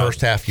do the first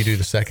half, you do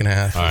the second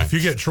half. Right. If you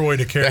get Troy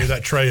to carry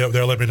that tray up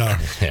there, let me know.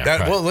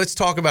 Well, let's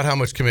talk about how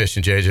much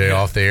commission, JJ,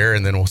 off the air,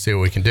 and then we'll see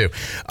what we can do.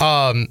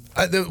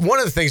 One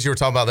of the things you were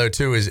talking about, though,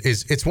 too, is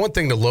it's one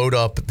thing to load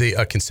up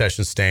a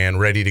concession stand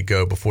ready to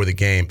go before the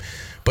game,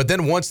 but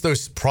then once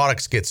those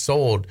products get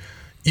sold,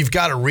 you've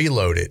got to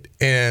reload it.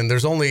 And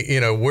there's only,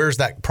 where's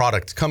that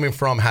product coming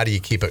from? How do you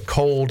keep it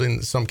cold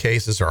in some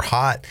cases or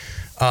hot?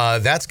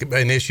 That's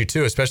an issue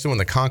too, especially when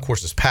the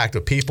concourse is packed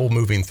with people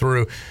moving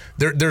through.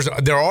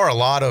 There are a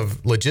lot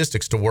of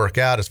logistics to work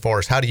out as far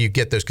as how do you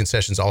get those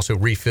concessions also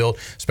refilled,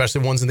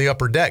 especially ones in the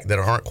upper deck that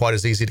aren't quite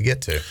as easy to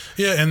get to.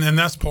 Yeah, and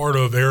that's part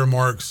of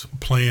Aramark's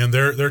plan.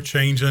 They're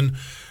changing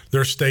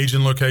their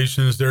staging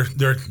locations.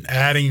 They're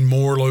adding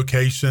more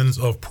locations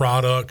of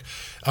product.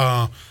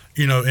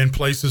 In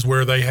places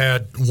where they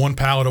had 1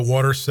 pallet of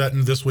water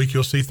setting, this week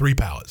you'll see 3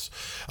 pallets.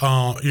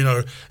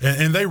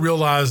 And they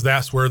realize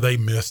that's where they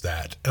missed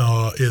at,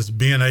 is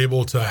being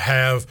able to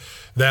have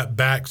that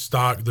back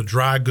stock, the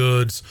dry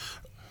goods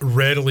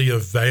readily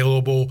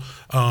available.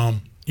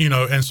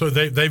 And so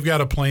they've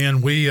got a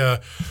plan.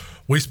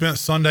 We spent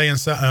Sunday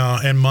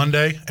and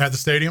Monday at the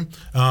stadium.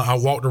 I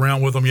walked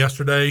around with them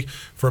yesterday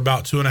for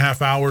about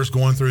 2.5 hours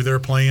going through their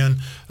plan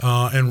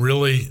and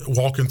really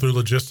walking through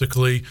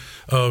logistically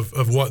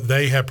of what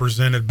they have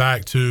presented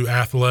back to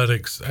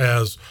athletics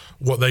as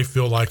what they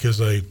feel like is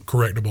a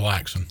correctable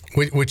action.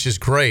 Which is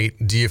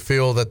great. Do you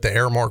feel that the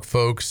Aramark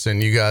folks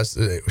and you guys,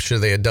 should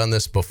they have done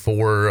this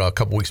before, a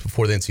couple weeks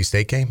before the NC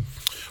State game?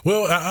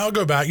 Well, I'll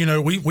go back.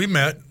 We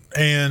met.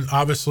 And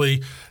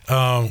obviously,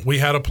 we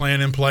had a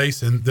plan in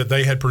place and that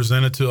they had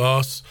presented to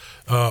us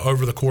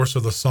over the course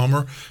of the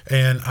summer.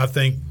 And I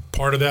think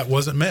part of that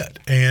wasn't met.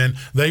 And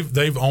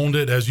they've owned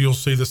it, as you'll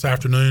see this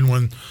afternoon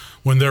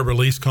when their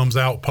release comes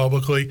out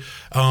publicly.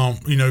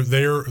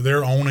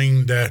 They're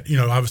owning that.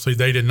 Obviously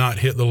they did not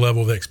hit the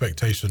level of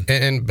expectation,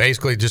 and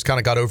basically just kind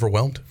of got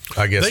overwhelmed.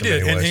 I guess they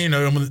did.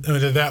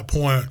 And at that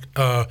point,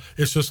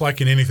 it's just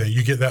like in anything.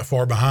 You get that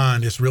far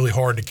behind, it's really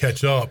hard to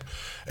catch up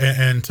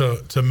and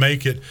to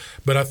make it.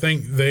 But I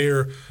think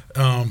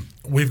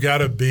we've got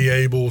to be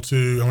able to.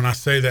 And when I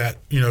say that,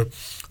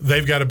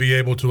 they've got to be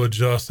able to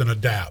adjust and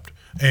adapt.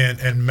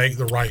 And make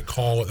the right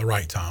call at the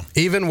right time.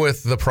 Even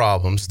with the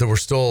problems, there were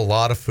still a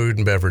lot of food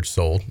and beverage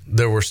sold.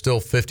 There were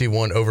still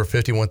over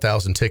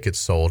 51,000 tickets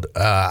sold.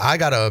 I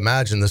got to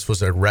imagine this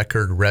was a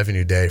record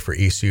revenue day for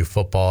ECU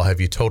football. Have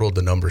you totaled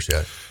the numbers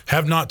yet?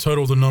 Have not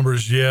totaled the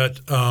numbers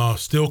yet.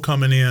 Still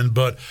coming in,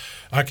 but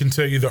I can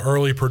tell you the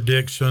early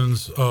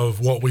predictions of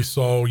what we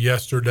saw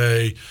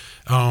yesterday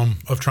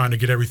of trying to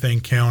get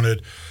everything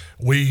counted.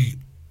 We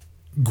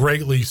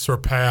greatly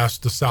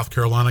surpassed the South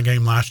Carolina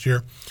game last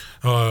year.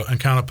 And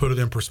kind of put it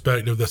in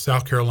perspective, the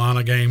South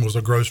Carolina game was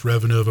a gross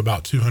revenue of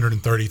about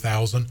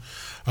 $230,000.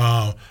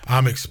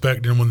 I'm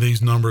expecting when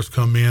these numbers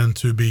come in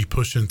to be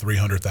pushing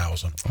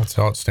 $300,000. That's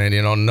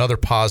outstanding. On another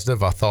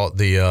positive, I thought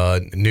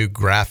the new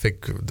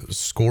graphic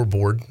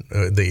scoreboard,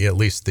 at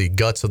least the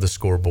guts of the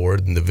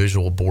scoreboard and the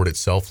visual board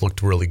itself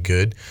looked really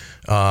good.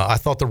 I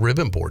thought the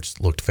ribbon boards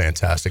looked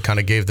fantastic. Kind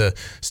of gave the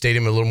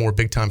stadium a little more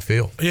big time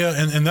feel. Yeah,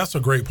 and that's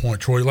a great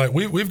point, Troy. Like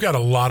we've got a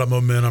lot of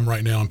momentum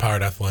right now in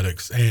Pirate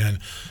Athletics, and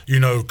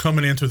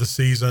coming into the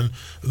season,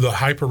 the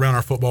hype around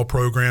our football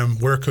program,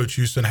 where Coach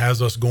Houston has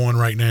us going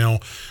right now,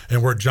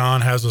 and where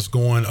John has us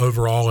going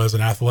overall as an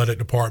athletic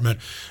department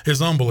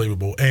is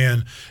unbelievable.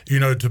 And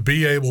to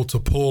be able to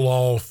pull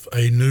off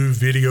a new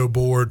video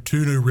board,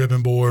 2 new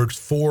ribbon boards,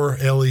 4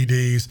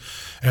 LEDs,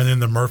 and then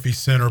the Murphy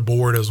Center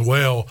board as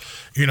well,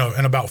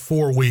 in about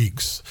 4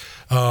 weeks.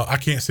 I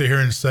can't sit here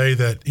and say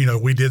that,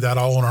 we did that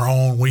all on our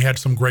own. We had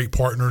some great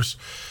partners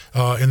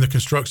in the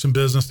construction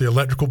business, the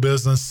electrical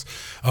business,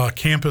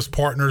 campus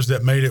partners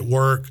that made it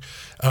work.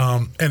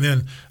 And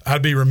then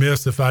I'd be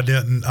remiss if I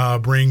didn't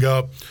bring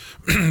up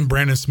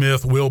Brandon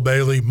Smith, Will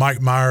Bailey,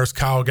 Mike Myers,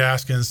 Kyle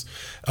Gaskins,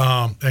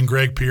 and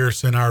Greg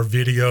Pierce in our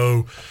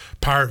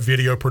Pirate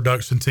video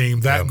production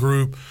team. That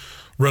group,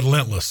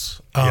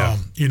 relentless,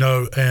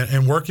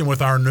 and working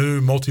with our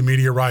new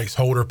multimedia rights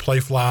holder,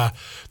 Playfly,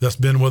 that's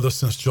been with us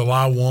since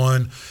July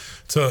 1,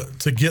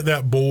 to get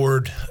that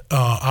board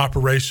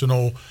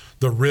operational,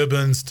 the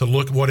ribbons, to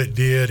look what it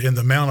did in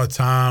the amount of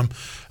time.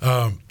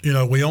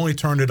 We only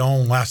turned it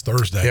on last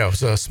Thursday. Yeah, it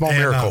was a small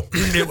miracle.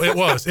 It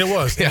was.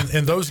 Yeah.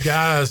 And those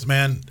guys,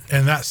 man,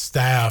 and that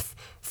staff,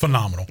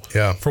 phenomenal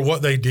for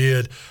what they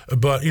did.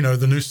 But,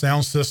 the new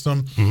sound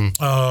system,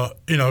 got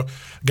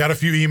a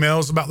few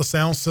emails about the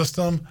sound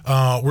system.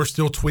 We're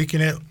still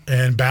tweaking it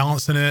and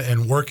balancing it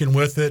and working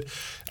with it.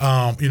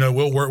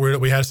 We'll work with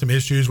it. We had some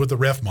issues with the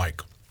ref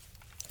mic.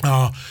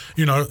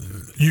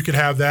 You could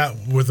have that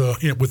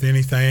with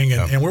anything,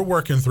 and we're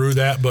working through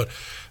that. But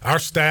our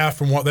staff,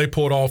 from what they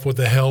pulled off with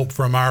the help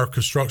from our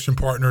construction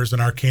partners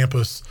and our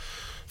campus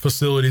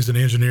facilities and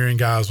engineering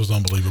guys, was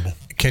unbelievable.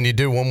 Can you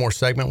do one more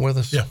segment with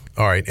us? Yeah.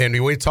 All right.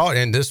 And we talked,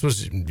 and this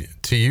was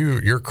to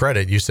your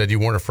credit. You said you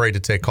weren't afraid to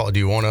take calls. Do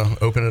you want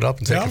to open it up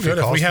and take a few good.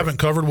 calls? If we haven't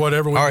covered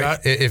whatever we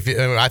got.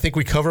 I think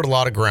we covered a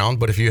lot of ground,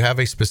 but if you have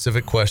a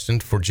specific question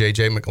for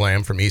JJ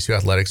McLam from ECU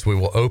Athletics, we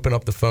will open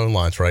up the phone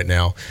lines right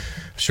now.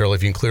 Shirley,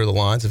 if you can clear the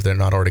lines, if they're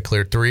not already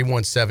cleared,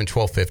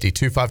 317-1250,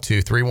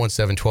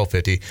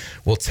 252-317-1250.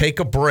 We'll take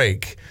a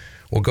break.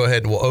 we'll go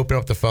ahead and we'll open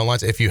up the phone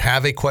lines. If you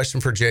have a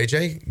question for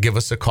JJ, give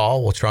us a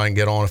call. We'll try and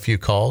get on a few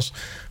calls.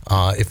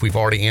 If we've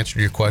already answered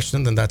your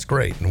question, then that's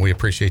great. And we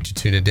appreciate you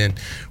tuning in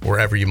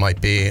wherever you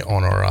might be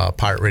on our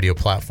Pirate Radio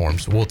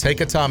platforms. We'll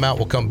take a timeout.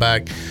 We'll come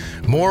back.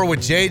 More with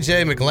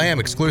JJ McLam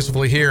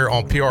exclusively here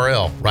on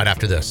PRL right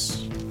after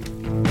this.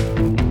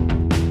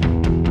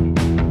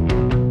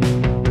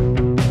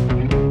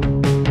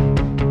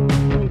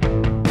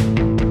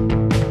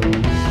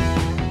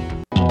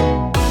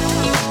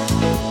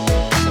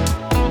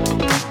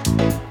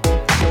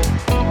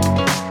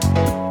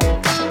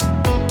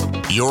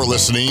 You're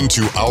listening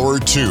to Hour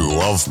 2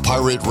 of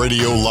Pirate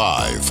Radio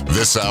Live.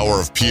 This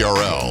hour of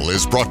PRL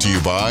is brought to you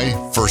by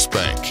First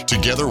Bank.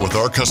 Together with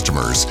our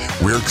customers,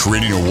 we're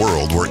creating a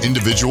world where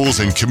individuals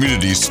and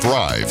communities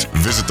thrive.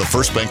 Visit the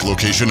First Bank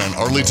location on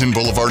Arlington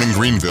Boulevard in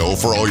Greenville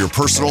for all your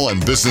personal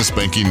and business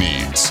banking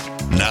needs.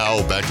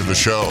 Now, back to the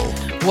show.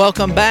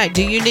 Welcome back.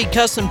 Do you need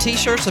custom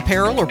t-shirts,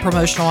 apparel, or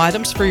promotional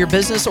items for your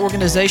business,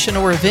 organization,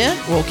 or event?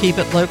 We'll keep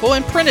it local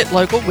and print it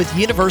local with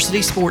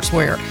University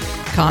Sportswear.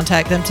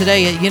 Contact them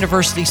today at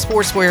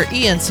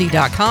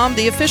universitysportswearenc.com,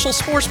 the official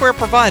sportswear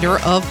provider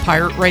of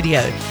Pirate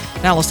Radio.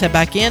 Now let's head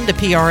back into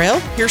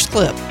PRL. Here's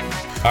Clip.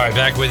 All right,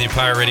 back with you,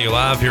 Pirate Radio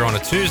Live here on a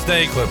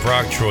Tuesday. Clip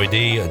Rock, Troy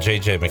D,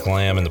 JJ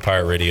McLam in the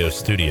Pirate Radio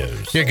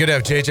studios. Yeah, good to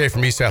have JJ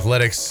from East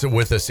Athletics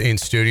with us in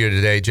studio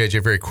today.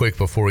 JJ, very quick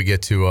before we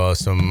get to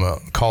some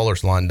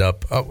callers lined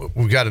up.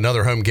 We've got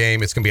another home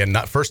game. It's going to be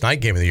a first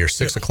night game of the year,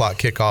 6 o'clock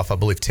kickoff. I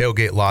believe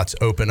tailgate lots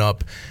open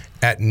up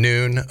at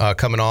noon,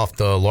 coming off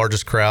the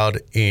largest crowd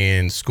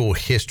in school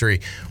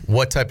history.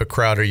 What type of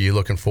crowd are you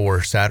looking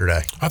for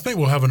Saturday? I think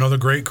we'll have another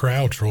great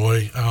crowd,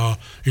 Troy. I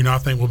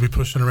think we'll be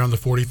pushing around the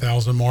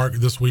 40,000 mark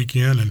this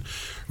weekend and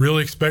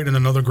really expecting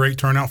another great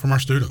turnout from our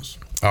students.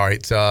 All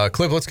right,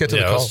 Cliff, let's get to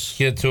the calls. Let's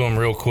get to them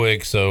real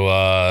quick. So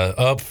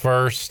up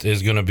first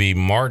is going to be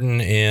Martin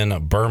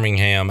in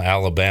Birmingham,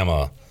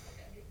 Alabama.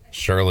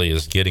 Shirley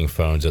is getting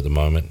phones at the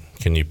moment.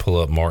 Can you pull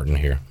up Martin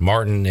here?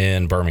 Martin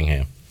in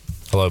Birmingham.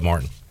 Hello,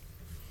 Martin.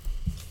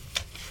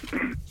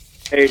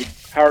 Hey,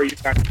 how are you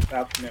guys this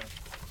afternoon?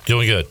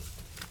 Doing good.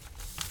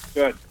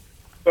 Good.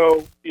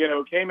 So,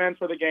 came in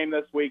for the game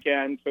this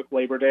weekend, took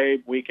Labor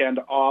Day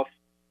weekend off,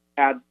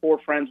 had 4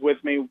 friends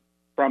with me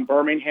from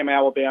Birmingham,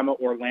 Alabama,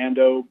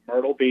 Orlando,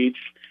 Myrtle Beach,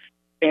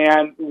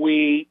 and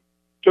we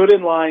stood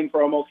in line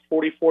for almost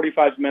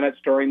 45 minutes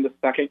during the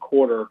second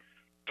quarter,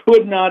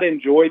 could not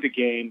enjoy the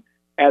game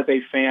as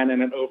a fan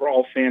and an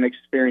overall fan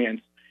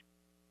experience.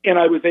 And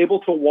I was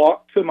able to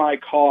walk to my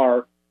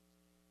car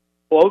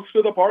close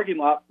to the parking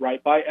lot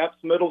right by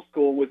Epps Middle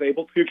School, was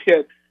able to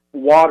get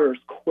waters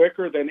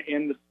quicker than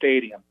in the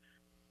stadium.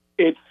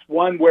 It's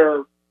one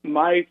where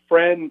my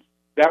friends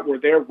that were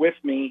there with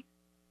me,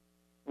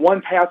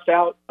 one passed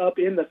out up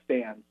in the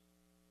stands.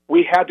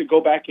 We had to go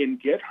back and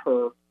get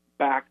her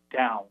back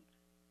down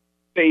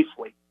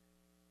safely.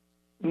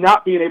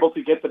 Not being able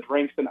to get the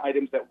drinks and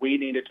items that we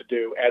needed to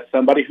do. As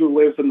somebody who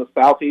lives in the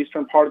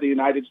southeastern part of the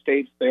United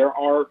States, there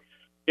are,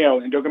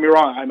 and don't get me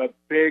wrong, I'm a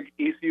big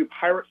ECU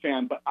Pirate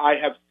fan, but I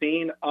have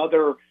seen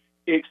other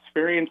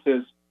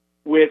experiences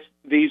with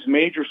these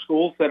major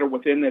schools that are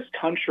within this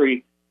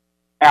country: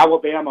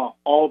 Alabama,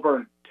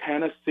 Auburn,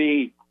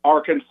 Tennessee,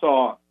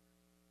 Arkansas.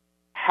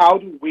 How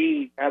do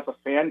we, as a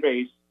fan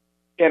base,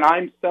 and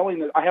I'm selling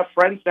this, I have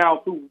friends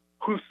now who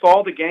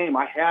saw the game.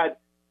 I had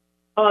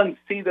tons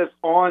see this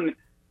on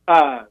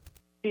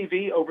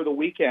TV over the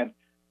weekend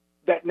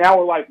that now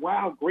are like,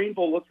 wow,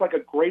 Greenville looks like a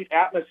great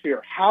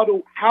atmosphere. How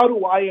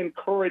do I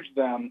encourage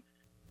them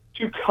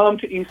to come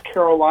to East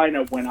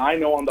Carolina when I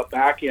know on the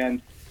back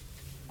end,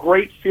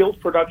 great field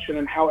production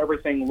and how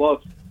everything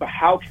looks, but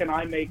how can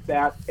I make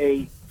that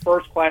a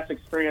first-class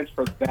experience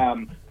for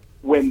them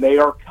when they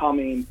are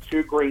coming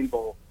to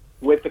Greenville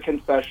with the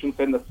concessions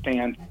in the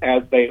stands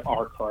as they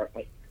are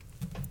currently?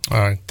 All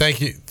right.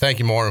 Thank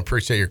you, Martin.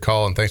 Appreciate your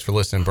call, and thanks for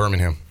listening,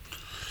 Birmingham.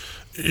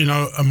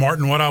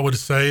 Martin, what I would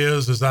say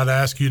is I'd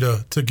ask you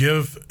to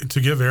give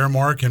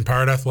Aramark and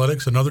Pirate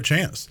Athletics another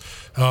chance.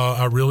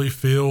 I really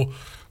feel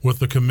with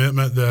the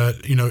commitment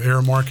that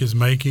Aramark is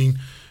making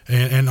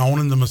and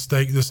owning the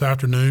mistake this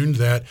afternoon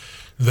that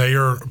they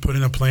are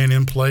putting a plan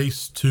in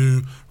place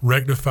to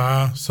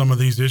rectify some of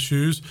these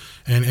issues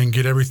and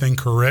get everything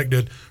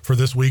corrected for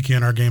this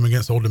weekend, our game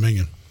against Old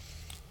Dominion.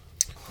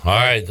 All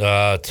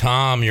right,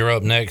 Tom, you're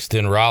up next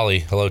in Raleigh.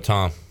 Hello,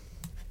 Tom.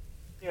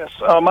 Yes,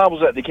 I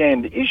was at the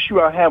game. The issue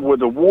I have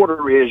with the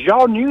water is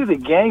y'all knew the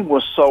game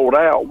was sold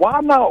out. Why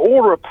not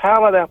order a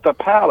pallet after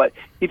pallet?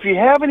 If you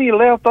have any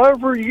left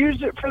over,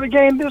 use it for the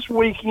game this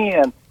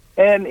weekend.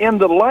 And in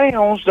the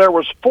lounge, there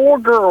was 4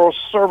 girls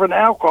serving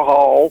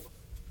alcohol,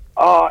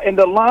 and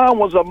the line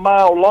was a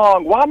mile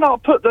long. Why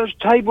not put those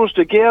tables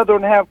together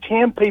and have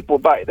 10 people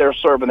back there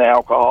serving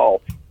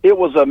alcohol? It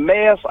was a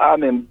mess.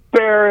 I'm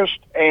embarrassed,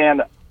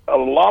 and a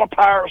lot of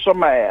Pirates are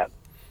mad.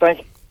 Thank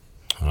you.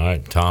 All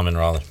right, Tom in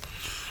Raleigh.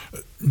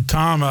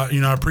 Tom,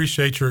 I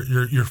appreciate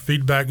your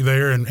feedback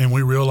there, and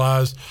we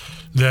realize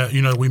that,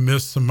 you know, we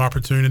missed some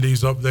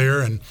opportunities up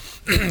there. And,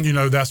 you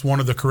know, that's one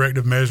of the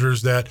corrective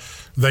measures that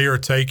they are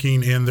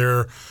taking in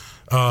their,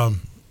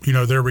 you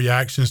know, their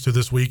reactions to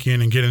this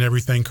weekend and getting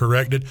everything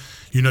corrected.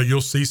 You know,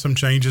 you'll see some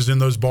changes in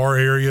those bar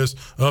areas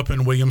up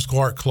in Williams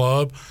Clark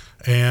Club.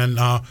 And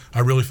I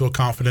really feel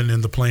confident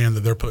in the plan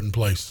that they're putting in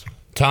place.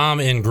 Tom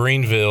in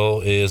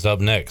Greenville is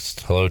up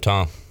next. Hello,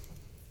 Tom.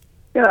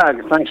 Yeah,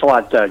 thanks a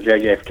lot,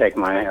 JJ, for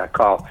taking my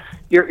call.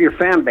 Your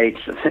fan base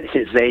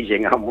is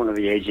aging. I'm one of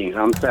the agings.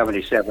 I'm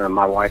 77 and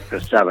my wife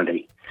is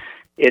 70.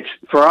 It's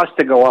for us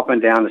to go up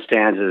and down the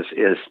stands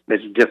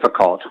is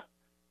difficult,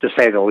 to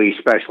say the least,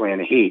 especially in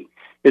the heat.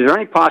 Is there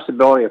any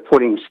possibility of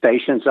putting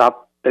stations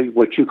up,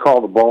 what you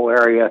call the bowl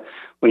area,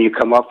 when you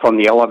come up from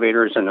the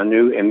elevators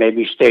and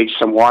maybe stage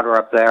some water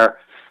up there,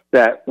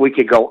 that we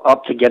could go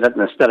up to get it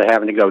instead of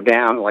having to go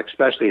down, like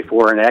especially if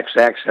we're in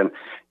XX and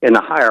in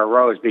the higher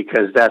rows,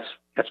 because that's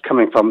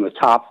coming from the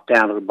top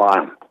down to the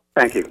bottom.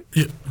 Thank you.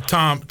 Yeah,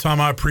 Tom,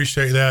 I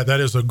appreciate that. That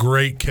is a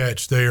great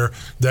catch there.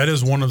 That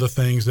is one of the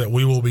things that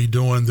we will be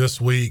doing this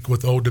week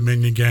with Old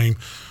Dominion game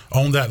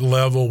on that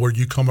level where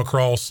you come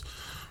across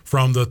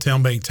from the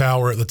Tailbank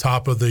Tower at the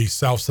top of the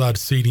Southside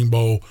Seating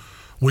Bowl.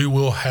 We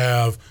will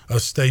have a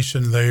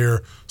station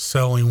there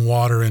selling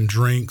water and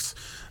drinks.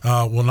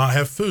 We'll not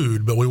have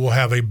food, but we will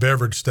have a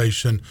beverage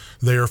station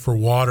there for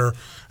water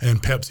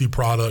and Pepsi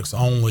products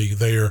only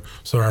there,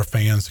 so our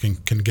fans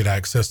can get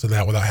access to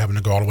that without having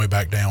to go all the way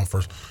back down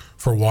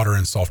for water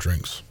and soft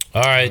drinks.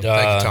 All right,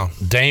 Thank you, Tom.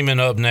 Damon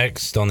up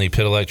next on the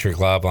Pit Electric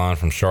Live line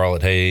from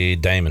Charlotte. Hey,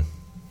 Damon.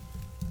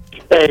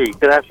 Hey,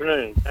 good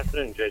afternoon.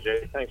 Afternoon,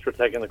 JJ. Thanks for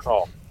taking the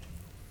call.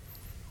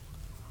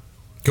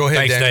 Go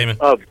ahead, Thanks, Damon.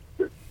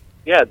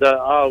 Yeah,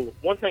 the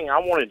one thing I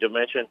wanted to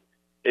mention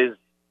is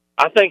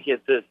I think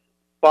it's as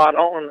spot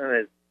on and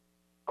as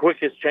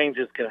quick as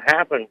changes can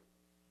happen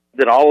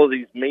that all of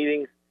these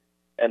meetings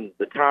and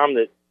the time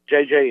that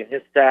JJ and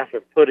his staff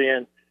have put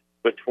in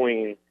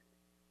between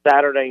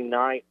Saturday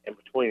night and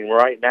between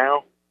right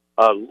now,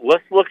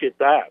 let's look at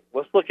that.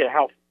 Let's look at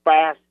how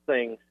fast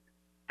things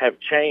have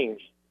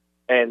changed.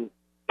 And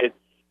it's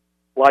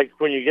like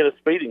when you get a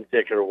speeding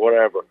ticket or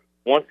whatever.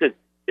 Once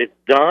it's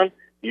done,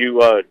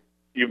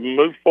 you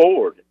move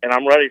forward. And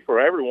I'm ready for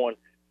everyone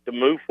to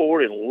move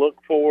forward and look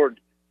forward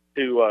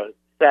to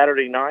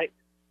Saturday night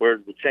where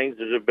the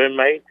changes have been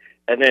made.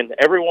 And then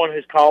everyone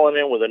who's calling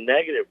in with a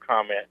negative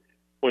comment,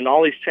 when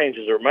all these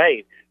changes are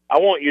made, I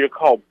want you to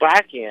call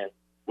back in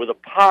with a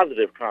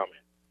positive comment.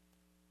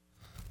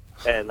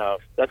 And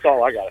that's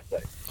all I got to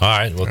say. All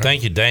right. Well,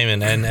 thank you,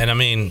 Damon. And I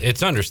mean,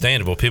 it's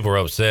understandable. People are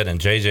upset. And,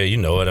 JJ, you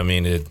know it. I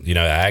mean,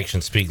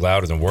 actions speak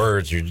louder than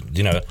words. People are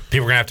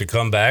going to have to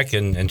come back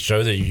and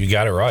show that you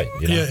got it right.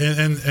 You know?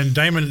 Yeah, and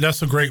Damon,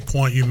 that's a great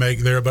point you make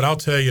there. But I'll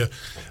tell you,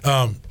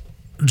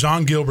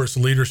 John Gilbert's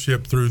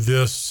leadership through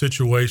this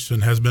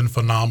situation has been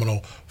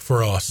phenomenal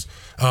for us.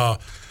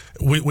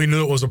 We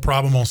knew it was a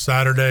problem on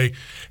Saturday.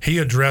 He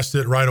addressed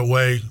it right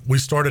away. We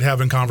started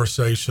having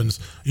conversations.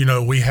 You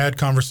know, we had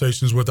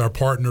conversations with our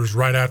partners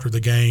right after the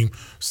game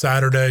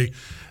Saturday.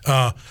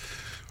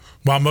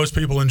 While most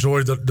people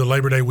enjoyed the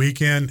Labor Day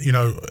weekend, you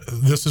know,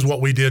 this is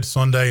what we did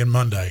Sunday and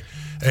Monday.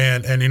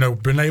 And you know,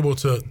 been able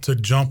to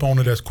jump on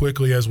it as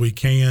quickly as we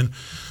can.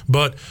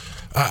 But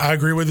I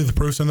agree with you. The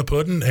proof's in the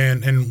pudding,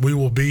 and we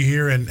will be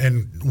here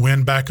and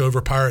win back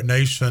over Pirate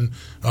Nation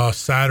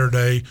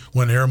Saturday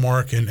when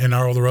Airmark and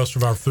all the rest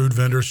of our food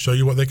vendors show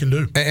you what they can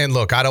do. And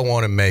look, I don't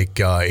want to make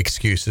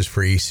excuses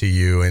for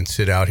ECU and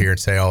sit out here and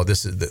say, "Oh,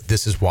 this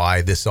is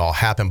why this all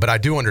happened." But I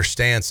do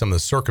understand some of the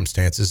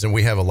circumstances, and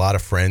we have a lot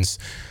of friends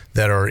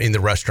that are in the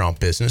restaurant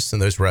business,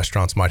 and those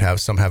restaurants might have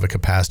a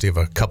capacity of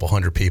a couple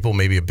hundred people.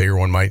 Maybe a bigger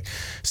one might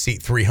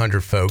seat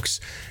 300 folks.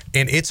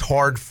 And it's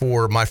hard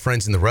for my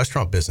friends in the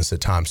restaurant business at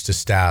times to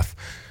staff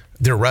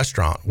their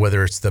restaurant,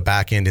 whether it's the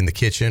back end in the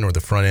kitchen or the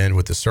front end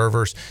with the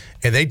servers.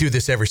 And they do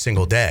this every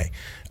single day.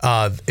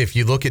 If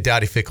you look at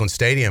Dowdy-Ficklin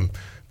Stadium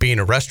being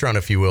a restaurant,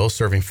 if you will,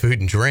 serving food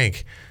and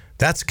drink,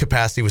 that's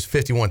capacity was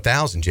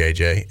 51,000,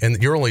 JJ,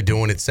 and you're only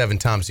doing it 7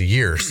 times a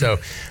year. So,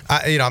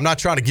 I'm not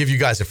trying to give you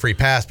guys a free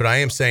pass, but I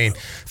am saying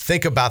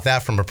think about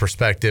that from a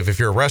perspective. If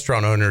you're a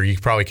restaurant owner, you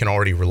probably can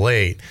already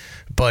relate.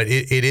 But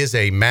it is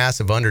a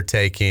massive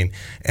undertaking,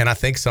 and I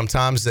think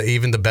sometimes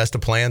even the best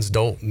of plans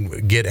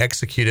don't get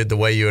executed the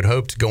way you had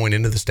hoped going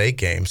into the state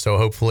game. So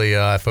hopefully,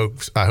 I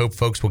hope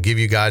folks will give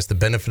you guys the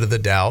benefit of the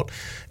doubt,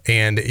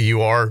 and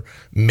you are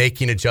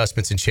making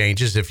adjustments and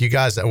changes. If you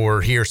guys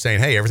were here saying,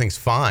 "Hey, everything's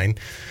fine,"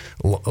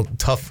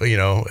 tough,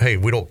 hey,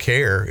 we don't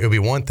care, it'll be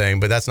one thing,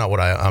 but that's not what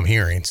I'm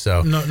hearing.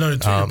 So no,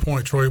 to your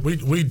point, Troy,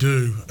 we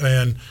do,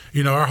 and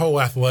our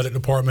whole athletic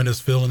department is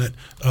feeling it.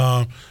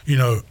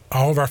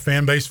 All of our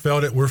fan base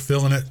felt it, we're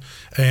feeling it,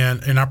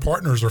 and our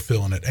partners are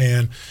feeling it,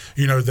 and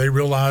they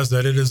realize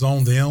that it is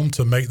on them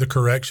to make the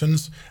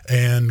corrections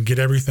and get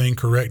everything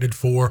corrected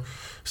for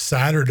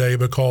Saturday,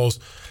 because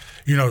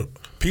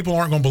people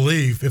aren't going to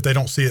believe if they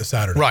don't see it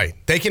Saturday. Right.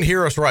 They can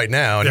hear us right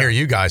now and hear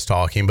you guys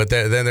talking, but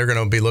then they're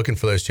going to be looking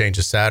for those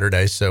changes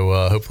Saturday.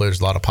 So hopefully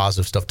there's a lot of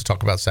positive stuff to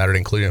talk about Saturday,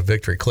 including a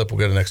victory. Clip, we'll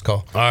go to the next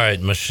call. All right,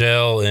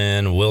 Michelle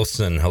and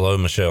Wilson. Hello,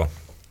 Michelle.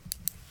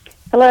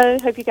 Hello.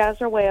 Hope you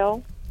guys are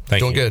well.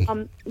 Doing good.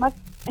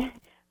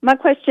 My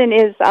question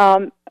is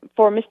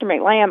for Mr.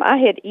 McLamb. I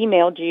had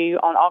emailed you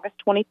on August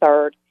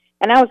 23rd,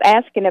 and I was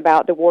asking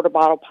about the water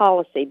bottle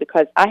policy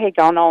because I had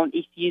gone on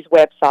ECU's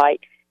website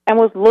and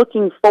was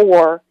looking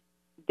for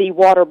the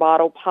water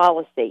bottle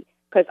policy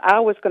because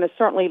I was going to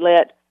certainly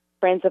let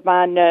friends of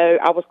mine know.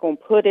 I was going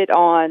to put it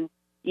on,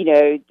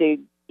 the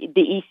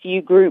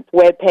ECU group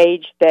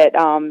webpage that's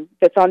on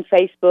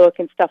Facebook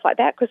and stuff like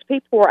that because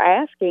people were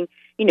asking,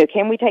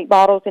 can we take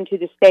bottles into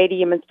the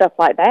stadium and stuff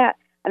like that?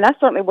 And I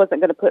certainly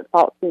wasn't going to put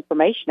false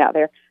information out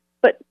there,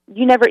 but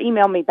you never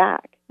emailed me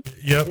back.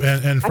 Yep,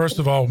 and first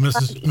of all, Miss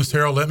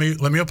Harrell,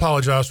 let me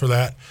apologize for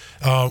that.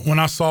 When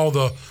I saw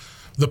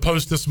the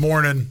post this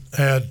morning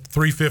at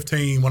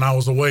 3:15 when I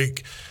was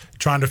awake,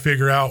 trying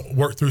to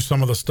work through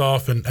some of the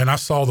stuff, and I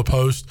saw the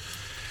post,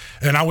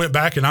 and I went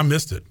back and I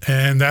missed it,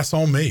 and that's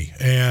on me.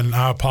 And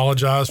I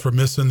apologize for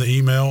missing the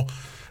email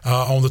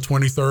on the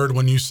 23rd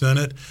when you sent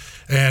it.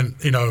 And,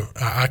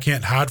 I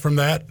can't hide from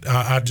that.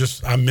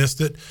 I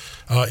missed it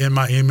in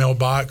my email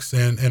box,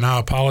 and I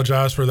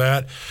apologize for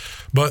that.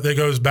 But that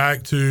goes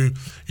back to,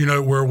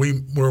 where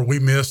we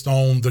missed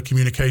on the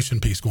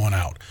communication piece going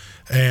out.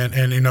 And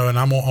I'm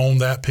going to own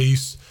that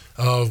piece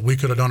of we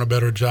could have done a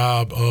better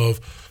job of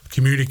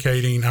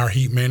communicating our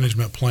heat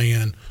management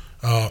plan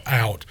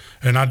out.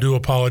 And I do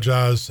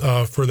apologize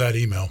for that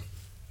email.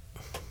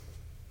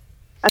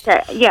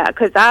 Okay, yeah,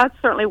 because I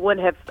certainly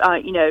wouldn't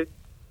have,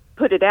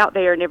 put it out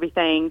there and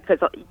everything because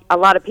a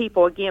lot of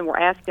people, again, were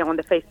asking on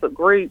the Facebook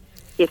group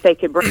if they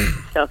could bring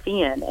stuff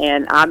in.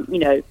 And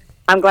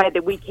I'm glad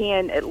that we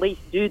can at least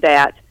do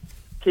that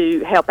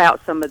to help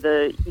out some of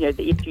the,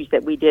 the issues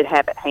that we did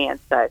have at hand.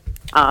 So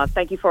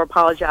thank you for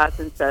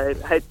apologizing. So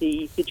hope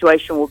the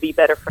situation will be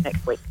better for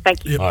next week.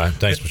 Thank you. All right.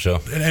 Thanks,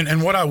 Michelle.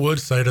 And what I would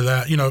say to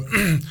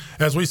that,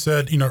 as we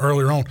said,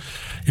 earlier on,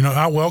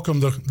 I welcome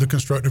the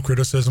constructive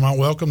criticism. I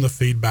welcome the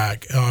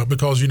feedback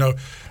because,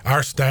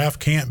 our staff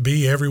can't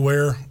be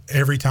everywhere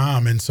every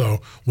time. And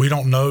so we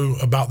don't know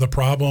about the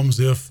problems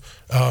if,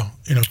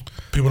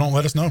 people don't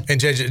let us know. And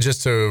JJ,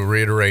 just to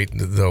reiterate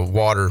the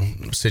water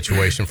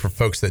situation for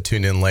folks that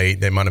tuned in late,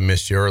 they might have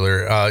missed you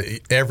earlier.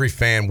 Every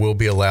fan will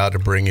be allowed to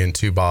bring in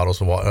 2 bottles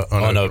of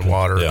unopened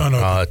water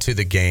to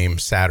the game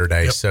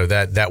Saturday. Yep. So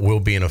that will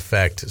be in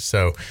effect.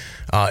 So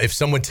if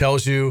someone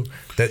tells you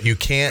that you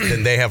can't,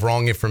 then they have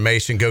wrong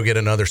information. Go get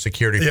another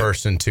security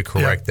person to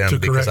correct them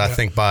because I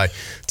think by the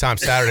time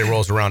Saturday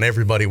rolls around,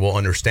 everybody will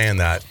understand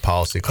that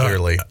policy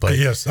clearly. But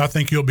yes, I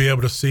think you'll be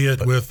able to see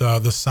it with the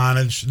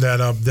signage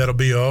that'll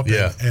be up.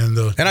 Yeah, and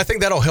I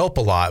think that'll help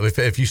a lot.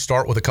 If you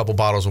start with a couple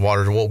bottles of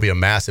water, there won't be a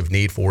massive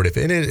need for it.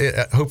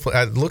 Hopefully,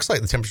 it looks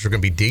like the temperature is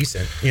going to be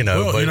decent. But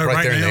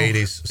right there in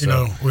the 80s.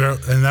 So.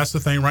 And that's the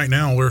thing. Right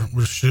now,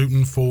 we're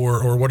shooting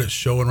for, or what it's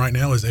showing right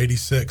now is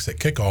 86 at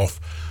kickoff,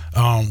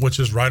 which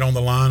is right on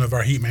the line of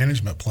our heat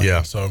management plan.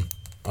 Yeah. So,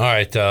 all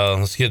right,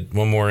 let's get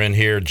one more in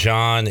here.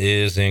 John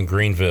is in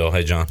Greenville.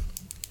 Hey, John.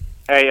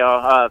 Hey,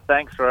 y'all.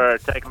 Thanks for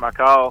taking my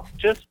call.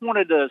 Just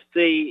wanted to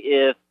see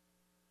if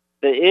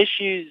the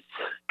issues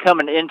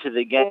coming into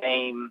the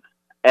game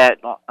at,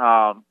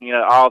 all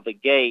the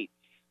gates,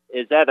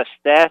 is that a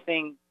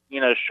staffing,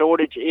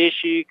 shortage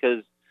issue?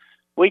 Because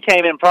we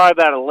came in probably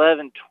about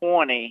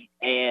 11:20,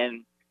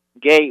 and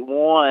gate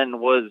 1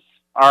 was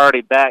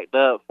already backed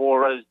up 4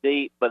 rows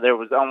deep, but there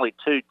was only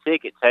 2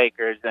 ticket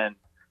takers, and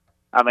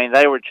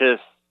they were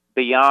just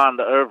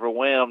beyond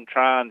overwhelmed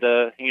trying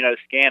to,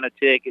 scan a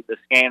ticket. The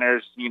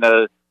scanners,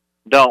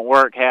 don't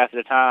work half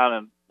the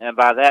time, and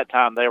by that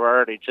time they were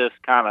already just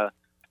kind of,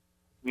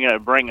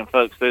 bringing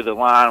folks through the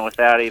line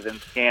without even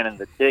scanning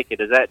the ticket.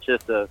 Is that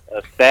just a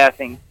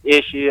staffing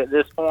issue at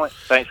this point?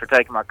 Thanks for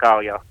taking my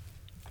call, y'all.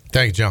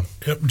 Thank you, John.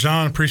 Yep,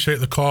 John, appreciate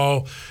the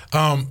call.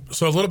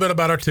 So a little bit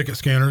about our ticket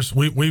scanners.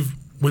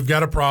 We've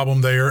got a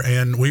problem there,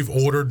 and we've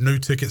ordered new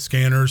ticket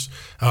scanners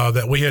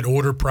that we had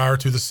ordered prior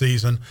to the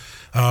season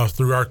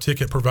through our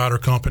ticket provider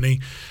company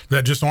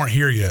that just aren't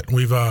here yet.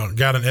 We've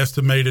got an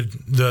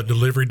estimated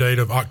delivery date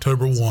of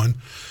October 1.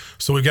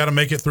 So we've got to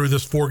make it through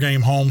this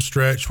 4-game home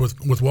stretch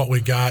with what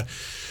we got.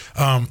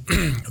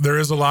 There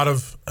is a lot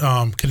of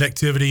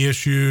connectivity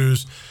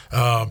issues,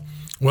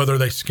 whether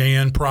they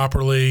scan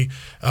properly.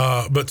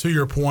 But to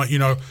your point,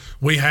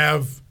 we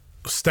have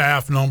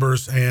staff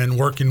numbers, and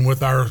working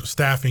with our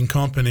staffing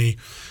company,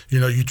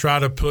 you try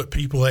to put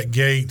people at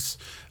gates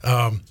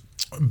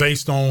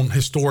based on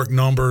historic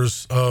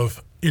numbers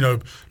of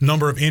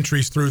number of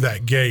entries through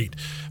that gate.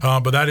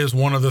 But that is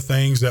one of the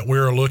things that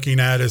we're looking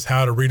at, is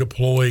how to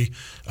redeploy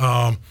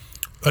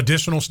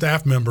additional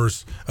staff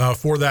members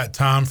for that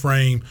time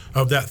frame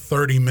of that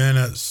 30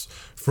 minutes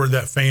for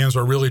that fans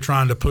are really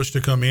trying to push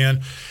to come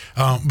in.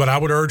 But I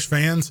would urge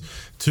fans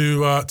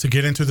to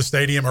get into the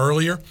stadium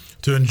earlier,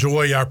 to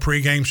enjoy our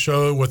pregame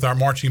show with our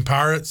Marching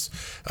Pirates,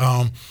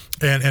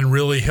 and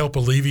really help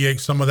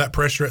alleviate some of that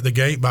pressure at the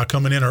gate by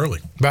coming in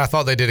early. But I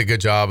thought they did a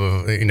good job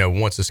of,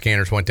 once the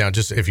scanners went down,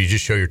 just if you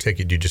just show your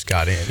ticket, you just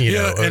got in,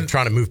 and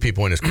trying to move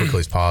people in as quickly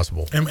as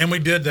possible. And we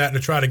did that to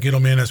try to get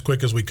them in as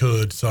quick as we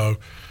could. So,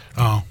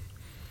 all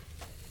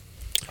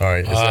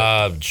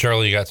right.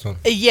 Shirley, you got some?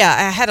 Yeah,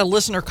 I had a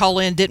listener call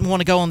in, didn't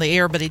want to go on the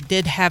air, but he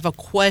did have a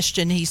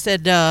question. He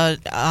said,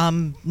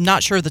 I'm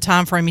not sure of the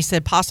time frame. He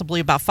said possibly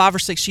about 5 or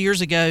 6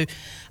 years ago,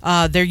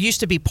 there used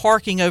to be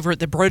parking over at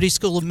the Brody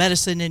School of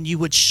Medicine, and you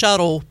would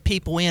shuttle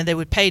people in. They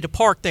would pay to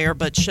park there,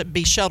 but should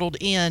be shuttled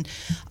in,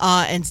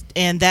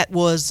 and that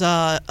was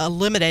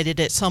eliminated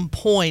at some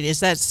point.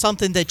 Is that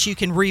something that you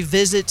can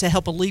revisit to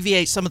help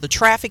alleviate some of the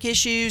traffic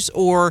issues,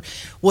 or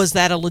was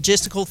that a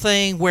logistical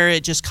thing where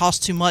it just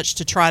cost too much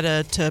to try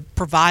to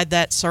provide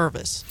that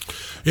service?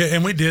 Yeah,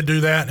 and we did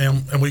do that,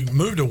 and we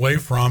moved away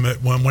from it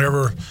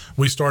whenever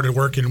we started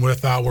working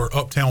with our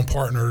Uptown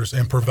partners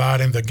and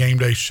providing the game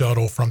day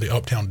shuttle from the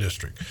Uptown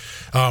district.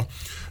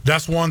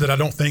 That's one that I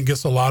don't think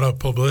gets a lot of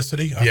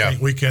publicity. I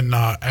think we can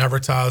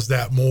advertise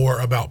that more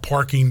about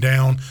parking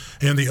down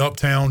in the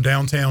Uptown,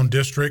 downtown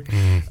district,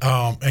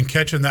 and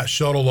catching that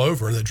shuttle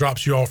over that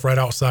drops you off right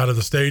outside of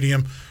the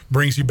stadium,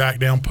 brings you back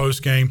down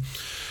post-game.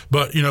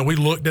 But, we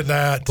looked at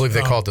that. I believe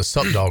they call it the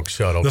Sup Dogs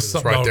shuttle. It's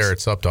right there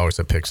at Sup Dogs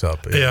that picks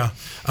up. Yeah.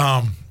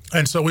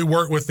 And so we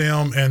work with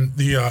them, and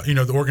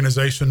the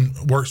organization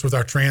works with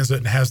our transit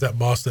and has that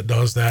bus that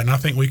does that. And I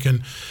think we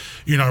can,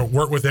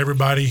 work with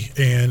everybody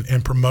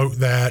and promote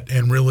that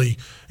and really,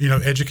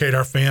 educate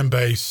our fan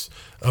base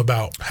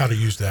about how to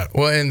use that.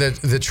 Well, and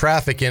the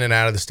traffic in and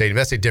out of the stadium,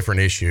 that's a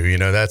different issue.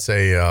 That's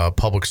a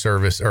public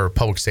service or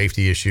public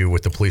safety issue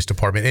with the police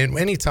department. And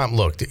anytime,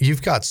 look,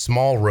 you've got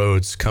small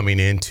roads coming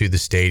into the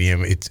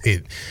stadium.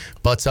 It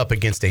butts up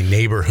against a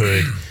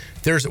neighborhood.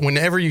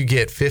 Whenever you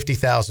get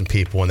 50,000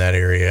 people in that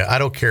area, I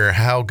don't care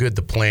how good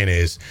the plan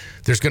is,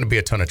 there's going to be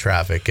a ton of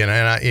traffic. And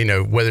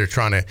I, whether you're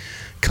trying to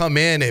come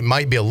in, it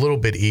might be a little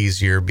bit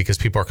easier because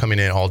people are coming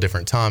in at all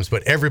different times,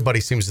 but everybody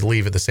seems to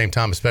leave at the same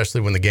time,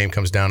 especially when the game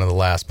comes down to the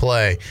last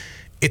play.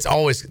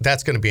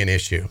 That's going to be an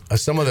issue.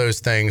 Some of those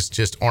things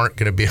just aren't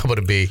going to be able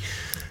to be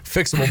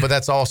fixable, but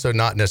that's also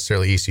not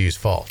necessarily ECU's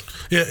fault.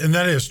 Yeah, and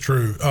that is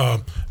true.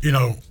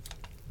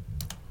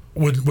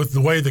 With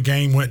the way the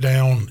game went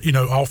down,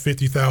 all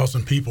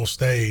 50,000 people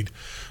stayed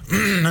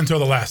until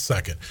the last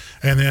second.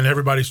 And then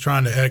everybody's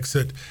trying to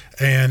exit.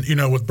 And,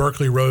 with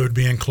Berkeley Road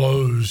being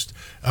closed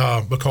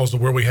because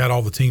of where we had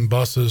all the team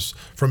buses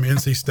from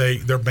NC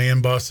State, their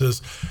band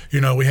buses,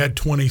 we had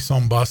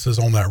 20-some buses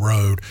on that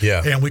road.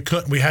 Yeah. And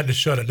we had to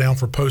shut it down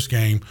for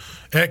post-game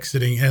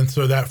exiting. And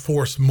so that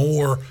forced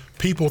more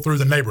people through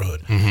the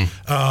neighborhood,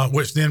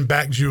 which then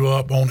backed you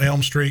up on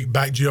Elm Street,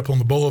 backed you up on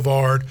the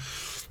boulevard.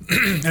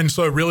 And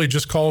so it really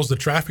just caused the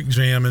traffic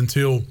jam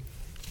until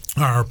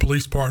our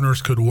police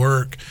partners could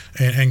work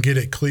and get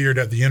it cleared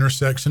at the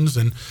intersections.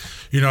 And,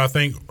 I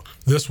think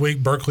this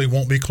week Berkeley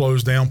won't be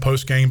closed down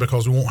post-game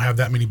because we won't have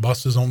that many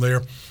buses on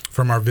there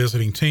from our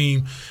visiting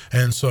team.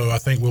 And so I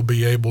think we'll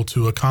be able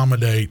to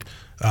accommodate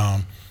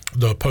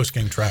the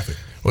post-game traffic.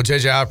 Well,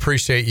 JJ, I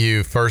appreciate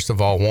you, first of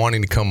all,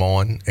 wanting to come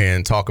on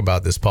and talk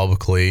about this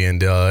publicly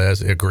and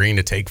as agreeing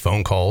to take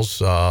phone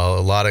calls. A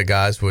lot of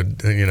guys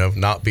would,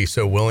 not be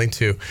so willing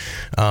to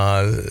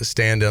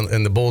stand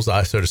in the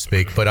bullseye, so to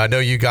speak. But I know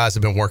you guys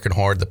have been working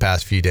hard the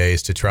past few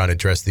days to try and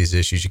address these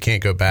issues. You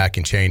can't go back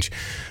and change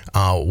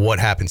what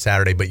happened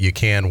Saturday, but you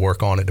can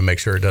work on it to make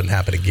sure it doesn't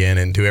happen again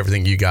and do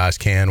everything you guys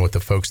can with the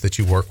folks that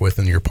you work with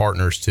and your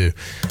partners to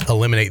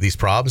eliminate these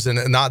problems.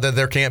 And not that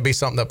there can't be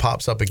something that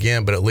pops up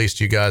again, but at least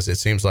you guys, it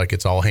seems like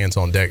it's all hands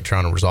on deck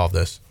trying to resolve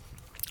this.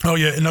 Oh,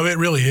 yeah. No, it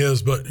really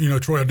is. But,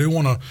 Troy, I do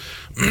want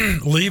to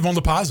leave on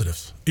the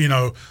positives.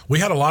 We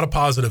had a lot of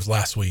positives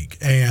last week.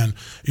 And,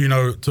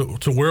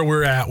 to where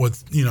we're at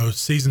with,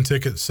 season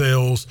ticket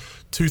sales,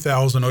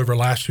 2,000 over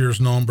last year's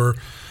number.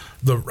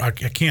 I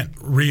can't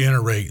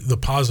reiterate the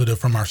positive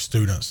from our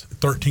students.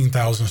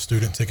 13,000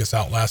 student tickets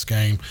out last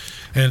game.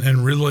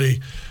 And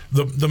really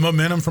the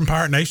momentum from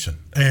Pirate Nation.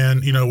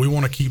 And, we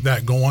want to keep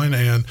that going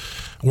and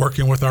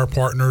working with our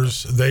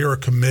partners. They are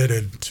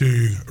committed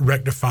to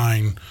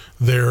rectifying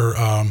their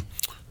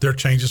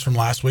changes from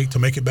last week to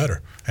make it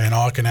better. And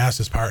all I can ask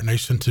is Pirate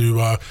Nation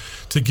to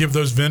give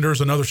those vendors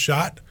another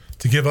shot,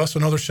 to give us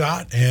another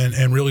shot,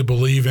 and really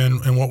believe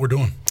in what we're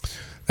doing.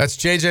 That's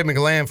JJ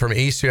McGlam from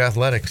ECU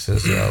Athletics.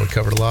 We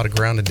covered a lot of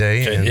ground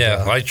today.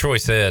 And, like Troy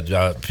said,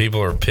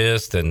 people are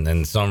pissed,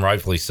 and some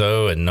rightfully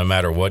so. And no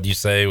matter what you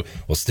say,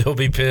 we'll still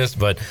be pissed.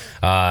 But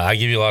I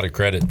give you a lot of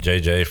credit,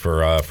 JJ,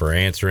 for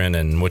answering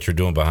and what you're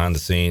doing behind the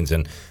scenes.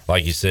 And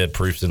like you said,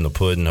 proof's in the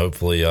pudding.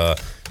 Hopefully,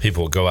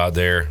 people will go out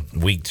there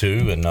week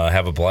 2 and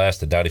have a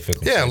blast at Dowdy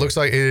Fickle. Yeah, it looks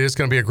like it is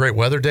going to be a great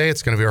weather day.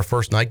 It's going to be our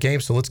first night game,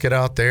 so let's get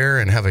out there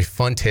and have a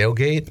fun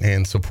tailgate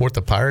and support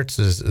the Pirates.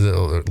 There's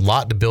a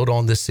lot to build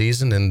on this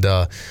season, and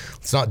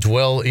let's not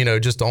dwell,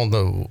 just on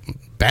the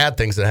bad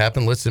things that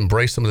happen, let's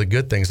embrace some of the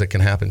good things that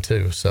can happen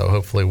too. So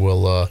hopefully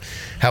we'll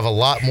have a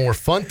lot more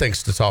fun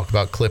things to talk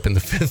about, Clip, in the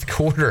fifth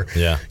quarter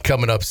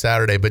coming up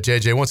Saturday. But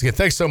JJ, once again,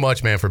 thanks so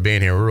much, man, for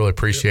being here. We really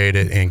appreciate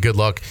it, and good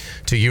luck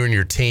to you and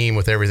your team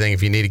with everything.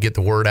 If you need to get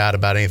the word out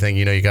about anything,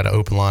 you know you got an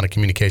open line of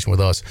communication with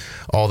us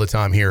all the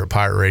time here at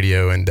Pirate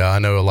Radio. And I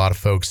know a lot of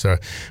folks are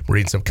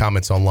reading some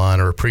comments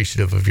online are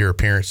appreciative of your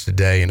appearance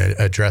today and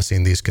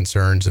addressing these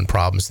concerns and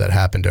problems that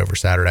happened over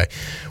Saturday.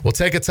 We'll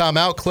take a time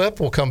out, Clip.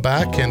 We'll come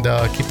back and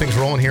keep things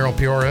rolling here on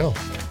PRL.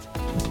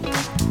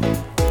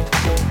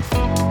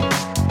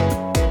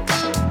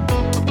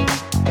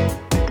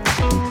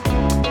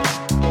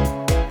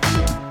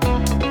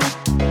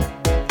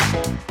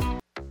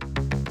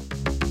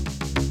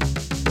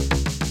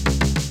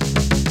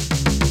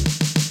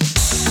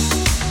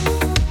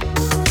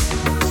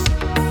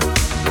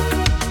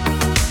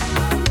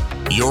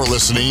 You're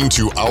listening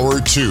to Hour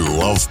 2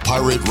 of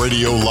Pirate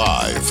Radio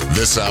Live.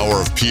 This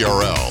hour of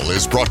PRL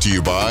is brought to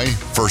you by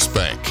First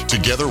Bank.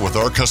 Together with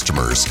our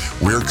customers,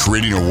 we're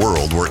creating a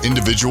world where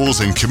individuals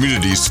and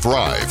communities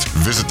thrive.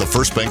 Visit the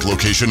First Bank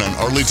location on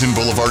Arlington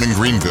Boulevard in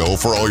Greenville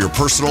for all your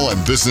personal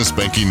and business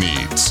banking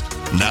needs.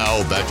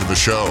 Now, back to the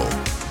show.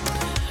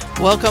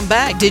 Welcome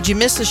back. Did you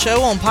miss the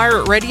show on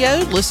Pirate Radio?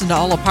 Listen to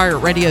all of Pirate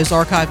Radio's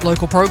archived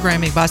local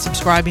programming by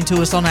subscribing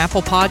to us on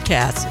Apple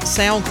Podcasts,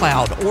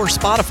 SoundCloud, or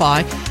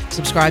Spotify.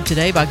 Subscribe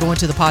today by going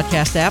to the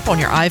podcast app on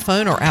your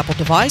iPhone or Apple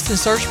device and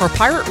search for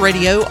Pirate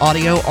Radio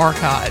Audio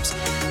Archives.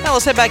 Now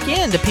let's head back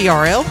into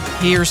PRL.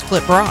 Here's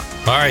Clip Brock.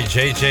 All right,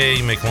 JJ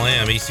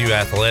McLam, ECU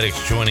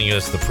Athletics, joining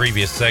us the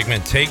previous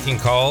segment, taking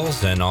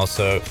calls and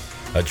also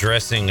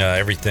addressing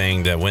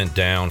everything that went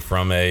down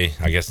from a,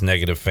 I guess,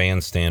 negative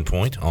fan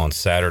standpoint on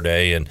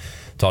Saturday, and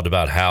talked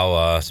about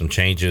how some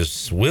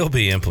changes will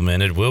be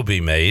implemented, will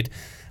be made.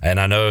 And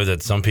I know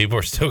that some people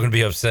are still going to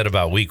be upset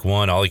about week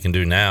one. All he can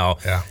do now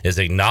is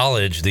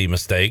acknowledge the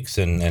mistakes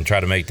and try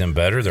to make them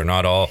better. They're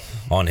not all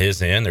on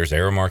his end. There's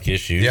error mark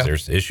issues. Yeah.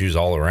 There's issues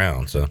all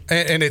around. So,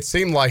 and it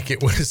seemed like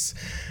it was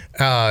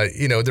there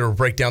were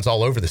breakdowns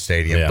all over the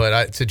stadium. Yeah.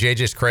 But to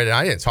JJ's credit,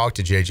 I didn't talk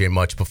to JJ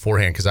much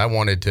beforehand because I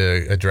wanted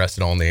to address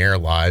it on the air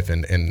live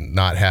and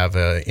not have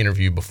an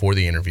interview before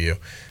the interview.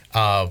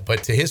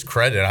 But to his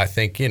credit, I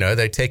think,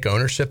 they take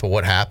ownership of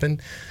what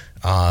happened.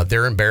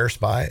 They're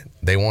embarrassed by it.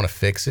 They want to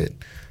fix it.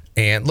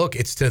 And look,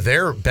 it's to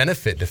their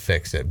benefit to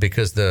fix it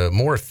because the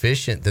more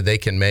efficient that they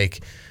can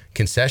make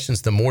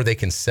concessions, the more they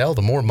can sell,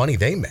 the more money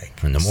they make.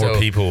 And the more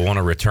people want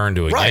to return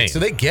to a game. Right, so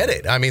they get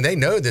it. I mean, they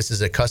know this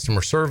is a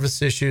customer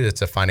service issue.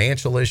 It's a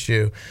financial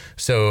issue.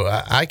 So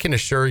I can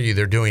assure you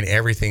they're doing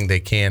everything they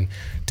can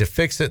to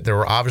fix it. There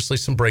were obviously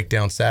some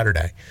breakdowns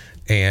Saturday.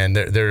 And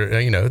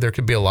there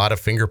could be a lot of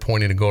finger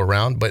pointing to go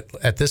around, but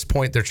at this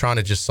point, they're trying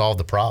to just solve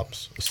the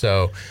problems.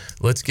 So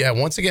let's give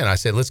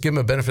them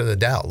a benefit of the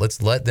doubt.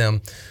 Let's let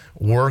them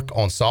work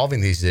on solving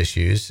these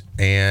issues,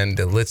 and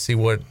let's see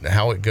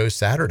how it goes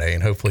Saturday.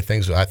 And hopefully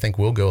things, I think,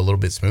 will go a little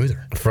bit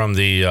smoother. From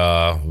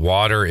the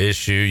water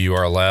issue, you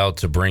are allowed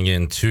to bring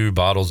in 2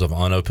 bottles of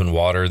unopened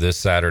water this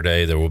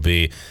Saturday. There will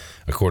be,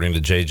 according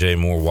to JJ,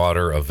 more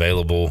water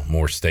available,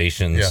 more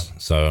stations. Yeah.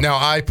 So now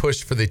I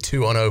pushed for the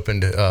 2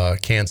 unopened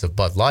cans of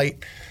Bud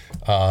Light.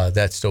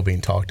 That's still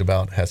being talked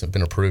about. Hasn't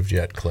been approved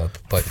yet, Clip.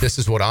 But this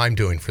is what I'm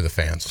doing for the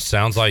fans.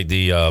 Sounds like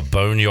the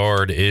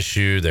boneyard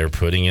issue. They're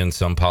putting in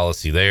some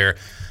policy there.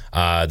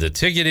 The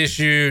ticket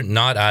issue,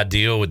 not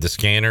ideal with the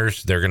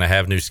scanners. They're going to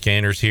have new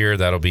scanners here.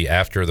 That'll be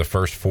after the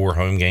first 4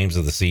 home games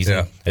of the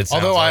season. Yeah.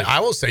 Although I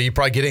will say you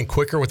probably get in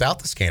quicker without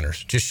the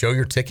scanners. Just show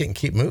your ticket and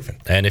keep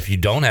moving. And if you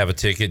don't have a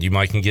ticket, you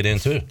might can get in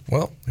too.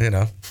 Well,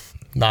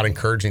 not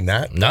encouraging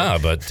that. No,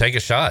 but take a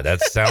shot.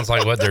 That sounds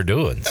like what they're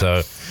doing.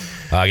 So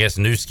I guess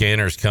new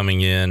scanners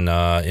coming in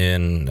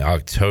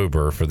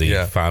October for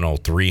the final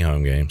 3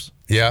 home games.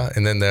 Yeah,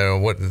 and then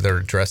they're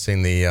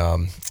addressing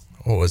the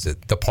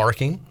the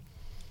parking.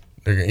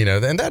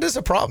 And that is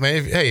a problem.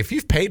 If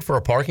you've paid for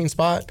a parking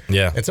spot,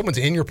 and someone's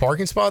in your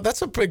parking spot,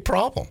 that's a big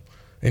problem.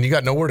 And you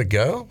got nowhere to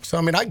go. So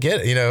I mean, I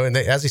get it. And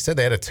as he said,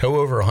 they had to tow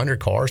over 100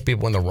 cars,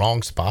 people in the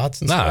wrong spots.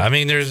 And stuff. I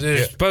mean,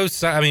 there's both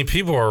sides. I mean,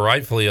 people are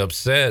rightfully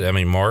upset. I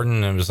mean,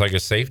 Martin, it was like a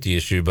safety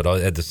issue, but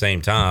at the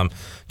same time,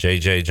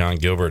 JJ, John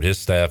Gilbert, his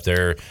staff,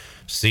 they're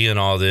seeing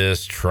all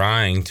this,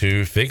 trying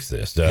to fix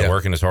this,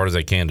 working as hard as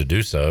they can to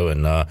do so,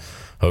 and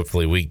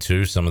hopefully week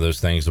 2, some of those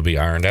things will be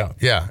ironed out.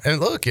 Yeah,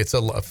 and look, it's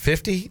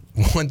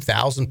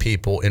 51,000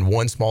 people in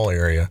one small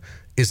area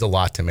is a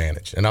lot to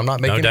manage, and I'm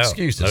not making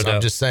excuses.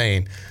 I'm just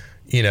saying.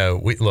 We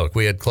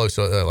had close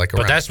around.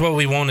 But that's what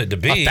we wanted to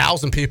be.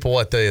 1,000 people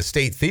at the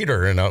State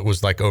Theater, and it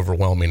was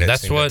overwhelming.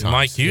 That's what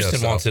Mike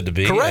Houston wants it to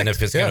be. Correct. And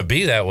if it's going to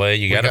be that way,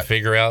 you got to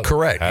figure out.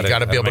 Correct. You got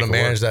to be able to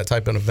manage that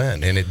type of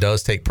event, and it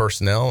does take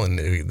personnel, and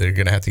they're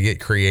going to have to get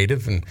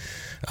creative and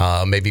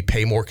maybe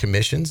pay more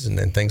commissions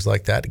and things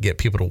like that to get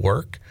people to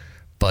work.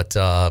 But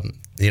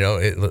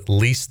at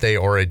least they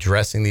are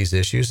addressing these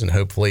issues, and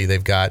hopefully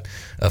they've got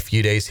a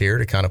few days here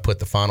to kind of put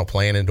the final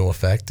plan into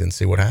effect and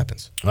see what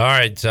happens. All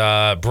right,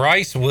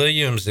 Bryce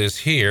Williams is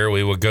here.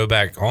 We will go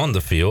back on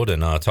the field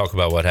and talk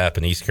about what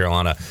happened. East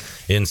Carolina,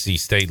 NC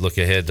State. Look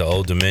ahead to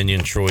Old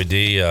Dominion. Troy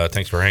D,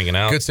 thanks for hanging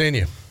out. Good seeing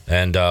you.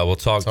 And we'll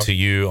talk to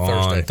you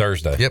on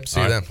Thursday. Yep,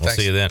 see you then. We'll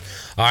see you then.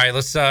 All right,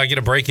 let's get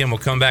a break in. We'll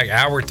come back.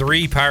 Hour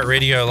 3, Pirate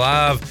Radio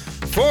Live.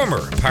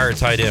 Former Pirate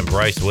tight end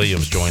Bryce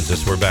Williams joins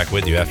us. We're back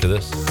with you after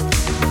this.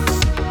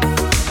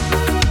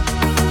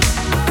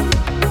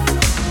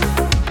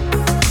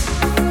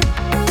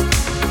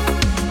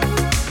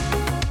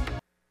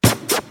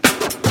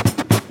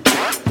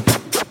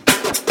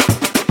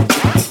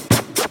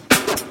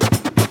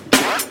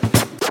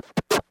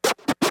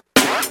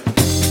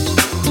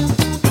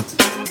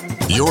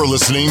 You're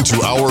listening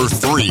to Hour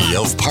 3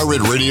 of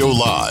Pirate Radio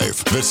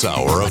Live. This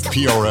hour of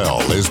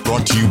PRL is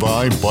brought to you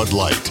by Bud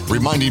Light,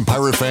 reminding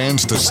Pirate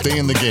fans to stay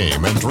in the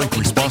game and drink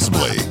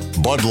responsibly.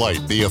 Bud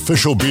Light, the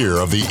official beer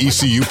of the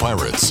ECU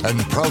Pirates, and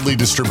proudly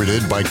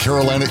distributed by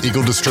Carolina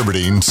Eagle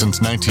Distributing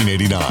since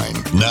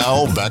 1989.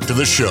 Now, back to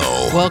the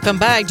show. Welcome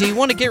back. Do you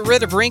want to get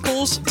rid of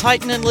wrinkles,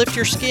 tighten and lift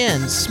your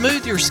skin,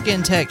 smooth your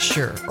skin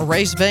texture,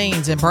 erase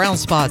veins and brown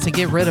spots, and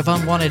get rid of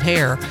unwanted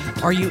hair?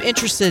 Are you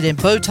interested in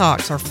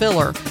Botox or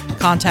filler?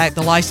 Contact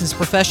the licensed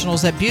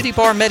professionals at Beauty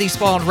Bar Medi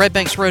Spa on Red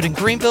Banks Road in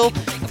Greenville.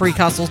 Free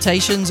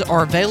consultations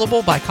are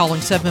available by calling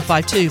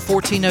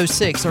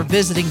 752-1406 or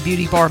visiting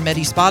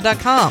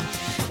beautybarmedispa.com.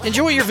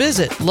 Enjoy your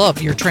visit.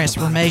 Love your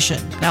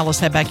transformation. Now let's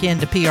head back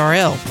into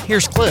PRL.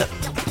 Here's Clip.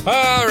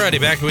 Alrighty,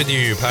 back with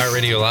you. Pirate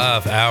Radio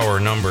Live, hour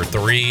number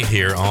 3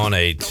 here on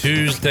a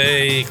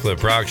Tuesday.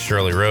 Clip Rock,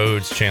 Shirley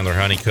Rhodes, Chandler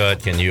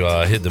Honeycutt. Can you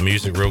hit the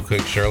music real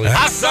quick, Shirley?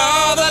 I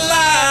saw the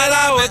light.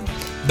 I was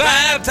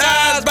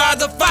baptized by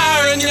the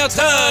fire in your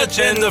touch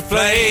and the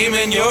flame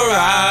in your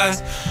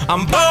eyes.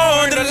 I'm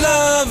born to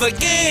love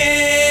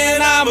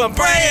again. I'm a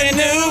brand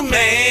new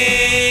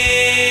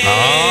man.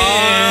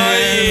 Oh,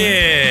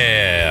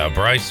 yeah.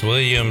 Bryce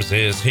Williams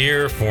is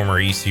here, former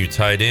ECU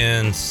tight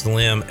end,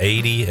 Slim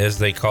 80, as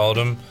they called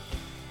him.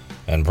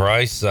 And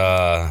Bryce,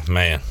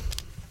 man,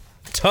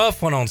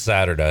 tough one on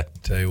Saturday.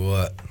 Tell you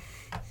what.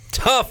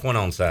 Tough one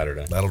on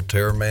Saturday. That'll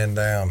tear a man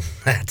down.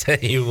 I tell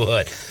you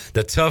what,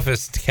 the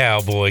toughest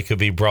cowboy could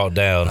be brought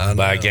down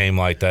by a game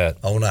like that.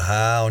 On a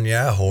high on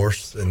your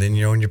horse, and then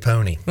you're on your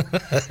pony.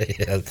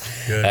 Yeah,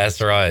 that's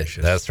right.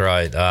 That's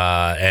right.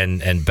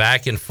 And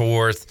back and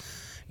forth,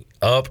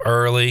 up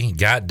early,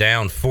 got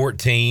down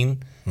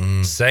 14.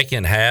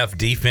 Second half,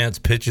 defense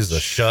pitches a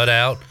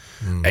shutout.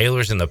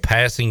 Ehlers in the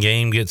passing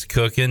game gets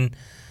cooking,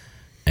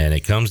 and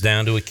it comes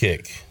down to a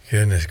kick.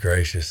 Goodness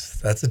gracious.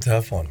 That's a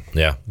tough one.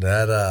 Yeah.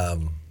 That,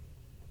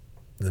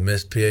 the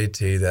missed PAT,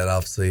 that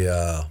obviously,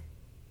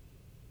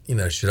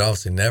 should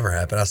obviously never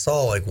happen. I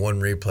saw like one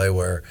replay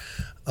where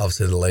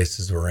obviously the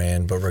laces were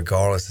in, but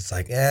regardless, it's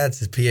like,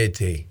 it's a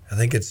PAT. I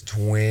think it's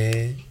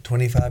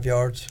 25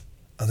 yards.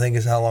 I think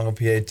is how long a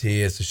PAT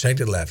is. So shank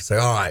to the left. It's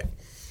like, all right.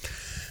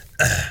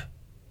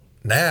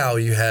 Now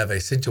you have a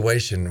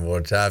situation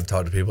which I've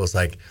talked to people. It's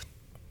like,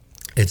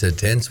 it's a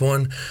tense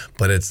one,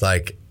 but it's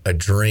like a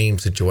dream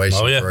situation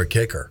for a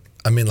kicker.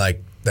 I mean,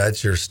 like,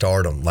 that's your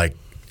stardom. Like,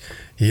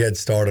 he had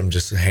stardom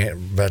just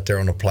right there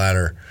on the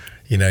platter.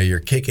 You know, you're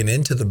kicking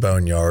into the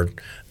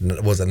boneyard.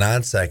 Was it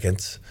 9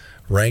 seconds?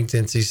 Ranked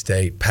NC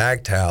State,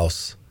 packed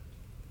house.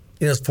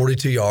 You know, it's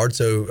 42 yards,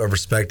 so a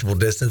respectable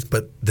distance,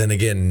 but then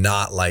again,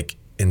 not like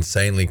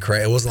insanely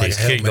crazy. It wasn't like a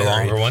Hail Mary. The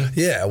longer one?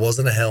 Yeah, it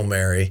wasn't a Hail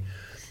Mary.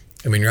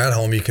 I mean, you're at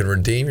home, you can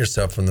redeem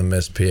yourself from the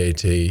missed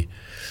PAT.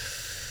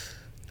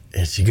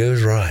 And she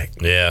goes right.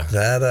 Yeah.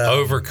 That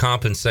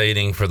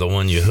overcompensating for the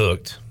one you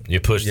hooked. You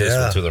push this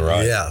one to the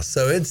right. Yeah.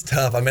 So it's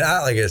tough. I mean,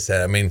 like I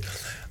said,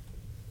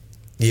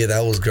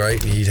 that was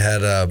great. He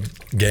had a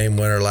game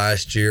winner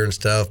last year and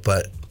stuff,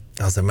 but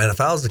I was like, man, if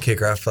I was the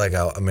kicker, I feel like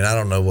I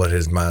don't know what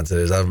his mindset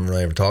is. I haven't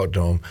really ever talked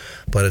to him,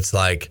 but it's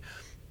like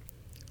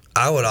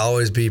I would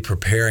always be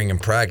preparing in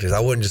practice. I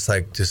wouldn't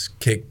just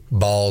kick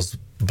balls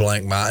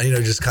blank mind,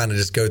 just kind of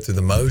just go through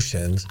the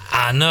motions.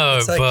 I know,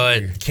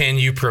 but can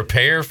you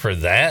prepare for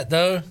that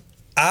though?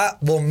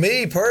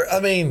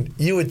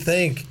 You would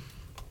think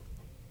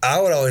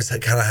I would always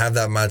kind of have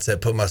that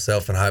mindset, put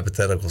myself in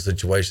hypothetical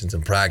situations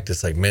in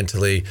practice, like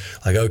mentally,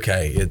 like,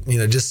 okay,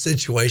 just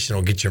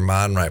situational, get your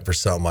mind right for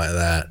something like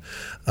that.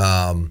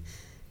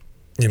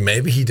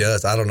 Maybe he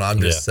does. I don't know.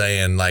 I'm just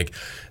saying, like,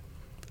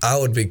 I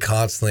would be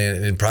constantly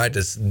in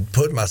practice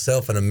putting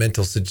myself in a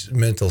mental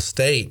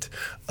state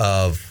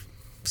of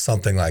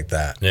something like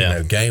that.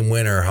 Yeah. Game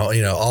winner,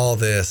 all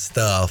this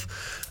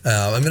stuff.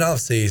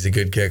 Obviously he's a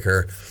good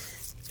kicker.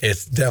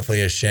 It's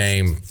definitely a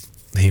shame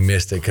he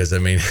missed it because,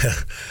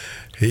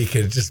 he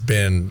could have just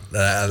been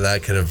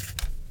that could have.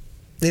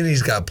 Then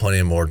he's got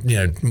plenty more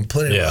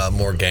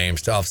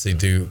games to obviously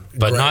do.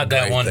 But not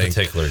that one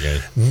particular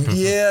game.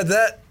 Yeah,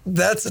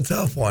 that's a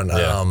tough one.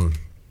 Yeah.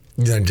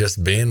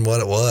 Just being what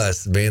it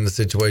was, being the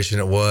situation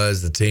it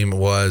was, the team it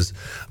was.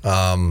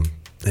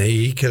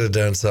 He could have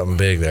done something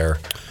big there.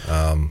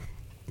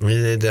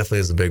 it definitely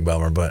is a big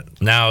bummer.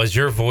 But now, is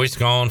your voice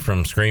gone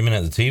from screaming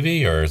at the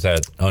TV, or is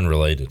that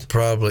unrelated?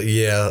 Probably,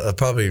 yeah,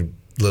 probably a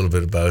little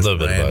bit of both.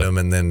 Random,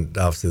 and then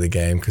obviously the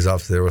game, because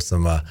obviously there was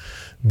some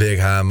big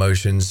high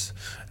emotions,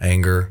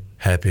 anger,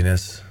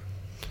 happiness,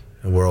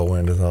 a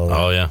whirlwind with all that.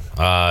 Oh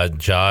yeah.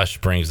 Josh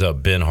brings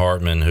up Ben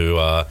Hartman, who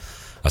I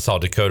saw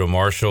Dakota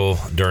Marshall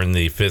during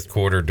the fifth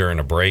quarter during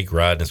a break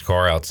riding his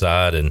car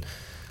outside, and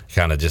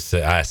kind of just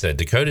said, I said,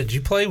 Dakota, did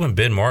you play when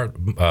Ben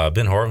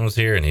Hartman was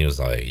here? And he was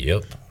like,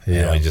 yep. Yeah.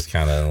 You know, he just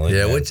kind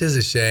of which is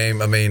a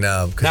shame. I mean,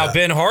 now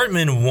Ben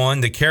Hartman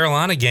won the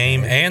Carolina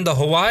game and the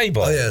Hawaii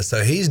Bowl. Oh yeah,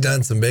 so he's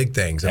done some big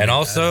things, and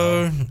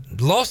also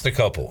lost a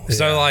couple. Yeah.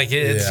 So like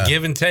it's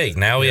give and take.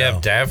 Now we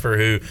have Daffer,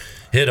 who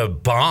hit a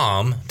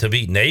bomb to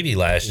beat Navy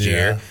last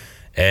year,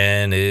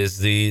 and is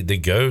the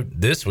GOAT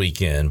this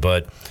weekend.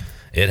 But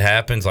it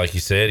happens, like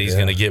you said, he's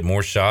going to get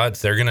more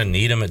shots. They're going to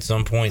need him at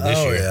some point this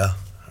year. Yeah.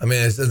 I mean,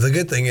 the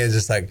good thing is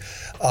just like,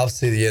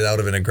 obviously, that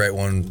would have been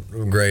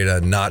a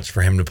great notch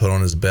for him to put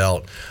on his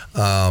belt.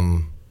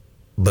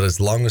 But as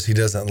long as he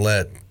doesn't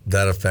let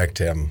that affect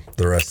him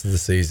the rest of the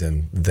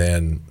season,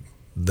 then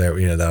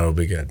that'll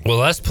be good. Well,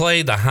 let's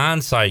play the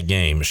hindsight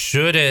game.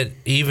 Should it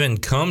even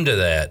come to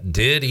that?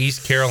 Did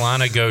East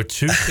Carolina go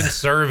too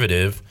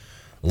conservative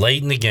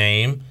late in the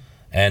game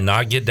and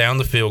not get down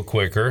the field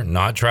quicker,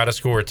 not try to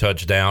score a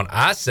touchdown?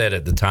 I said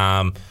at the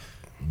time,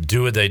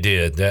 do what they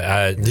did.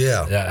 I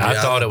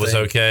thought it was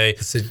okay.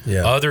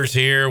 Others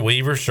here,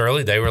 Weaver,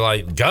 Shirley, they were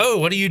like, go,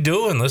 what are you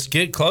doing? Let's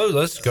get close.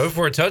 Let's go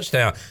for a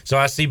touchdown. So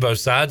I see both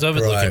sides of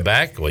it. Looking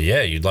back, well,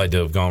 yeah, you'd like to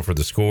have gone for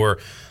the score.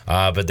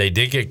 But they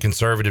did get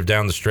conservative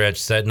down the stretch,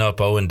 setting up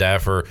Owen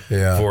Daffer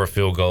for a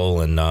field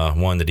goal and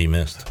one that he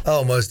missed.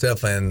 Oh, most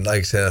definitely. And like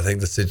I said, I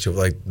think the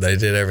situation, they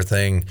did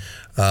everything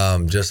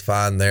just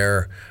fine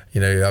there.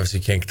 You obviously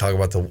can't talk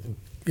about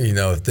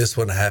if this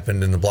wouldn't have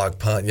happened in the block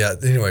punt. Yeah,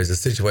 anyways, the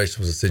situation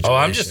was a situation. Oh,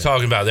 I'm just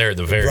talking about there at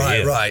the very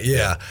end. Right,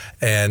 yeah.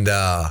 And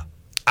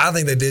I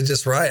think they did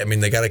just right. I mean,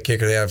 they got a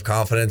kicker they have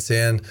confidence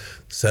in,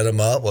 set them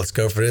up, let's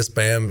go for this,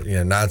 bam.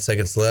 9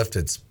 seconds left.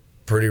 It's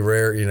pretty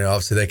rare.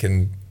 Obviously they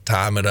can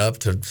time it up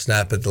to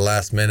snap at the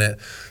last minute.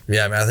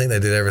 Yeah, I mean, I think they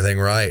did everything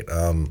right.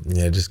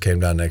 It just came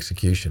down to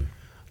execution.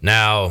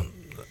 Now,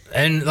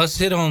 and let's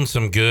hit on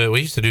some good.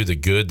 We used to do the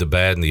good, the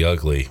bad, and the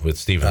ugly with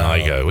Stephen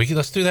Igo.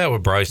 Let's do that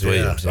with Bryce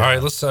Williams. Yeah.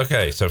 All right,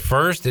 okay. So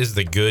first is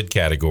the good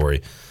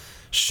category.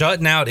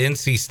 Shutting out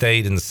NC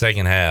State in the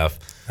second half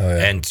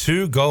and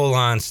 2 goal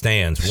line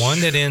stands. One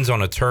that ends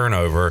on a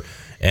turnover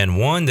and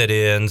one that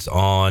ends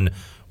on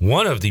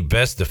one of the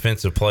best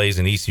defensive plays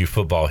in ECU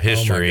football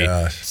history,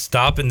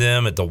 stopping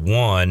them at the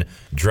 1,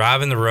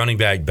 driving the running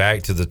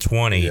back to the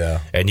 20,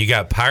 and you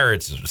got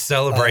Pirates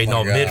celebrating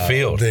on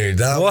midfield.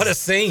 Dude, what a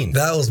scene.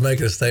 That was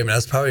making a statement.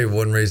 That's probably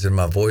one reason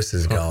my voice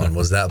is gone,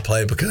 was that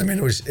play. Because, I mean,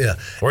 it was,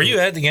 Were you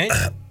at the game?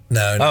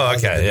 No, I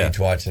was at the beach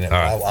watching it.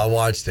 Right. I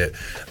watched it.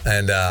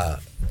 And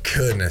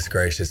goodness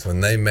gracious,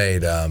 when they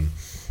made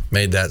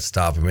that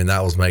stop, I mean,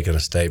 that was making a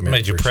statement.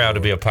 Made you proud to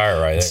be a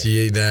Pirate right there.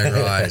 Yeah, dang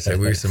right. So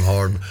we were some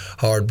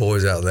hard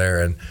boys out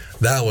there, and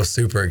that was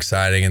super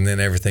exciting. And then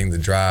everything, the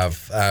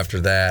drive after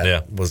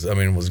that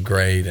was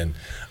great. And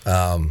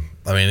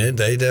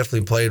they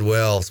definitely played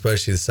well,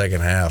 especially the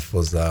second half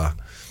was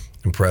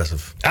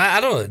impressive. I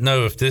don't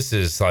know if this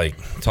is like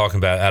talking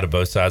about out of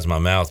both sides of my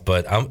mouth,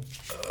 but I'm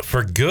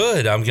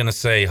going to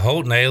say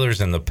Holton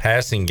Ahlers in the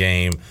passing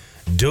game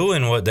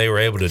doing what they were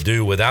able to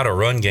do without a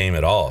run game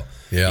at all.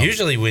 Yeah.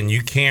 Usually when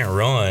you can't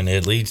run,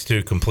 it leads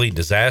to complete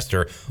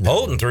disaster.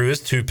 Holton threw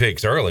his 2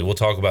 picks early. We'll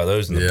talk about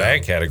those in the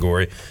bad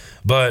category.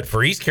 But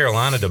for East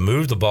Carolina to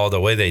move the ball the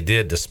way they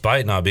did,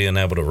 despite not being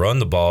able to run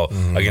the ball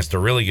against a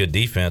really good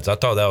defense, I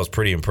thought that was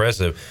pretty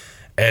impressive.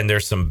 And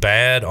there's some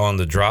bad on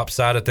the drop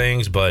side of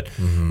things, but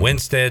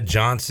Winstead,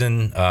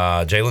 Johnson,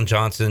 Jalen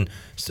Johnson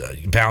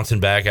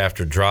bouncing back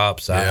after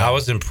drops. I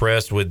was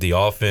impressed with the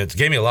offense.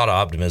 Gave me a lot of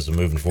optimism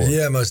moving forward.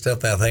 Yeah, most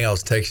definitely. I think I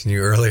was texting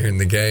you earlier in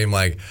the game,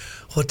 like,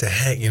 what the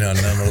heck,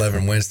 number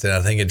 11 Winston.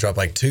 I think it dropped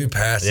like 2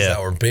 passes that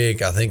were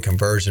big. I think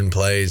conversion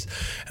plays.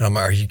 And I'm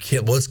like, are you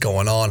kidding? What's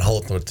going on?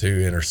 Holton with 2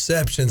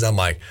 interceptions. I'm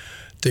like,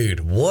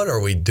 dude, what are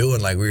we doing?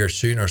 Like, we are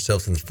shooting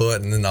ourselves in the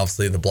foot, and then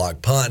obviously the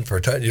block punt for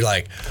a touch. You're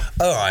like,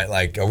 all right,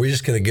 like, are we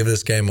just going to give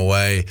this game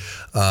away?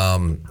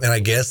 And I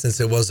guess since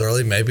it was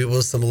early, maybe it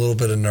was a little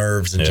bit of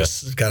nerves and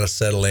just got to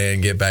settle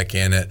in, get back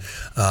in it.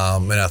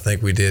 And I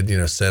think we did,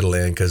 settle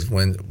in because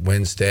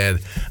Winstead,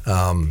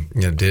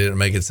 did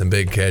making some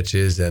big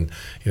catches, and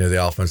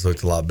the offense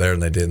looked a lot better than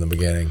they did in the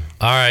beginning.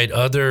 All right,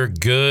 other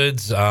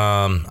goods.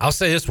 I'll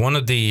say this: one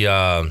of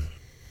the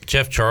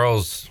Jeff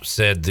Charles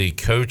said the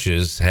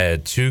coaches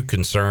had 2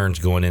 concerns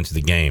going into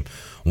the game.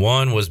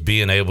 One was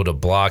being able to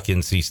block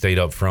NC State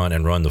up front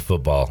and run the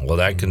football. Well,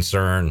 that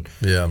concern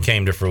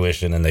came to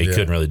fruition, and they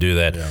couldn't really do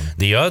that. Yeah.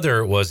 The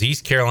other was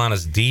East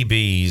Carolina's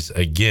DBs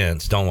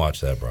against – don't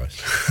watch that, Bryce.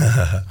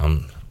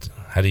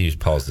 How do you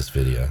pause this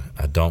video?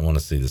 I don't want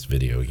to see this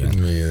video again.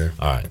 Me either.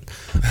 All right.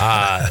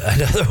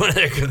 Another one of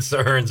their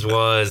concerns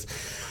was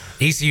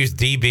ECU's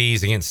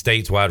DBs against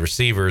State's wide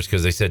receivers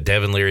because they said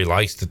Devin Leary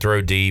likes to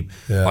throw deep,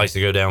 likes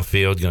to go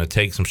downfield, going to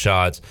take some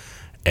shots.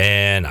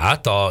 And I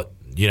thought,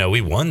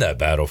 we won that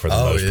battle for the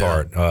most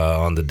part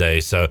on the day.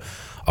 So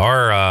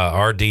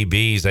our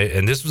DBs,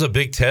 and this was a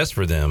big test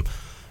for them.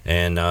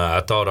 And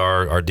I thought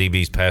our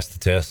DBs passed the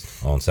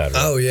test on Saturday.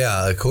 Oh,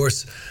 yeah, of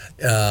course.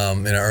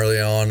 Early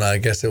on, I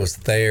guess it was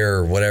Thayer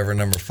or whatever,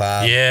 number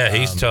 5. Yeah,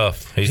 he's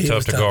tough. He's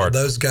tough to guard.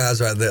 Those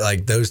guys right there,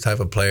 like those type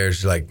of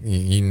players, like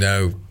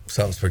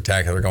something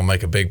spectacular. They're going to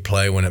make a big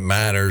play when it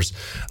matters.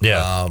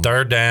 Yeah,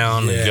 third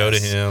down and go to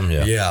him.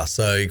 Yeah.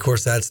 So of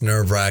course that's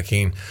nerve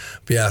wracking.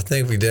 But yeah, I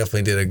think we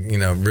definitely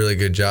did a really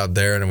good job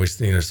there, and we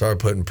started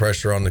putting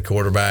pressure on the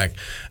quarterback,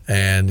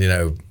 and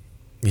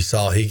you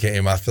saw he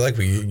came. I feel like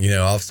we,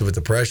 obviously with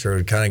the pressure,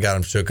 it kind of got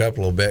him shook up a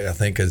little bit. I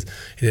think because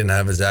he didn't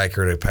have as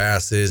accurate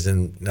passes,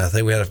 and I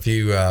think we had a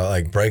few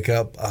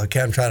breakup. I'm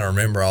trying to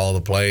remember all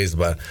the plays,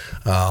 but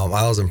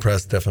I was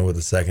impressed definitely with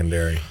the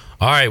secondary.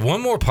 All right,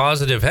 one more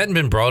positive. Hadn't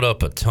been brought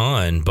up a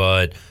ton,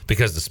 but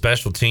because the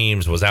special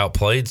teams was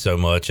outplayed so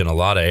much in a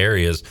lot of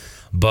areas.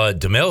 But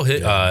Demel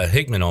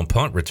Hickman on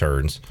punt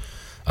returns,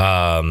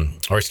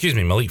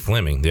 Malik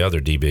Fleming, the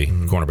other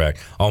DB cornerback,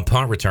 on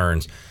punt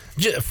returns.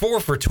 4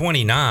 for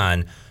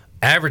 29,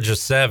 average of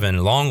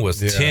 7, long was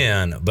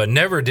 10, but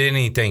never did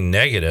anything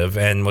negative,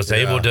 and was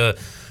able to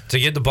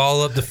get the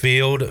ball up the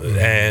field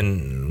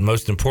and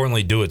most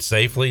importantly do it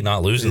safely,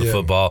 not losing the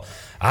football.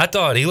 I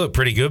thought he looked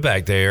pretty good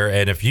back there,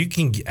 and if you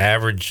can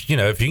average,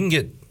 if you can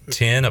get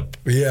 10 a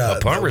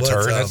punt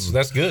return,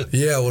 that's good.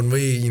 Yeah, when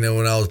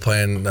I was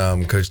playing,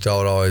 Coach Dahl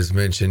would always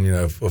mention,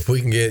 if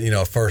we can get,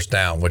 a first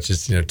down, which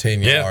is,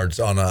 10 yards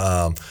on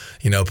a,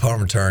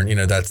 punt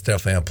return, that's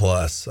definitely a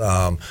plus.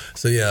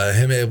 So yeah,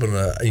 him able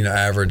to,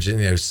 average,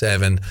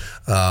 7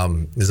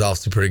 is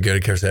obviously pretty good.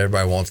 Of course,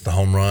 everybody wants the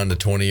home run to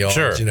 20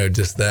 yards,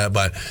 just that.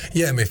 But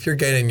yeah, I mean, if you're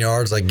gaining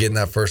yards, like getting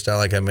that first down,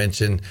 like I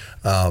mentioned,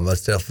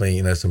 that's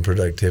definitely, some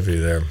productivity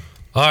there.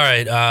 All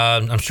right,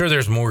 I'm sure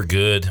there's more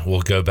good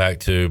we'll go back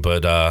to,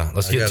 but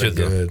let's get to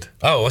the good.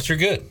 Oh, what's your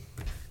good?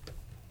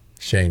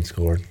 Shane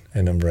scored,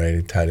 and number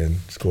 80 tight end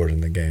scored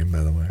in the game, by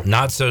the way.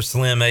 Not so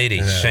slim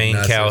 80, Shane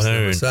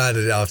Calhoun. So I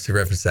did obviously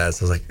reference that.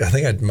 So I was like, I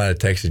think I might have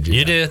texted you.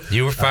 You did.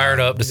 You were fired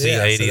up to see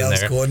 80 in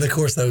there. Cool. And of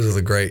course, those are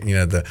the great,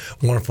 the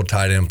wonderful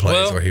tight end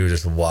plays where he was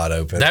just wide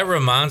open. That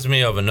reminds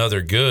me of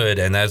another good,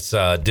 and that's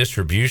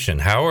distribution.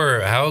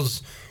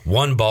 How's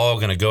one ball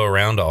going to go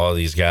around to all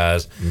these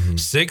guys?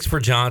 6 for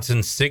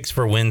Johnson, 6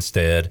 for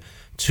Winstead,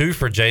 2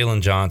 for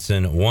Jalen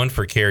Johnson, 1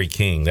 for Kerry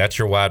King. That's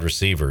your wide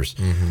receivers.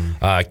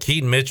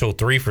 Keaton Mitchell,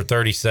 3 for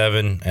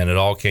 37, and it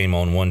all came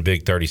on one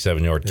big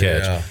 37-yard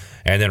catch. Yeah.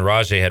 And then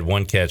Rajay had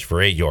 1 catch for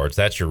 8 yards.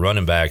 That's your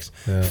running backs.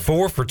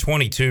 4 for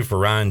 22 for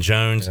Ryan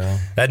Jones.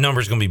 That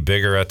number's going to be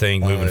bigger, I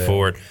think, moving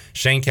forward.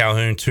 Shane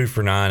Calhoun, 2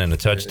 for 9 and a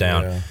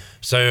touchdown.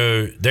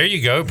 So there you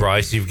go,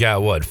 Bryce. You've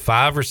got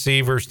 5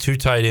 receivers, 2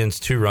 tight ends,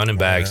 2 running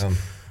backs.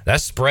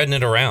 That's spreading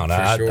it around.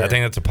 I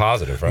think that's a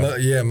positive,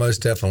 right? Yeah, most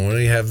definitely. When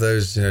we have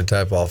those,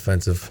 type of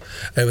offensive,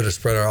 able to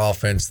spread our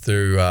offense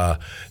through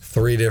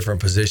 3 different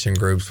position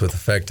groups with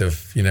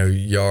effective,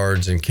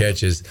 yards and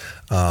catches,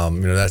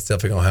 that's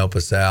definitely going to help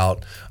us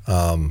out.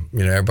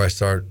 Everybody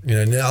start,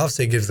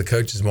 obviously it gives the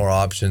coaches more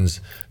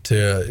options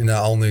to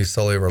not only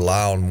solely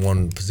rely on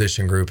one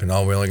position group and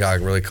we only got to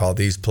really call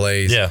these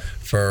plays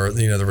for,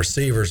 the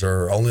receivers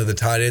or only the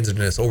tight ends in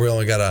this, or we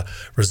only got to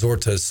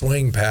resort to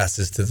swing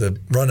passes to the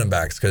running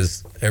backs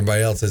because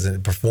everybody else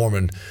isn't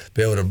performing.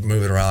 Be able to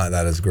move it around like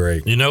that is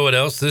great. You know what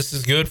else this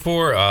is good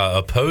for?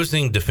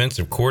 Opposing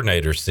defensive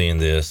coordinators seeing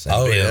this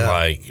and being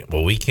like,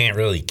 well, we can't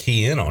really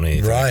key in on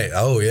anything. Right.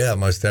 Oh, yeah,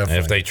 most definitely.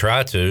 And if they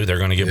try to, they're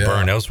going to get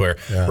burned elsewhere.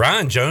 Yeah.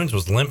 Ryan Jones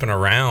was limping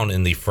around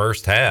in the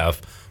first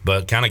half,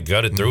 but kind of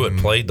gutted through it,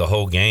 played the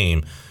whole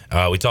game.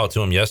 We talked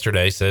to him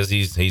yesterday, says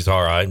he's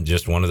all right,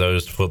 just one of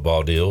those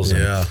football deals,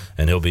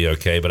 and he'll be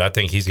okay. But I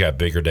think he's got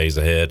bigger days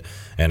ahead.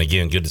 And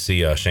again, good to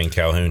see Shane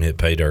Calhoun hit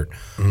pay dirt.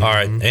 All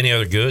right, any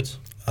other goods?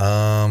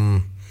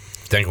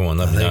 Think of one,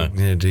 let me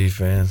know.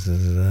 Defense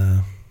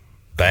is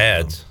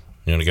bads.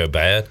 You want to go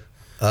bad?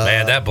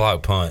 Man, that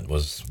block punt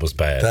was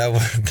bad.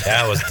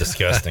 That was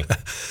disgusting.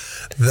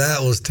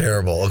 That was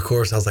terrible. Of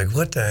course, I was like,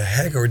 what the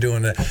heck are we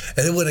doing that?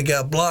 And it would have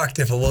got blocked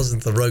if it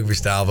wasn't the rugby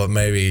style, but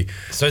maybe.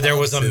 So there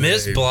was a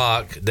missed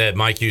block that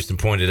Mike Houston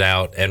pointed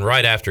out, and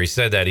right after he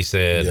said that, he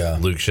said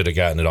Luke should have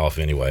gotten it off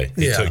anyway.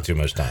 He took too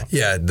much time.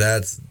 Yeah,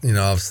 that's,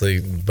 obviously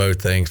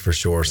both things for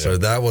sure. So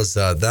that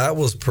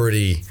was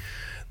pretty,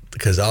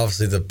 because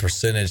obviously the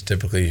percentage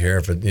typically here,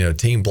 if a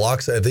team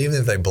blocks, even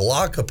if they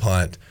block a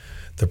punt,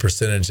 the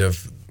percentage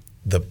of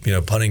the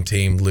punting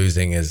team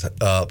losing is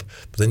up,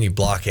 but then you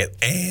block it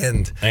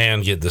and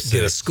get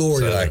a score.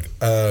 So. You're like,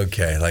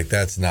 okay, like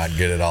that's not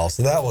good at all.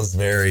 So that was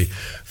very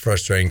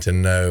frustrating to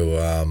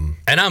know.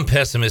 And I'm a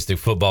pessimistic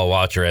football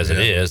watcher as it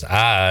is. If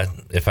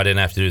I didn't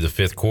have to do the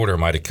 5th quarter,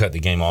 might have cut the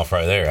game off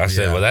right there. I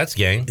said, well, that's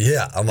game.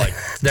 Yeah, I'm like,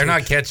 they're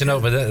not catching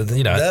up with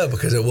it. No,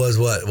 because it was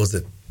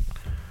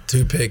 10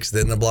 2 picks,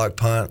 then the block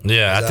punt.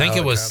 Yeah, I think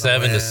it was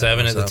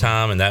 7-7 at the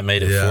time, and that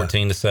made it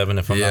 14-7,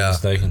 if I'm not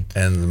mistaken.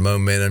 And the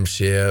momentum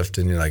shift,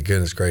 and you're like,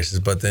 goodness gracious.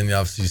 But then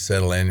obviously you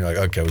settle in, you're like,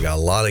 okay, we got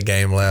a lot of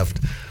game left.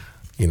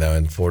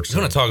 Unfortunately.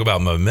 I want to talk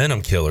about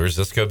momentum killers.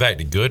 Let's go back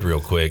to Good real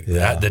quick.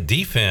 Yeah. The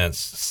defense,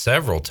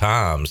 several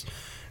times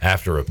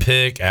after a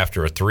pick,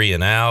 after a 3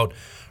 and out,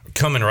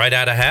 coming right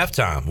out of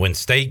halftime when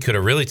State could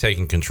have really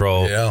taken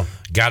control,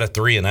 got a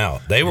 3 and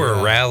out. They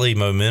were rally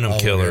momentum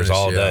killers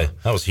all day.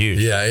 That was huge.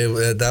 Yeah,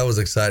 that was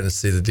exciting to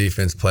see the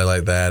defense play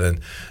like that.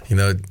 And,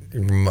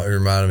 it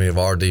reminded me of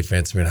our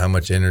defense. How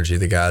much energy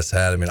the guys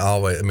had.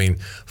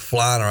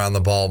 Flying around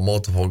the ball,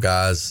 multiple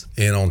guys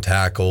in on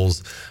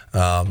tackles.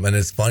 And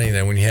it's funny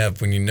that when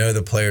you know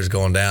the player's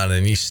going down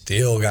and you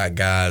still got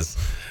guys,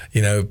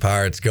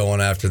 Pirates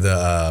going after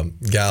the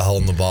guy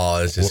holding the ball.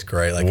 It's just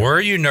great. Were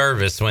you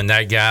nervous when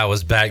that guy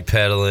was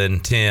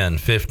backpedaling 10,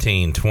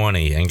 15,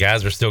 20, and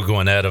guys were still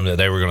going at him that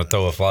they were going to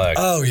throw a flag?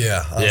 Oh,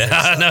 yeah.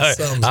 I know.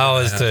 I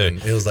was too.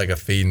 It was like a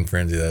feeding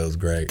frenzy. That was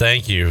great.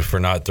 Thank you for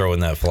not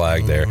throwing that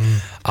flag there.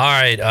 All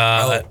right.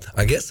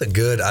 I guess I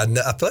feel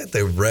like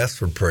the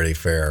refs were pretty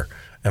fair.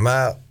 Am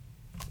I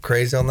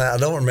crazy on that? I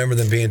don't remember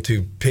them being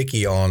too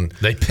picky on.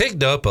 They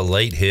picked up a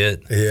late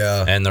hit,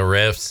 and the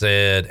ref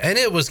said, and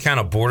it was kind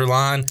of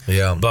borderline,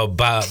 but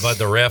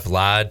the ref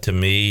lied to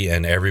me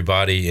and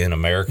everybody in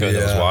America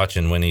that was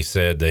watching when he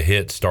said the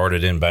hit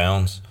started in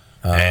bounds,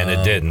 and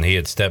it didn't. He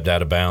had stepped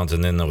out of bounds,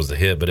 and then there was a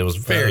hit, but it was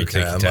very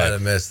ticky-tack. I might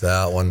have missed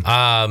that one.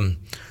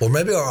 Well,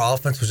 maybe our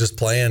offense was just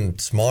playing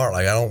smart.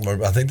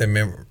 I think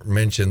they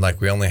mentioned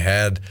we only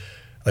had.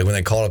 When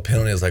they called a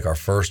penalty, it was our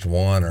first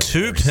one. Or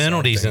 2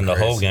 penalties in the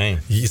whole game.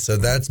 So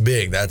that's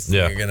big. That's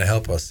you're going to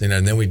help us.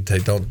 And then we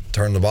don't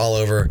turn the ball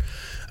over.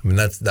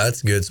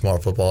 That's good,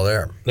 smart football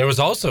there. There was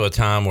also a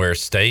time where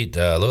State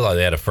looked like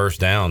they had a first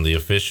down. The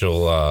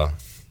official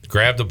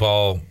grabbed the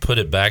ball, put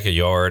it back a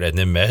yard, and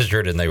then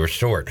measured, and they were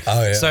short.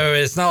 Oh, yeah. So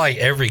it's not like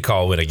every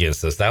call went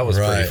against us. That was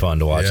pretty fun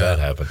to watch that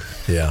happen.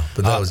 Yeah,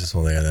 but that was just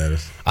one thing I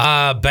noticed.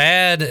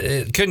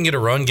 Bad. Couldn't get a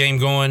run game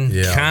going.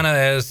 Kind of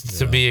as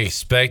to be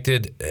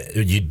expected.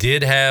 You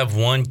did have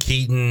one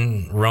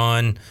Keaton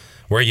run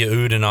where you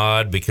oohed and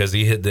awed because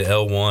he hit the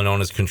L1 on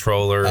his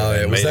controller. Oh,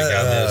 yeah. Was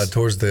that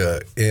towards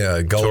the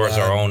goal towards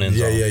line? Our own end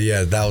zone?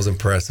 Yeah. That was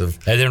impressive.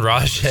 And then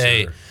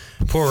Rajay. Sure.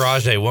 Poor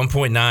Rajay,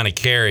 1.9 a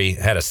carry,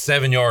 had a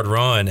 7-yard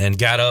run and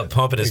got up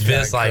pumping his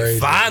fist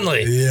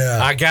finally,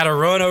 I got to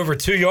run over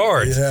 2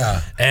 yards.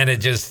 Yeah. And it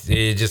just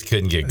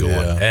couldn't get going.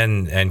 Yeah.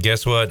 And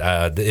guess what?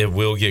 It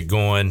will get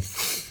going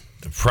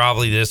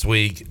probably this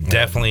week,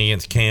 definitely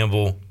against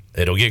Campbell.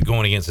 It'll get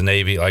going against the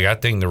Navy. I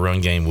think the run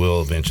game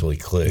will eventually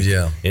click.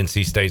 Yeah.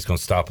 NC State's going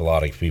to stop a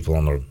lot of people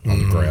on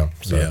the ground.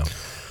 So.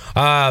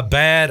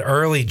 Bad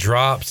early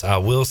drops, I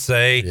will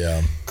say.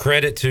 Yeah.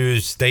 Credit to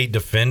State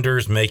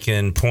defenders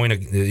making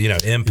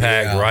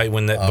impact right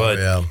when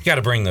that. You got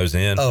to bring those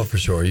in. Oh, for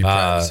sure. You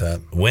practice that.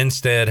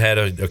 Winstead had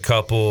a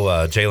couple.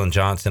 Jalen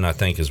Johnson, I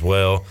think, as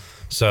well.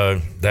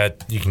 So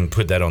that you can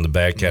put that on the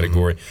bad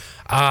category.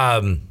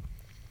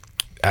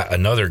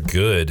 Another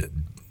good,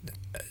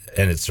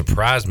 and it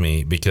surprised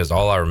me because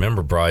all I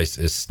remember, Bryce,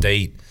 is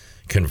State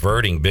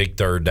converting big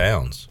third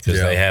downs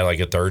because they had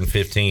a 3rd and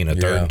 15, a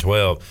 3rd and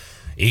 12.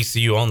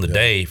 ECU on the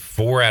day,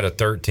 4 out of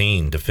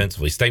 13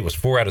 defensively. State was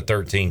 4 out of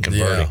 13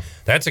 converting.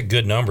 That's a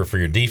good number for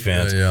your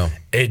defense.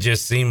 It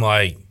just seemed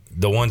like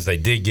the ones they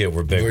did get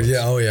were big ones.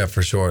 Yeah,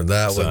 for sure.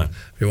 That would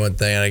be one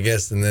thing. And I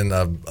guess, and then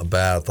I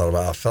thought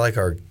about, I feel like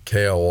our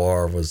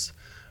KOR was.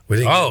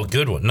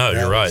 Good one. No,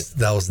 you're right.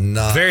 That was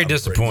not very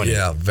disappointing.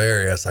 Yeah,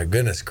 very. I was like,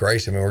 goodness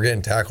gracious. We're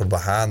getting tackled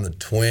behind the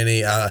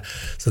 20.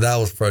 So that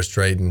was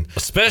frustrating.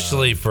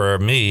 Especially for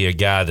me, a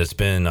guy that's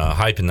been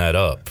hyping that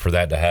up for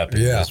that to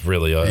happen. Yeah. It's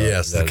really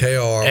the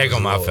KR egg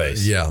on my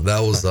face. Yeah, that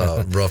was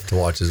rough to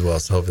watch as well.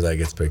 So hopefully that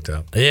gets picked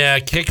up. Yeah,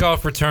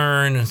 kickoff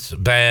return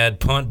bad.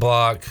 Punt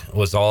block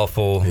was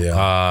awful.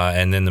 Yeah.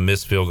 And then the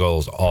missed field goal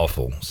was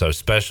awful. So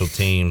special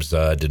teams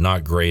did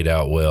not grade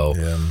out well.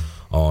 Yeah.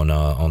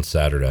 On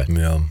Saturday.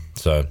 Yeah.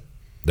 So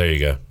there you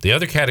go. The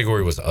other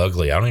category was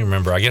ugly. I don't even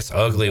remember. I guess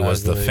ugly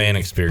was the fan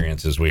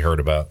experiences we heard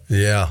about.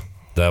 Yeah.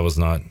 That was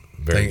not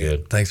very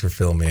good. Thanks for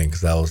filling me in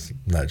because I was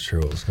not sure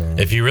what was going on.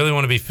 If you really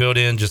want to be filled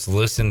in, just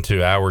listen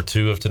to hour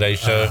 2 of today's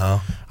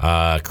show.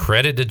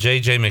 Credit to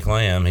J.J.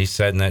 McLam. He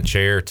sat in that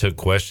chair, took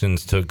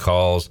questions, took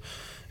calls,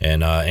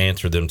 and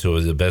answered them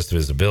to the best of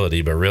his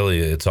ability. But really,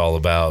 it's all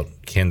about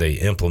can they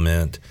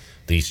implement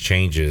these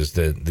changes,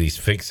 these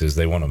fixes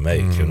they want to make,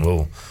 and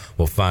we'll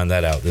find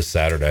that out this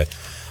Saturday.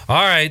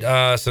 All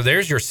right, so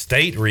there's your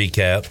State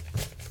recap.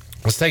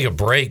 Let's take a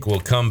break. We'll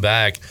come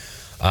back.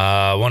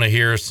 I want to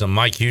hear some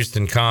Mike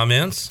Houston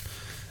comments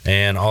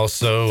and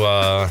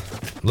also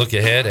look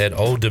ahead at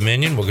Old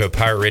Dominion. We'll go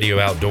Pirate Radio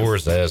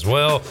Outdoors as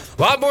well.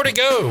 A lot more to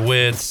go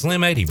with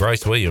Slim 80,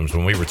 Bryce Williams,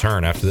 when we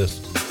return after this.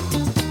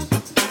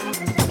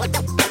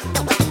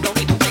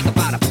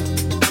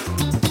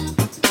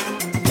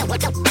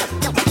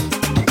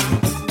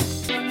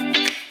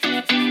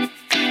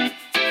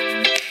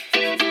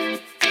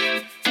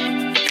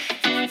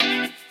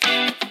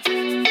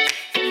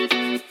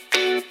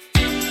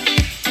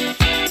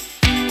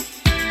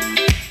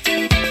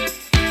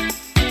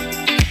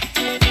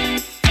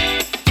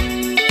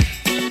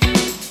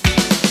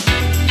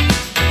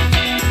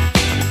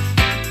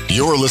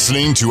 You're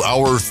listening to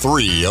Hour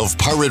 3 of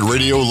Pirate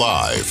Radio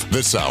Live.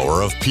 This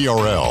hour of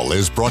PRL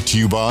is brought to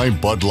you by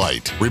Bud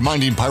Light,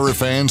 reminding Pirate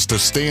fans to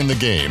stay in the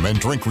game and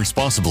drink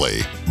responsibly.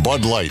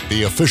 Bud Light,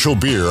 the official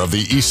beer of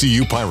the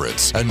ECU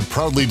Pirates, and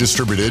proudly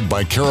distributed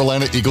by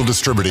Carolina Eagle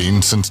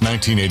Distributing since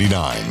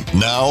 1989.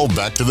 Now,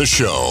 back to the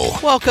show.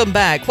 Welcome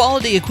back.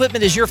 Quality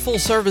Equipment is your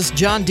full-service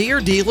John Deere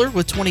dealer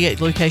with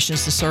 28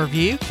 locations to serve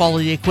you.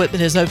 Quality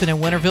Equipment is open in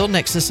Winterville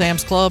next to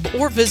Sam's Club,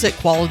 or visit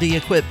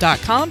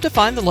qualityequip.com to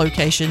find the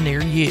location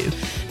near you.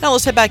 Now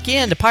let's head back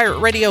in to Pirate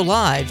Radio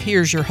Live.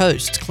 Here's your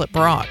host, Clip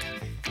Brock.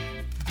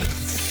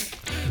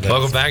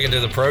 Welcome back into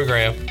the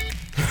program.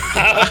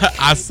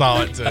 I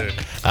saw it too.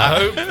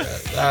 I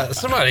hope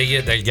somebody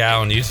get that guy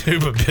on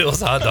YouTube a Bill's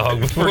hot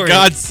dog before. For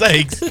God's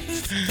sakes.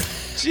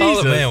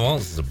 All the man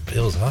wants is a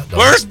Bill's hot dog.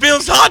 Where's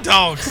Bill's hot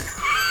dogs?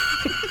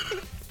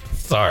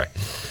 Sorry.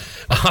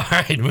 All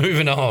right,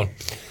 moving on.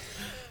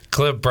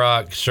 Clip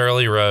Brock,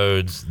 Shirley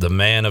Rhodes, the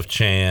man of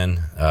Chan,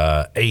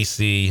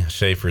 AC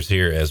Schaefer's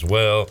here as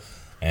well,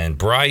 and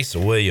Bryce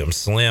Williams,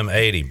 Slim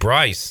 80.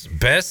 Bryce,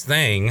 best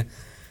thing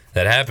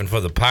that happened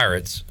for the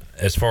Pirates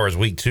as far as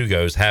week 2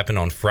 goes happened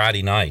on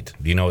Friday night.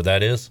 Do you know what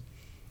that is?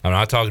 I'm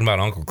not talking about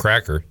Uncle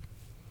Cracker.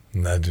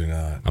 I do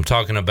not. I'm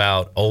talking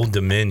about Old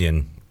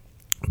Dominion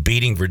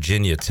beating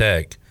Virginia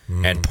Tech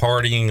and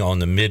partying on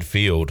the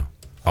midfield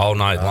all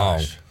night long.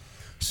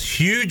 It's a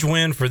huge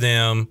win for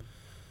them.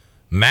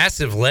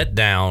 Massive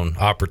letdown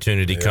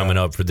opportunity coming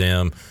up for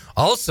them.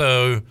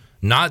 Also,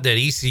 not that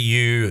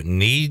ECU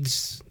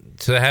needs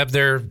to have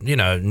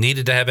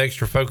needed to have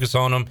extra focus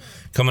on them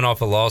coming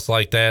off a loss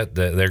like that.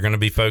 They're going to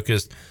be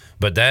focused.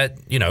 But that,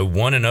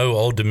 1-0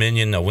 Old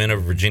Dominion, a win over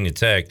Virginia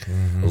Tech,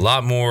 a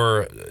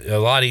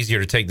lot easier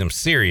to take them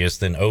serious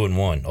than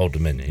 0-1 Old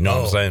Dominion. You know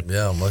what I'm saying?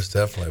 Yeah, most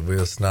definitely. We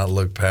just not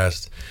look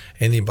past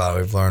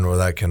anybody. We've learned where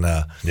that can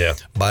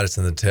bite us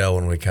in the tail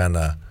when we kind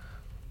of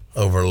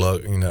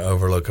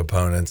overlook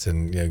opponents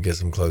and get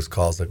some close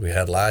calls like we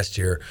had last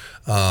year.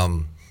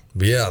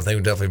 But yeah, I think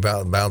we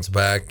definitely bounce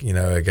back.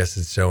 I guess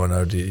it's showing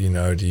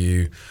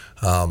ODU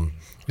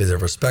is a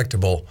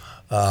respectable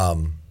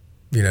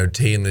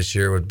team this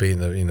year with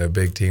being a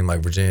big team like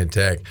Virginia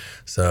Tech.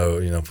 So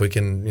if we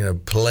can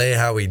play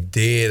how we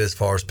did as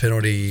far as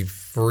penalty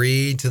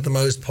free to the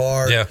most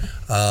part,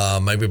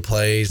 maybe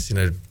plays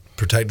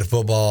protect the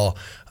football.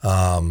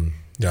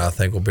 I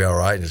think we'll be all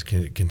right and just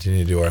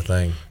continue to do our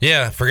thing.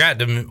 Yeah,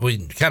 we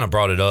kind of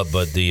brought it up,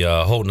 but the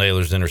Holton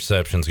Ahlers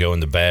interceptions go in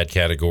the bad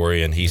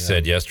category, and he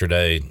said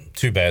yesterday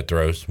 2 bad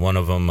throws. One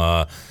of them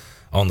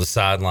on the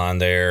sideline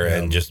there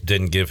and just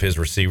didn't give his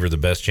receiver the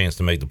best chance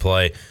to make the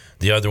play.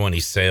 The other one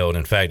he sailed.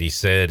 In fact, he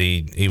said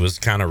he was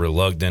kind of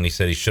reluctant. He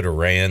said he should have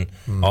ran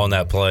on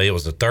that play. It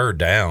was a 3rd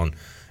down,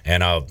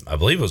 and I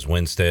believe it was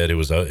Winstead.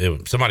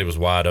 Somebody was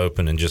wide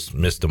open and just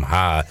missed him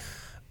high.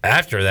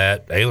 After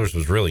that, Ahlers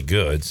was really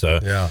good. So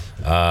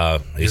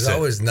it's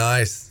always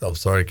nice. I'm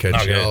sorry to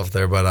cut you off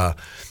there, but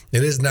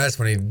it is nice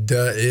when he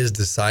is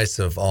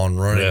decisive on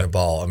running the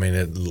ball.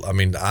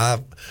 I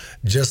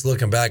just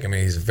looking back.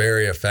 He's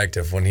very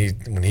effective when he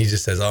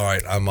just says, "All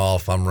right, I'm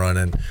off. I'm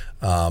running."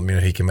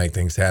 He can make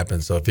things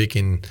happen. So if he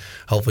can,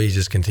 hopefully, he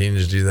just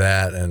continues to do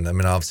that. And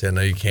obviously, I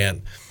know you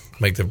can't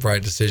make the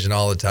right decision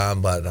all the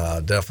time, but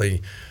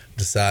definitely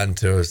deciding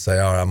to say,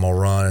 all right, I'm going to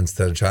run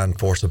instead of trying to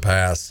force a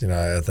pass,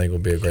 I think will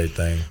be a great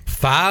thing.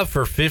 5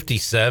 for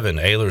 57,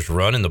 Ahlers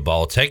running the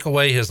ball. Take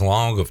away his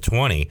long of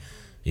 20,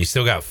 you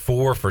still got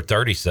 4 for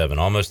 37,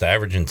 almost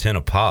averaging 10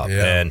 a pop.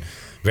 And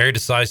very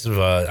decisive.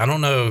 I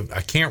don't know,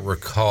 I can't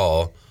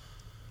recall.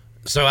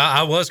 So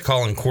I was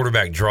calling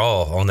quarterback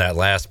draw on that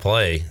last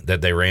play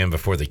that they ran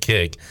before the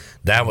kick.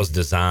 That was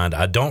designed.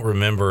 I don't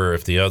remember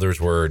if the others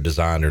were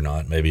designed or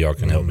not. Maybe y'all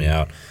can help me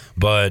out.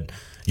 But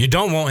you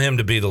don't want him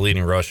to be the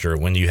leading rusher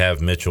when you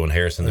have Mitchell and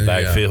Harris in the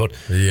backfield.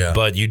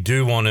 But you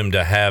do want him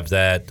to have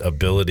that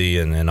ability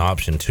and an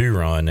option to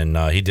run, and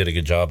he did a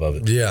good job of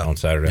it on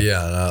Saturday.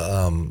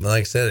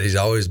 Like I said, he's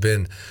always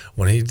been,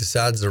 when he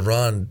decides to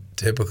run,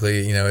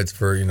 typically, it's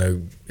for,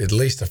 at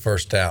least a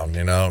first down.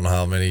 I don't know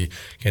how many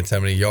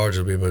yards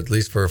it'll be, but at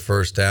least for a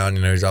first down.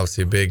 He's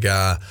obviously a big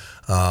guy.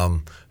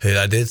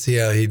 I did see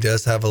how he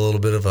does have a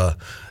little bit of a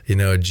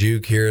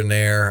juke here and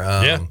there.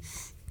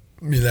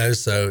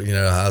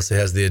 Obviously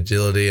has the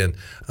agility, and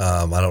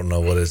I don't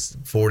know what his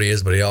 40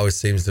 is, but he always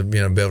seems to be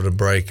able to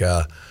break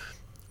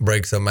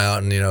some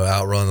out and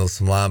outrun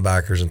some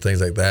linebackers and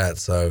things like that.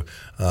 So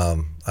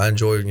I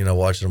enjoy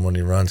watching him when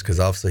he runs,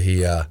 because obviously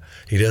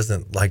he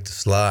doesn't like to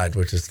slide,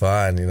 which is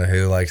fine. He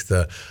likes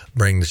to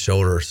bring the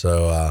shoulder.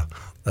 So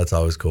that's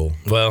always cool.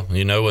 Well,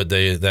 you know what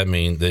that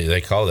means? They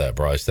call that,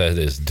 Bryce. That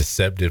is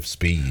deceptive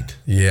speed.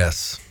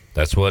 Yes.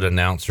 That's what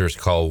announcers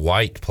call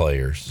white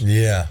players.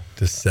 Yeah,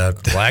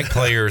 deceptive. Black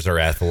players are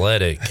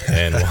athletic,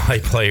 and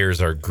white players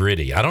are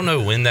gritty. I don't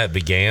know when that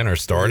began or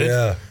started,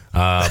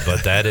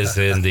 but that is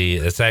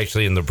it's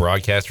actually in the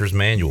broadcaster's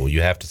manual.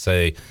 You have to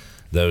say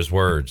those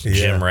words.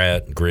 Gym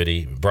rat,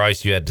 gritty.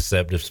 Bryce, you had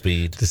deceptive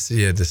speed.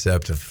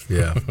 Deceptive.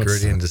 Yeah,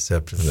 gritty and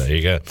deceptive. There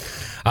you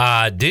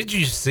go. Did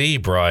you see,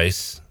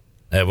 Bryce,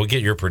 We'll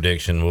get your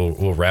prediction.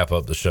 We'll wrap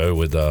up the show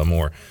with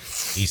more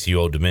ECU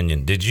Old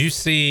Dominion. Did you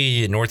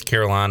see North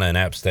Carolina and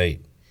App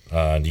State?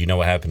 Do you know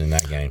what happened in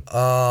that game?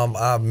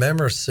 I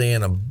remember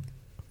seeing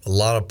a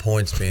lot of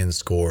points being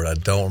scored. I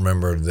don't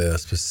remember the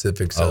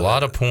specifics. A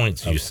lot of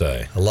points, you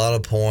say? A lot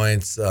of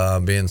points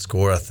being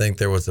scored. I think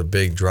there was a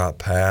big drop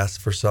pass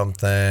for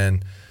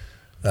something.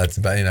 That's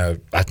about,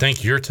 I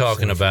think you're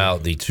talking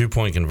about the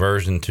 2-point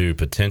conversion to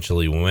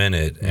potentially win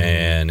it,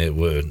 and it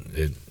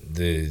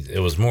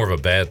was more of a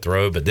bad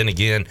throw. But then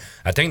again,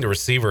 I think the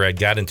receiver had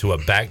got into a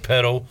back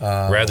pedal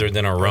rather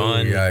than a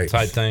run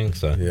type thing.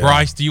 So,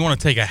 Bryce, do you want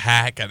to take a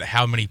hack at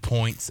how many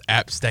points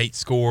App State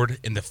scored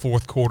in the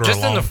fourth quarter?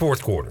 Just in the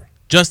fourth quarter.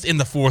 Just in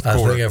the fourth quarter.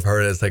 I think I've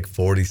heard it's like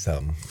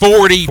 40-something.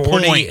 40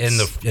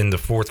 points in the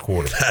fourth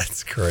quarter.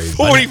 That's crazy.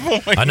 40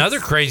 points. Another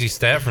crazy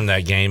stat from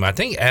that game, I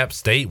think App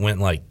State went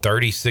like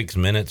 36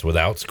 minutes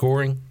without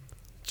scoring.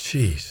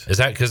 Jeez. Is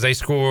that because they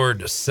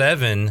scored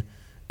 7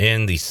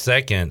 in the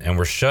second and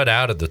were shut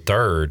out of the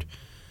third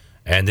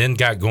and then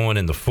got going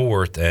in the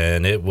fourth,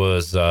 and it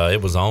was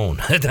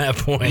on at that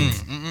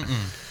point.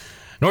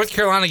 North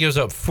Carolina gives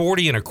up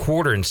 40 and a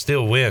quarter and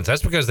still wins.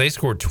 That's because they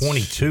scored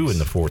 22 in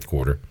the fourth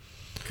quarter.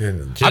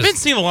 I've been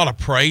seeing a lot of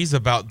praise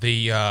about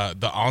the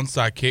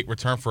onside kick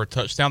return for a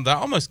touchdown. That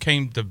almost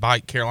came to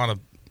bite Carolina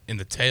in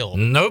the tail.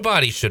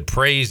 Nobody should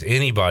praise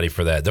anybody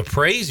for that. The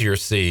praise you're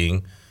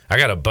seeing, I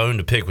got a bone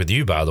to pick with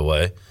you, by the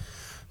way.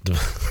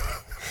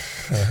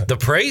 The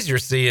praise you're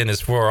seeing is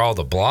for all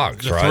the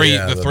blocks, right?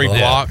 The three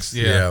blocks,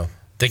 yeah.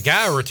 The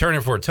guy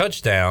returning for a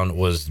touchdown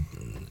was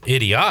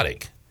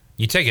idiotic.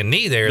 You take a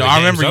knee there. No, I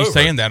remember you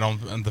saying that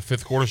on the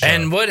fifth quarter show.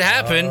 And what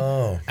happened?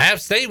 App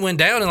State went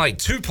down in like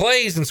 2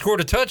 plays and scored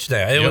a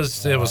touchdown. It was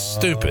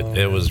stupid.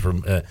 It was.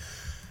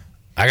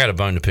 I got a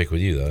bone to pick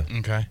with you though.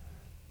 Okay.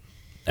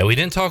 And we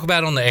didn't talk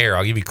about it on the air.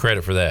 I'll give you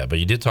credit for that, but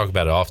you did talk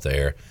about it off the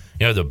air.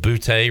 You know the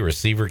Butte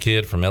receiver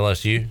kid from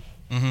LSU,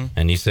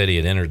 and you said he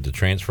had entered the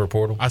transfer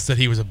portal. I said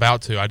he was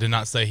about to. I did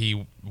not say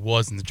he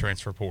was in the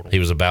transfer portal. He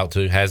was about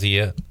to. Has he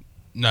yet?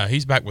 No,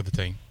 he's back with the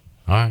team.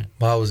 All right.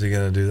 Why was he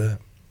going to do that?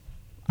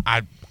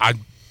 I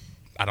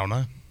don't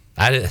know.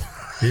 You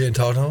didn't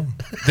talk to him?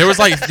 There was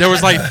like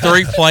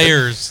 3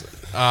 players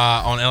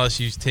on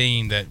LSU's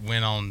team that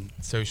went on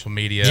social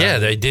media. Yeah,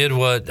 they did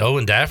what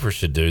Owen Daffer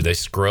should do. They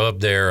scrubbed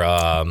their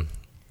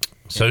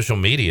social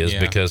medias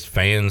because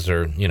fans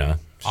are,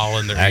 all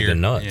in their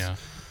acting nuts. Yeah.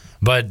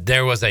 But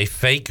there was a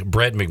fake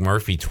Brett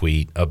McMurphy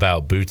tweet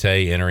about Butte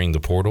entering the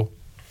portal,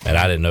 and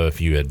I didn't know if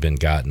you had been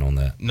gotten on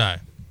that. No.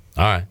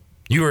 All right.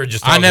 You were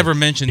just. I never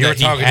mentioned that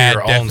he had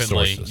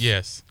definitely.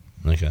 Yes.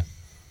 Okay.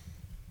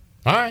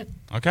 All right.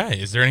 Okay.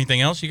 Is there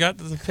anything else you got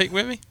to pick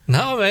with me?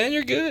 No, man,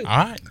 you're good. All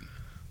right.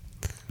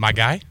 My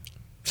guy?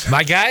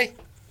 My guy?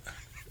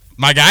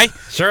 My guy?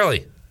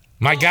 Shirley.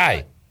 My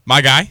guy.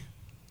 My guy?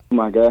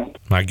 My guy.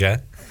 My guy.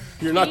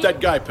 You're not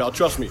that guy, pal.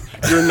 Trust me.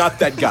 You're not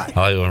that guy.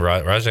 I like when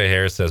Rajay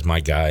Harris says my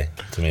guy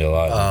to me a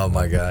lot. Oh,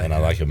 my guy. And I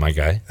like it. My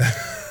guy.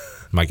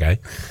 My guy.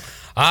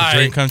 All right.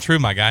 Dream come true,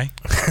 my guy.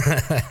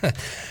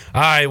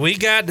 All right. We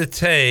got to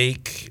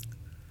take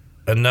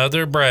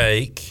another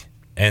break,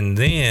 and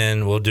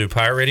then we'll do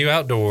Pirate Radio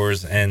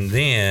Outdoors, and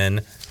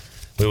then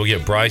we will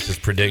get Bryce's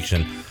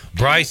prediction.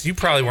 Bryce, you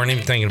probably weren't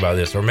even thinking about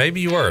this, or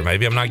maybe you were.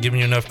 Maybe I'm not giving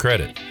you enough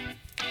credit.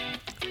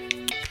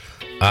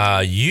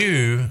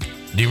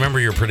 Do you remember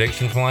your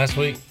prediction from last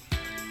week?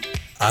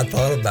 I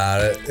thought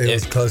about it. It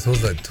was close.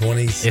 What was it,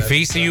 27? If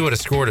ECU would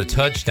have scored a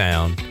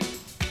touchdown,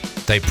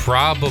 they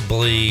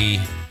probably...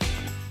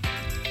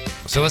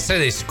 So let's say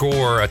they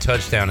score a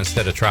touchdown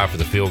instead of try for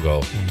the field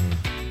goal.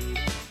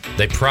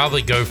 They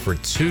probably go for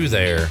 2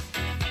 there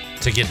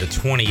to get to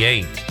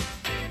 28,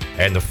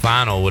 and the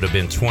final would have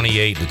been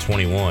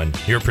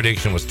 28-21. Your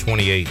prediction was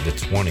 28-20.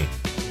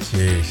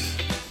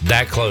 Jeez.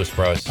 That close,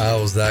 Bryce. I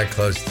was that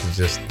close to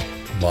just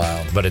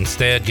wow. But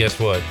instead, guess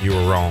what? You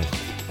were wrong.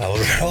 I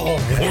was wrong.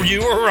 Or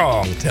you were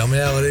wrong. Tell me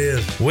how it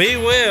is. We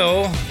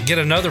will get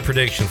another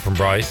prediction from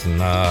Bryce,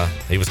 and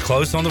he was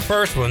close on the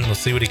first one. Let's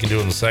see what he can do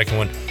on the second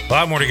one. A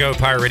lot more to go.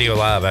 Pirate Radio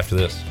Live after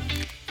this.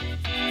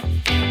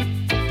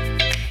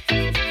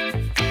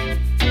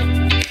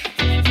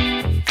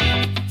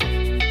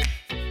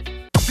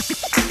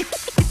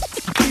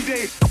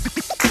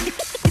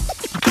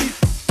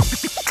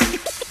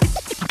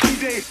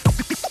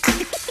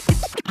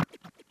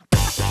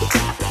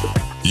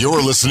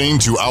 You're listening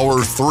to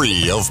Hour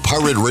 3 of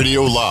Pirate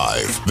Radio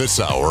Live. This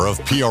hour of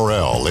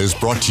PRL is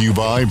brought to you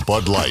by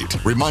Bud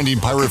Light, reminding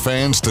Pirate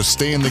fans to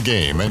stay in the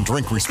game and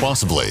drink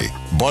responsibly.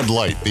 Bud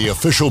Light, the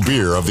official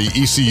beer of the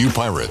ECU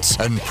Pirates,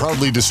 and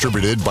proudly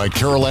distributed by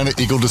Carolina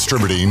Eagle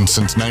Distributing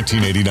since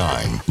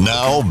 1989.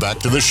 Now, back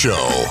to the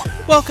show.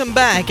 Welcome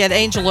back. At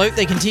Angel Oak,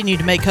 they continue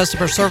to make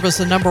customer service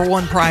the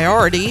 #1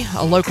 priority.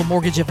 A local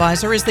mortgage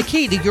advisor is the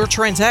key to your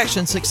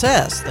transaction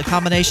success. The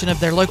combination of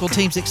their local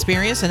team's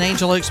experience and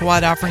Angel Oak's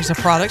wide offering offerings of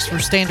products for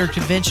standard,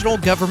 conventional,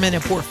 government,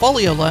 and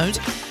portfolio loans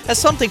has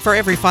something for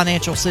every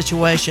financial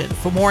situation.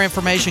 For more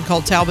information,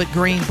 call Talbot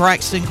Green,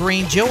 Braxton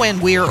Green, Joanne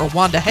Weir, or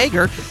Wanda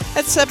Hager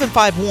at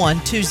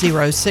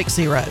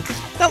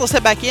 751-2060. Now let's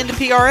head back into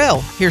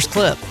PRL. Here's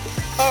Clip.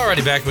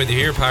 Alrighty, back with you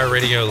here, Pirate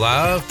Radio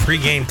Live.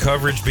 Pre-game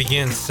coverage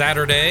begins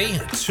Saturday,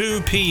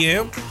 2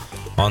 p.m.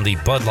 on the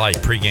Bud Light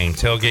pregame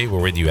tailgate. We're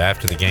with you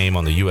after the game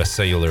on the U.S.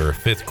 Cellular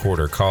fifth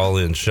quarter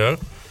call-in show.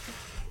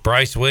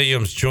 Bryce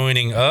Williams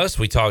joining us.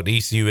 We talked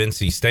ECU,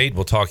 NC State.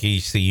 We'll talk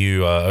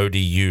ECU,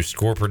 ODU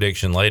score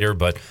prediction later,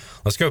 but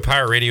let's go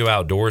Pirate Radio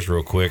Outdoors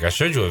real quick. I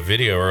showed you a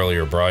video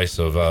earlier, Bryce,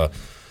 of a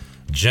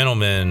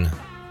gentleman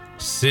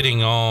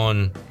sitting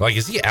on, like,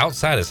 is he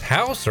outside his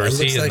house or is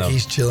he in looks like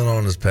he's chilling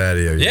on his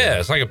patio? Yeah,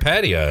 it's like a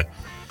patio.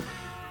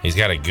 He's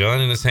got a gun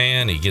in his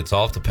hand. He gets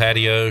off the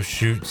patio,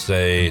 shoots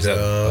a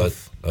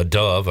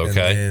dove.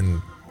 Okay.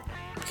 And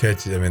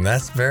catches. I mean,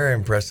 that's very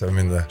impressive. I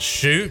mean, the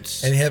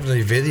shoots. And you have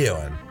any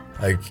videoing.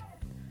 Like,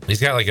 he's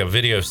got like a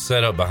video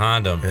set up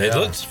behind him. Yeah. It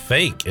looks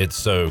fake. It's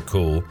so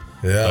cool.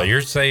 Yeah.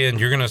 You're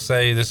going to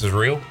say this is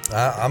real?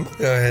 I'm going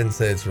to go ahead and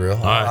say it's real.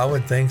 Right. I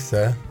would think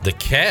so. The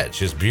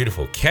catch is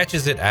beautiful.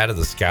 Catches it out of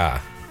the sky.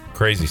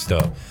 Crazy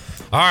stuff.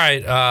 All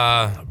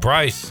right,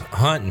 Bryce,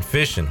 hunting,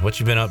 fishing. What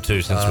you been up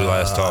to since we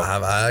last talked?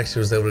 I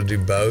actually was able to do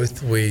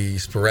both. We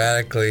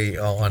sporadically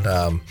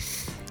on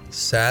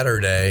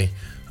Saturday,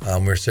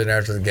 we were sitting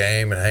after the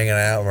game and hanging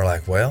out, and we're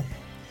like, well,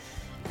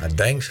 I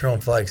dang sure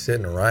don't feel like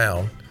sitting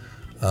around.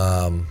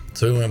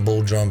 So we went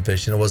bull drum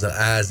fishing. It wasn't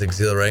as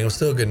exhilarating. It was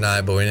still a good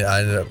night, but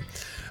I ended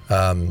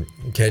up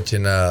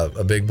catching a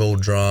big bull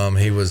drum.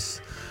 He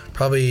was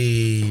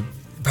probably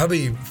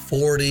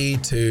 40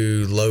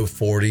 to low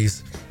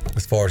 40s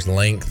as far as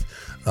length.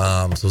 So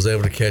I was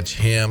able to catch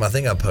him. I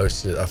think I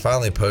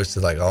finally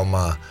posted like all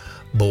my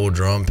bull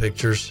drum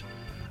pictures.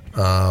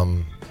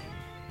 Bull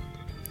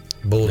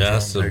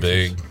that's drum a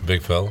pictures.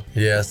 big fella.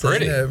 Yeah, so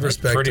pretty.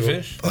 Respectable. Pretty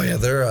fish. Oh yeah,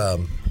 they're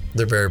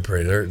very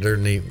pretty. They're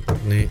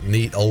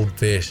neat old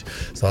fish.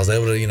 So I was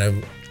able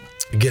to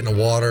get in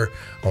the water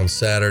on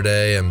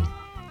Saturday and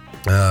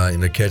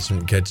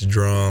catch a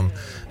drum.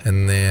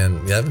 And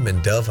then I haven't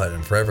been dove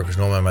hunting forever because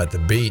normally I'm at the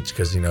beach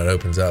because it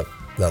opens up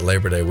that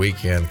Labor Day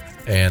weekend.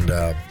 And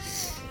I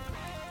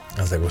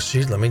was like, well,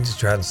 shoot, let me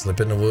just try to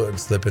slip in the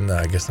woods,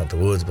 I guess not the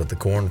woods, but the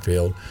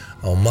cornfield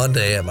on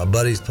Monday at my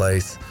buddy's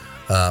place,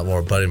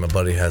 my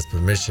buddy has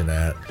permission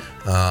at,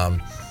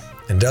 and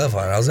dove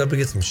hunting. I was able to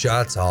get some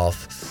shots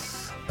off.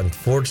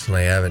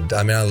 Unfortunately, I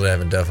really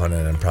haven't dove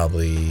hunted in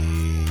probably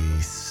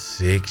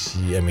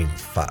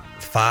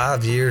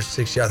 5 years,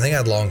 6 years. I think I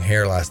had long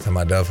hair last time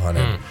I dove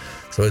hunted.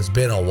 So it's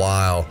been a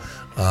while.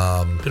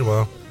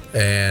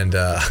 And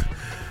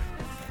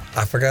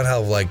I forgot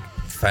how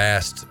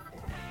fast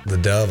the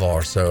dove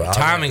are. So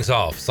Timing's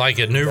off. It's like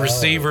a new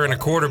receiver and a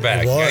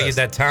quarterback. You gotta get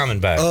that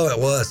timing back. Oh, it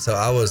was. So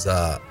I was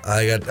out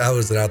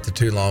there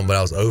too long, but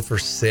I was 0 for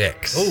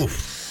 6.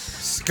 Oof.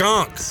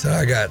 Skunked. So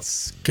I got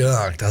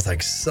skunked. I was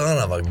like, son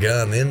of a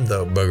gun. Them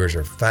boogers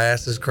are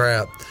fast as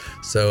crap.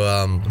 So,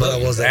 but I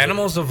wasn't.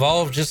 Animals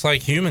evolve just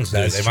like humans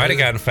do. They might have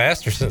gotten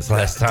faster since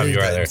last time you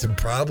were there.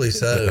 Probably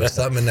so.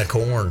 Something in the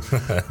corn.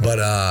 But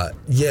but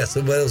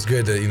it was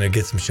good to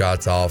get some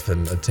shots off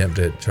and attempt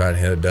to try and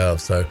hit a dove.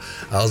 So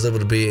I was able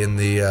to be in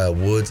the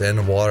woods and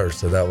the water.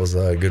 So that was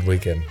a good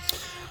weekend.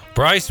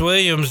 Bryce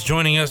Williams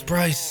joining us.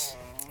 Bryce,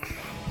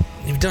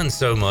 you've done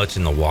so much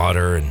in the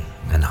water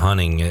and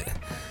hunting.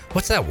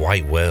 What's that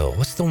white whale?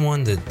 What's the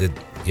one that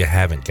you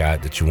haven't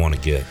got that you want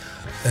to get?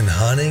 And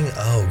hunting?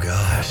 Oh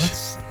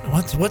gosh.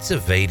 What's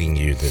evading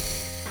you that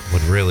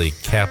would really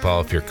cap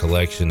off your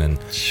collection and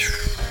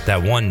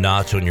that one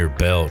notch on your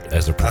belt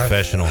as a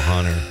professional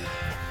hunter?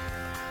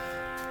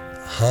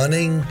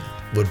 Hunting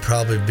would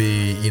probably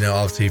be,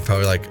 obviously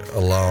probably like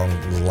along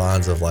the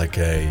lines of like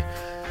an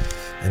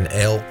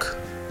elk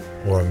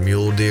or a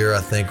mule deer,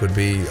 I think would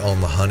be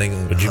on the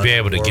hunting. Would you be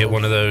able to get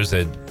one of those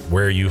at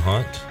where you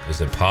hunt?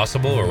 Is it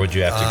possible, or would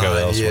you have to go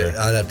elsewhere?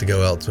 Yeah, I'd have to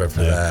go elsewhere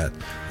for that.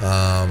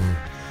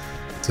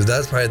 So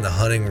that's probably in the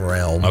hunting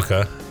realm.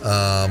 Okay.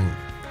 I'm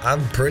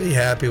pretty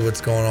happy with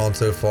what's going on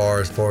so far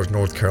as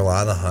North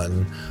Carolina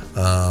hunting.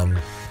 I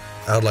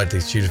would like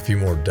to shoot a few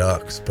more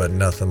ducks, but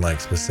nothing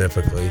like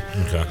specifically.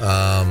 Okay.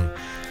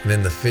 And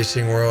in the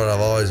fishing world,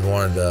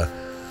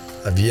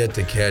 I've yet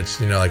to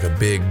catch, like a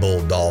big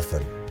bull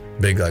dolphin,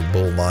 big like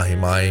bull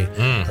mahi-mahi.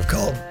 I've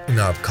caught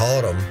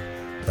them,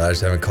 but I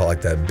just haven't caught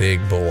like that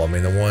big bull. I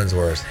mean, the ones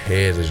where his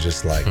head is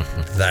just like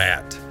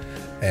that.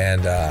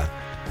 And,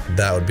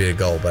 that would be a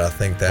goal, but I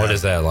think that. What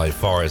is that like?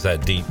 Far is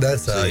that deep?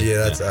 That's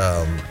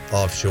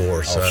offshore.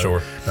 Offshore.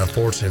 So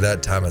unfortunately,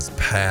 that time has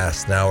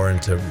passed. Now we're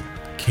into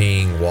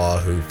king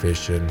wahoo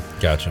fishing.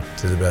 Gotcha.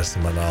 To the best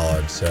of my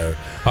knowledge. So.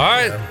 All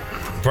right,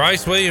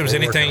 Bryce Williams.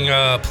 Anything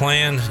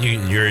planned?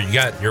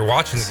 You're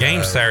watching the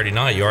game Saturday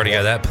night. You already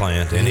got that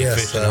planned. Any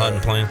fishing, hunting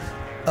planned?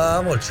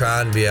 I'm gonna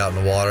try and be out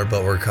in the water,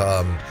 but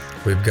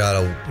we've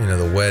got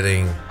the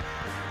wedding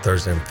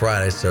Thursday and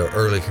Friday. So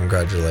early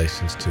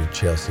congratulations to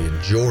Chelsea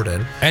and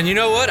Jordan. And you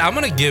know what? I'm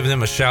going to give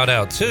them a shout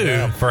out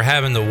too for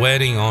having the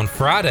wedding on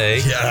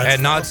Friday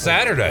and not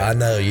Saturday. I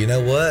know. You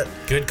know what?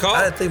 Good call.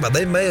 I didn't think about it.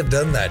 They may have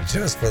done that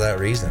just for that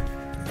reason.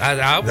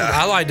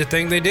 I like to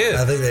think they did.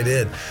 I think they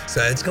did.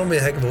 So it's going to be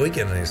a heck of a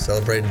weekend. You're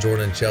celebrating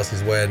Jordan and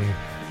Chelsea's wedding.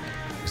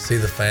 See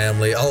the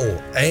family.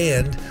 Oh,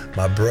 and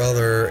my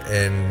brother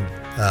and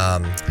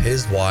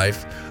his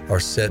wife are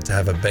set to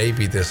have a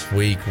baby this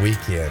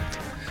weekend.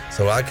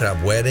 So I could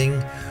have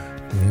wedding,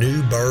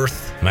 new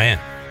birth,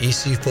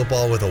 ECU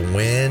football with a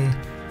win,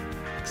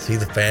 see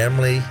the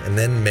family, and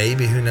then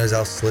maybe, who knows,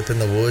 I'll slip in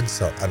the woods.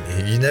 So, I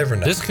mean, you never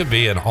know. This could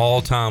be an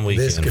all-time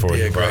weekend This could for be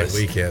you, a great Bryce.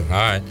 weekend. All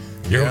right.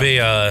 You're going to be,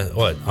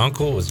 what,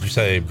 uncle? What did you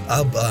say?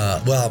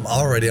 Well, I'm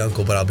already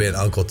uncle, but I'll be an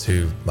uncle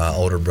to my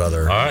older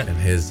brother and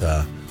his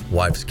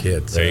wife's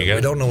kids. There you go.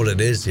 We don't know what it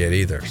is yet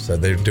either, so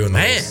they're doing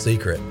the whole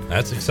secret.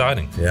 That's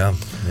exciting. Yeah.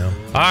 All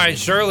right,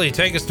 Shirley,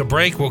 take us to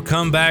break. We'll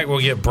come back. We'll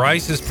get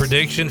Bryce's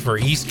prediction for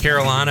East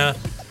Carolina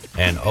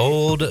and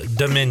Old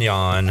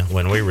Dominion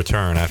when we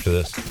return after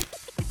this.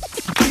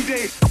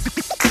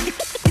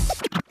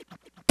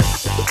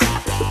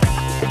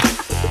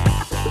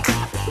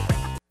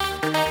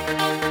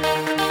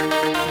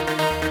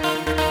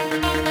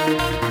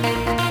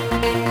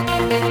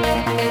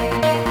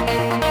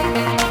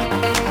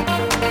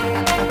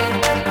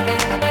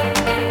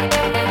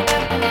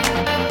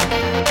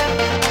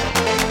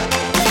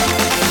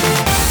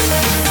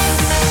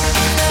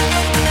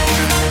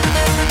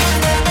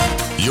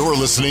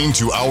 Listening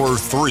to Hour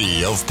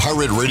 3 of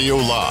Pirate Radio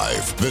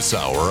Live. This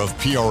hour of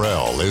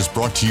PRL is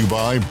brought to you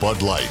by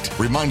Bud Light,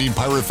 reminding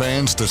Pirate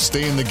fans to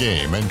stay in the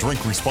game and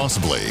drink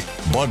responsibly.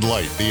 Bud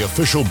Light, the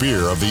official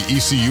beer of the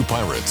ECU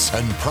Pirates,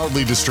 and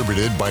proudly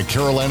distributed by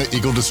Carolina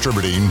Eagle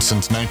Distributing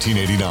since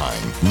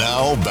 1989.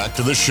 Now, back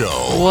to the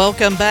show.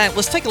 Welcome back.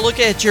 Let's take a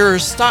look at your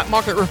stock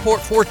market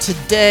report for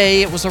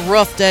today. It was a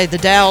rough day. The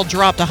Dow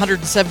dropped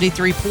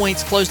 173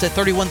 points, closed at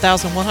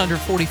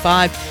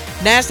 31,145.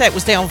 NASDAQ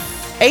was down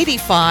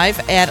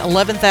 85 at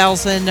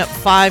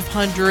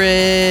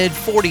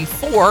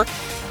 11,544,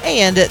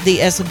 and the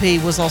S&P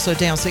was also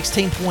down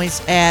 16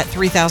 points at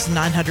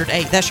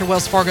 3,908. That's your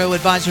Wells Fargo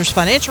Advisors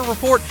financial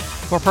report.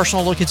 For a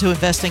personal look into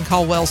investing,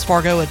 call Wells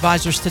Fargo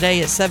Advisors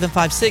today at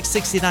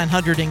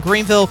 756-6900 in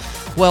Greenville.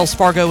 Wells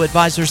Fargo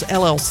Advisors,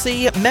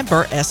 LLC,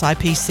 member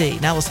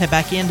SIPC. Now let's head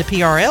back into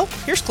PRL.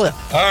 Here's Cliff.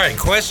 All right,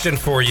 question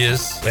for you,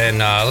 and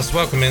let's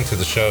welcome into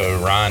the show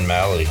Ryan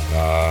Malley,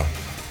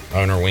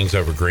 owner of Wings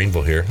Over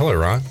Greenville here. Hello,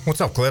 Ron. What's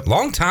up, Clip?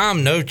 Long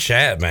time no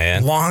chat,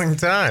 man. Long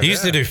time. You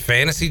used to do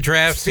fantasy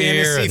drafts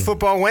here. Fantasy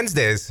football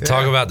Wednesdays.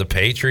 Talk about the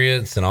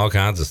Patriots and all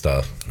kinds of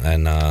stuff.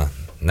 And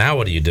now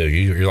what do?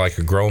 You're like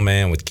a grown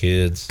man with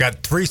kids.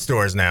 Got 3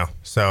 stores now.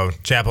 So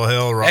Chapel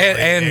Hill, Raleigh,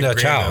 and a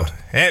child.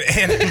 And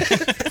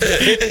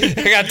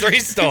I got 3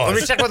 stores. Let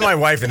me check with my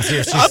wife and see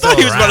if she's I thought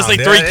he was about to say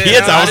 3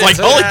 kids. I was like,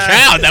 holy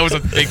cow, that was a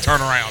big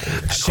turnaround.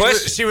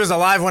 She was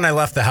alive when I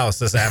left the house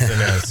this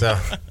afternoon. So,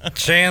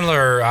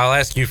 Chandler, I'll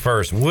ask you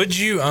first. Would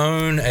you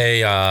own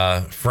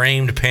a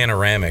framed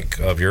panoramic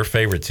of your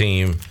favorite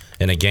team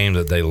in a game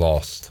that they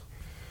lost?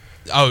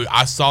 Oh,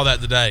 I saw that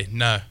today.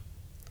 No.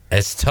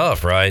 It's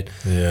tough, right?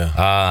 Yeah.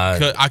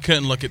 I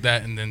couldn't look at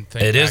that and then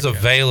think it is back.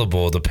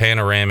 available, the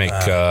panoramic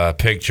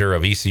picture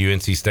of ECU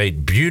NC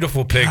State.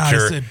 Beautiful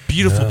picture. It's a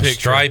beautiful picture.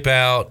 Stripe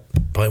out.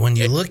 But when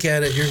you look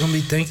at it, you're going to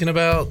be thinking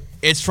about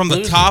it's from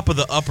the top of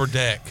the upper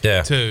deck,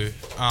 too.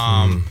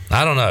 I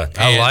don't know.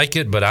 I like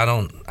it, but I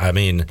don't. I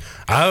mean,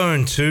 I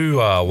own 2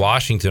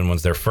 Washington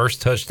ones. Their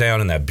first touchdown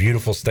in that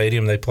beautiful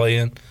stadium they play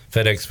in,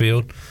 FedEx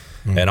Field,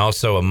 and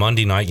also a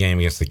Monday night game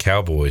against the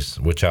Cowboys,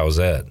 which I was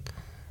at.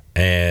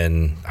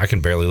 And I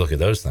can barely look at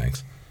those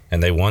things.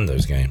 And they won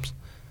those games.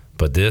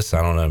 But this,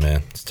 I don't know,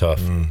 man. It's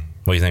tough.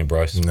 What do you think,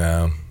 Bryce?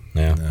 No.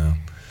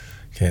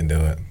 Can't do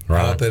it.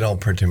 Right. I hope they don't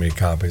print too many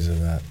copies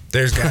of that.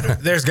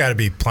 there's got to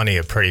be plenty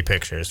of pretty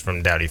pictures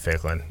from Dowdy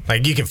Ficklin.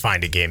 Like, you can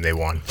find a game they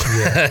won.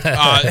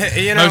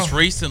 Yeah. Most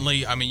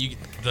recently, I mean,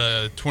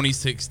 the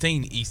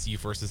 2016 ECU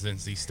versus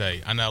NC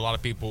State. I know a lot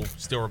of people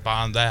still are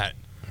buying that.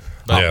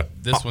 But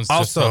this one's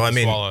just also, tough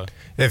to swallow.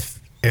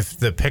 If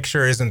the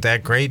picture isn't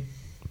that great,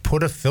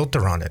 put a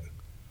filter on it.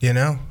 You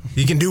know,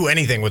 you can do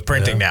anything with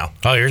printing now.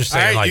 Oh, you're just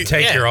saying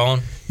take your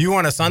own. You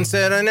want a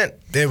sunset in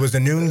it? It was a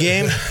noon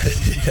game.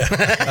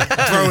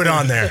 Throw it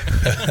on there.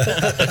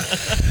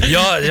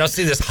 Y'all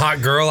see this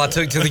hot girl I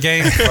took to the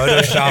game?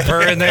 Photoshop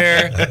her in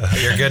there.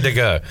 You're good to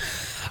go.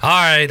 All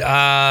right,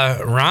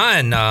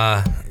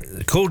 Ryan.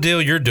 Cool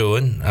deal you're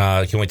doing.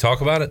 Can we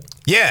talk about it?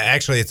 Yeah,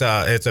 actually,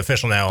 it's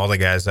official now. All the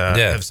guys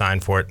have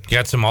signed for it. You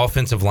got some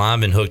offensive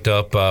linemen hooked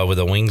up with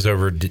a Wings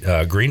Over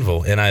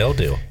Greenville NIL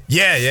deal.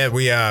 Yeah.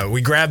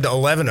 We grabbed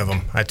 11 of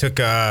them. I took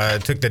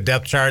the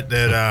depth chart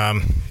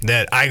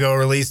that IGO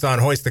released on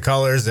Hoist the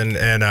Colors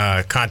and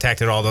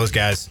contacted all those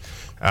guys.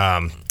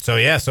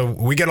 So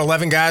we got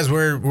 11 guys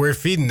we're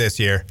feeding this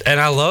year. And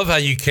I love how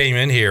you came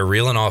in here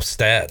reeling off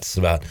stats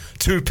about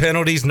 2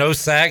 penalties, no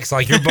sacks.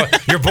 Like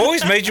your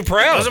boys made you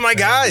proud. Those are my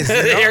guys.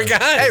 Your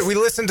guys. Hey, we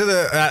listened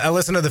to I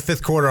listened to the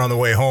fifth quarter on the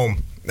way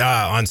home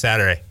on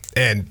Saturday,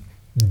 and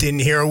didn't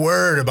hear a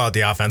word about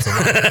the offensive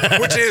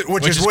line, which is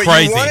what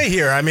crazy. You want to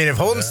hear. I mean, if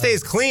Holden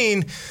stays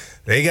clean,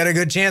 they got a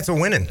good chance of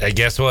winning. Hey,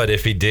 guess what?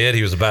 If he did,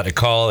 he was about to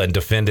call and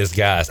defend his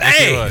guys.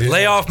 Hey,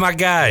 lay off my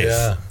guys.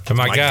 Yeah. For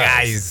my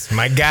guys.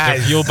 My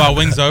guys. Fueled by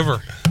wings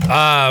over.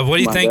 What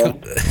do you think,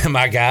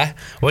 my guy?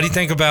 What do you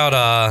think about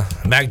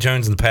Mac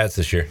Jones and the Pats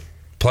this year?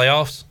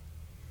 Playoffs?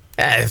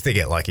 If they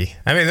get lucky.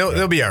 I mean,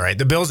 they'll be all right.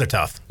 The Bills are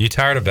tough. You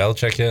tired of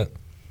Belichick yet?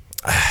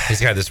 He's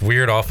got this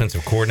weird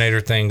offensive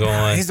coordinator thing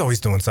going. He's always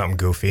doing something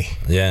goofy.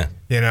 Yeah.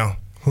 You know,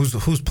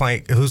 who's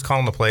playing? Who's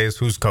calling the plays?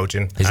 Who's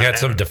coaching? He's got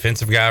some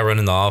defensive guy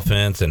running the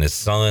offense, and his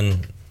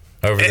son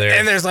over there.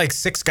 And there's like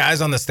 6 guys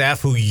on the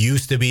staff who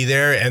used to be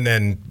there, and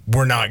then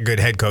were not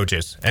good head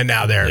coaches, and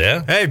now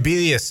they're hey, be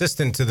the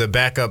assistant to the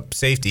backup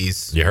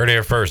safeties. You heard it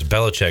here first.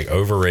 Belichick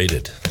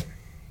overrated.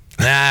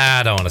 Nah,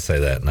 I don't want to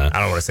say that. No, I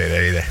don't want to say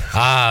that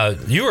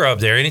either. You were up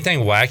there.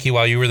 Anything wacky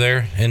while you were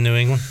there in New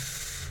England?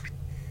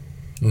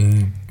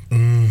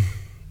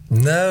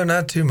 No,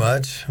 not too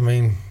much. I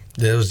mean,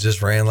 it was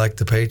just ran like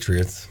the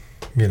Patriots.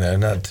 You know,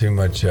 not too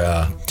much.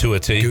 To a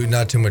T.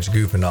 Not too much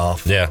goofing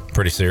off. Yeah,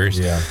 pretty serious.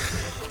 Yeah.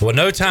 Well,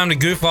 no time to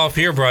goof off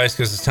here, Bryce,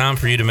 because it's time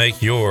for you to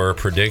make your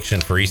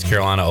prediction for East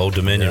Carolina Old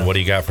Dominion. Yeah. What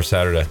do you got for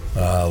Saturday?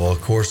 Well, of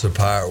course, the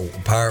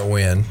Pirate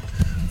win.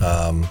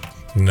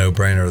 No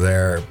brainer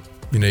there.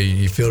 You know,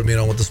 you filled me in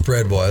on what the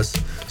spread was.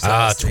 So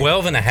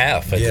 12.5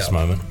 at this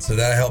moment. So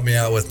that helped me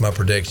out with my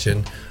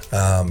prediction.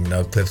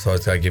 Clip's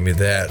always got to give me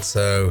that.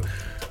 So,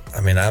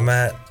 I mean, I'm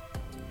at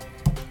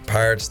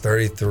Pirates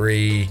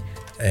 33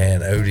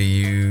 and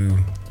ODU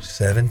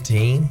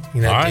 17.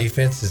 You know,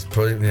 defense is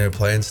pretty,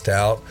 playing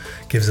stout.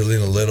 Gives a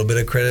little bit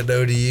of credit to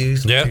ODU.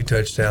 2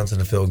 touchdowns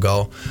and a field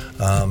goal.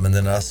 And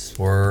then us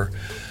were.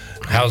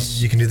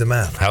 You can do the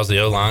math. How's the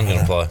O-line going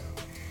to play?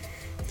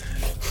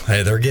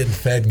 Hey, they're getting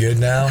fed good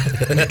now.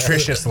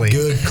 Nutritiously.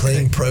 Good,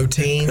 clean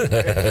protein.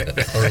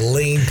 Or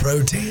lean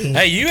protein.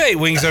 Hey, you ate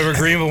wings over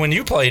Greenville when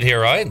you played here,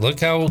 right?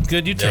 Look how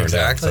good you turned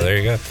out. So there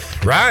you go.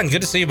 Ryan,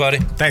 good to see you, buddy.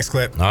 Thanks,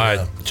 Clip. All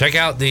right. Check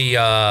out the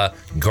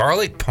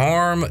garlic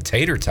parm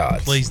tater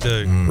tots. Please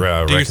do.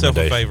 Do yourself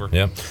a favor.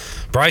 Yep.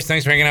 Bryce,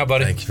 thanks for hanging out,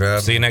 buddy. Thank you for having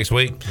me. See you next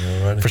week.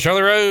 For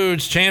Shirley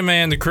Rhodes, Chan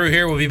Man, the crew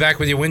here, we'll be back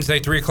with you Wednesday,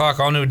 3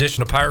 o'clock, all new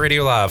edition of Pirate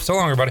Radio Live. So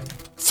long, everybody.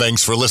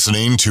 Thanks for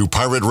listening to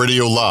Pirate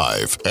Radio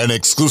Live, an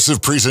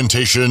exclusive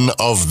presentation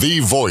of the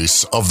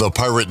voice of the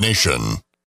Pirate Nation.